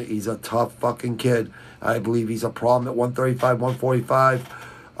anywhere, man. He's a tough fucking kid. I believe he's a problem at 135,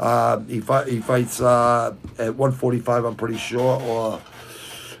 145. He fights at 145, I'm pretty sure, or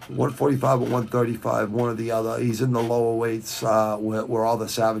 145 or 135, one or the other. He's in the lower weights where all the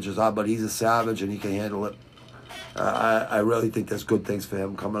savages are, but he's a savage and he can handle it. I really think there's good things for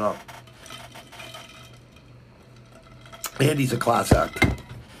him coming up. And he's a class act.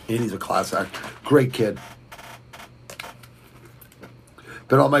 Great kid.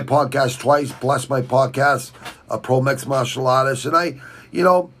 Been on my podcast twice, blessed my podcast, a pro mixed martial artist. And I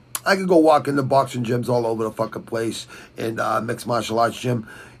could go walk into boxing gyms all over the fucking place and mixed martial arts gym.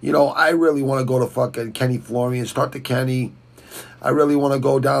 You know, I really want to go to fucking Kenny Florian, start to Kenny. I really want to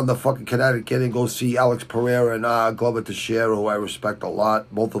go down to fucking Connecticut and go see Alex Pereira and Glover Teixeira, who I respect a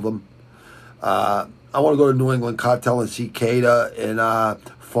lot, both of them. I want to go to New England Cartel and see Cada and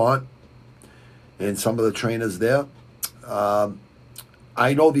Font and some of the trainers there.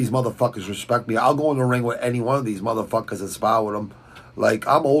 I know these motherfuckers respect me. I'll go in the ring with any one of these motherfuckers and spar with them. Like,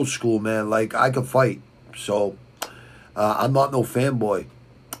 I'm old school, man. Like, I can fight. So, I'm not no fanboy.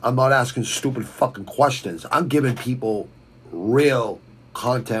 I'm not asking stupid fucking questions. I'm giving people real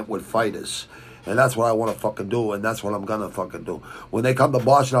content with fighters. And that's what I want to fucking do. And that's what I'm going to fucking do. When they come to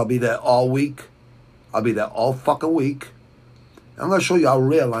Boston, I'll be there all week. I'll be there all fucking week. I'm going to show you how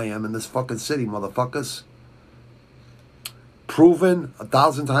real I am in this fucking city, motherfuckers. Proven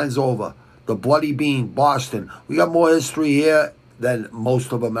 1,000 times over. the Bloody Bean, Boston. We got more history here than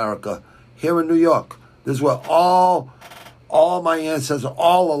most of America. Here in New York, this is where all my ancestors, a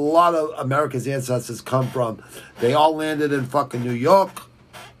lot of America's ancestors come from. They all landed in fucking New York,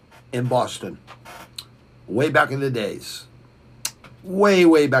 in Boston. Way back in the days.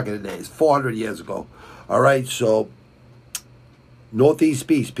 Way back in the days. 400 years ago. All right, so Northeast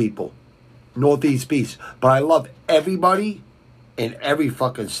peace, people. Northeast peace. But I love everybody in every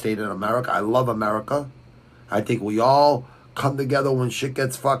fucking state in America. I love America. I think we all come together when shit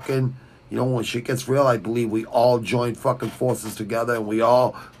gets fucking, when shit gets real. I believe we all join fucking forces together and we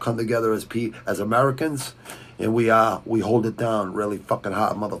all come together as Americans. And we hold it down really fucking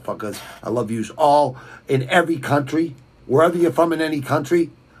hot, motherfuckers. I love yous all in every country. Wherever you're from in any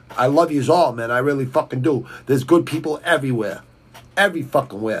country, I love yous all, man. I really fucking do. There's good people everywhere. Every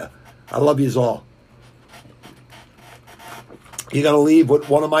fucking where. I love yous all. You're going to leave with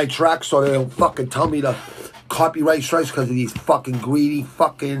one of my tracks so they don't fucking tell me to copyright strikes because of these fucking greedy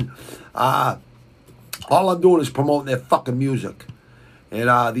fucking... all I'm doing is promoting their fucking music.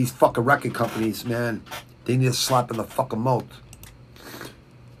 And these fucking record companies, man, they need a slap in the fucking mouth.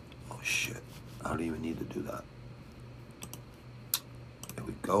 Oh, shit. I don't even need to do that. There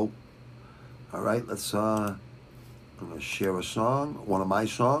we go. All right, let's... I'm going to share a song. One of my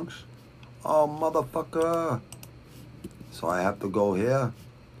songs. Oh, motherfucker. So I have to go here.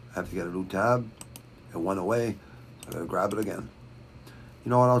 I have to get a new tab. It went away. So I got to grab it again. You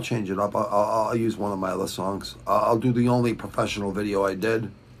know what? I'll change it up. I'll use one of my other songs. I'll do the only professional video I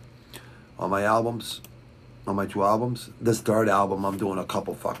did on my albums. On my 2 albums. This 3rd album, I'm doing a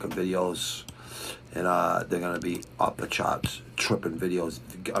couple fucking videos. And they're going to be off the charts. Tripping videos.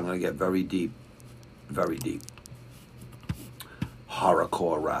 I'm going to get very deep. Very deep.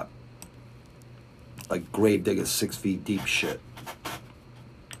 Horrorcore rap. Like Gravedigger's 6 feet deep shit.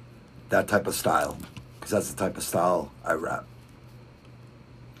 That type of style. Because that's the type of style I rap.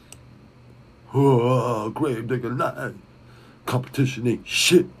 Oh, Gravedigger 9. Competition ain't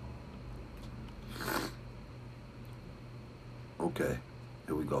shit. Okay.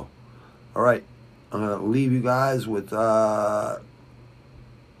 Here we go. All right. I'm going to leave you guys with the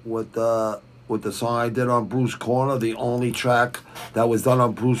song I did on Bruce Corner, the only track that was done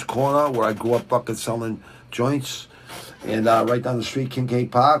on Bruce Corner, where I grew up fucking selling joints. And right down the street,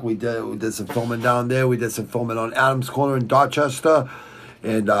 Kincaid Park, we did some filming down there. We did some filming on Adams Corner in Dorchester.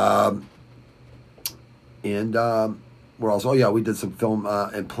 And where else? Oh yeah, we did some film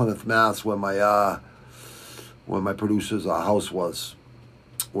in Plymouth, Mass, where my producer's house was,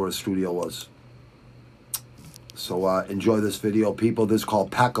 where his studio was. So enjoy this video, people. This is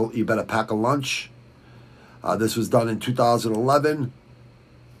called You Better Pack a Lunch. This was done in 2011,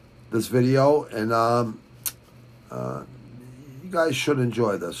 this video. And you guys should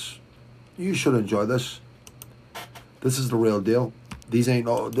enjoy this. You should enjoy this. This is the real deal.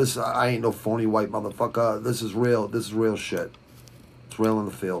 I ain't no phony white motherfucker. This is real. This is real shit. It's real in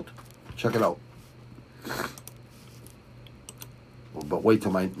the field. Check it out. But wait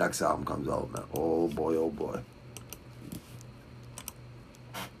till my next album comes out, man. Oh boy, oh boy.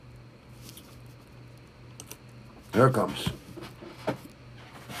 Here it comes.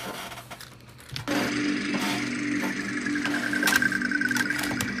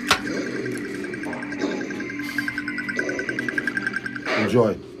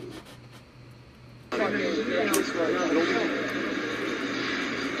 Enjoy.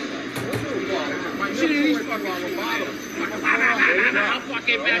 I'll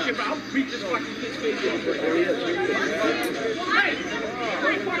fucking bash it, bro. I'll beat this fucking kid's face off.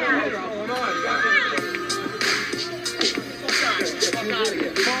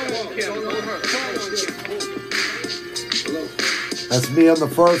 That's me on the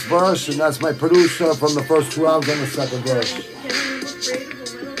first verse, and that's my producer from the first 2 albums on the second verse.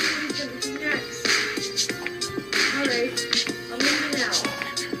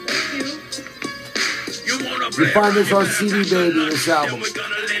 You find this on CD, baby, this album.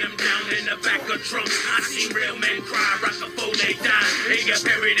 Trunks. I seen real men cry right before they die. They get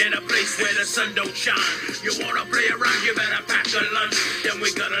buried in a place where the sun don't shine. You wanna play around, you better pack a lunch. Then we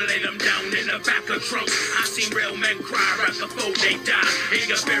gotta lay them down in the back of trunks. I seen real men cry right before they die. They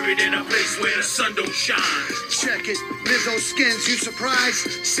get buried in a place where the sun don't shine. Check it, Lizzo skins, you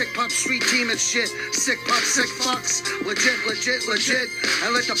surprised? Sick pup street team and shit. Sick pup, sick fucks. Legit, legit, legit.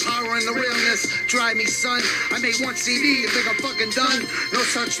 I let the power and the realness drive me, son. I made 1 CD, you think I'm fucking done? No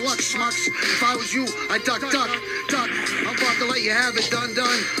such luck, schmucks. If I was you, I'd duck. I'm about to let you have it, done.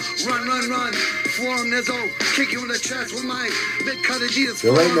 Run. Floor Nizzo, kick you in the chest with my mid-cut Adidas.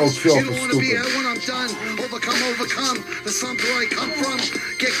 There ain't no cure for stupid stupid. when I'm done. Overcome. The slump where I come from.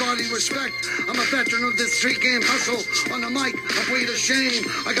 Get godly respect. I'm a veteran of this street game hustle. On the mic, I'm way to shame.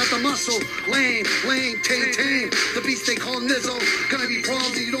 I got the muscle. Lame, tame. The beast they call Nizzle. Gonna be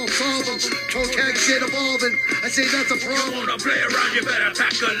problems if you don't solve them. Toe tag shit evolving. I say that's a problem. You wanna play around, you better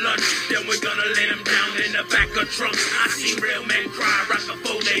pack a lunch. Then we're gonna lay them down in the back of trunks. I see real men cry right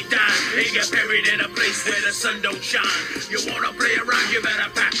before they die. They get buried in a place where the sun don't shine. You wanna play around, you better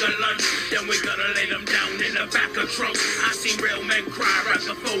pack a lunch. Then we're gonna lay them down in the back of trunks. I see real men cry right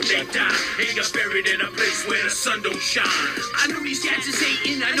before they die. They get buried in a place where the sun don't shine. I know these cats is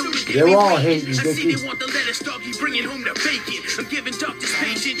hating, I know that They're all hating, I see Dickie. they want the lettuce dog, he bringing home the bacon. I'm giving doctors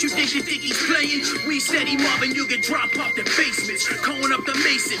patience, you think he's playing? We steady mobbing, you get dropped off the basements. Calling up the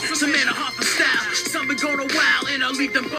mason, some man a half a style. Some been going a while and I'll leave them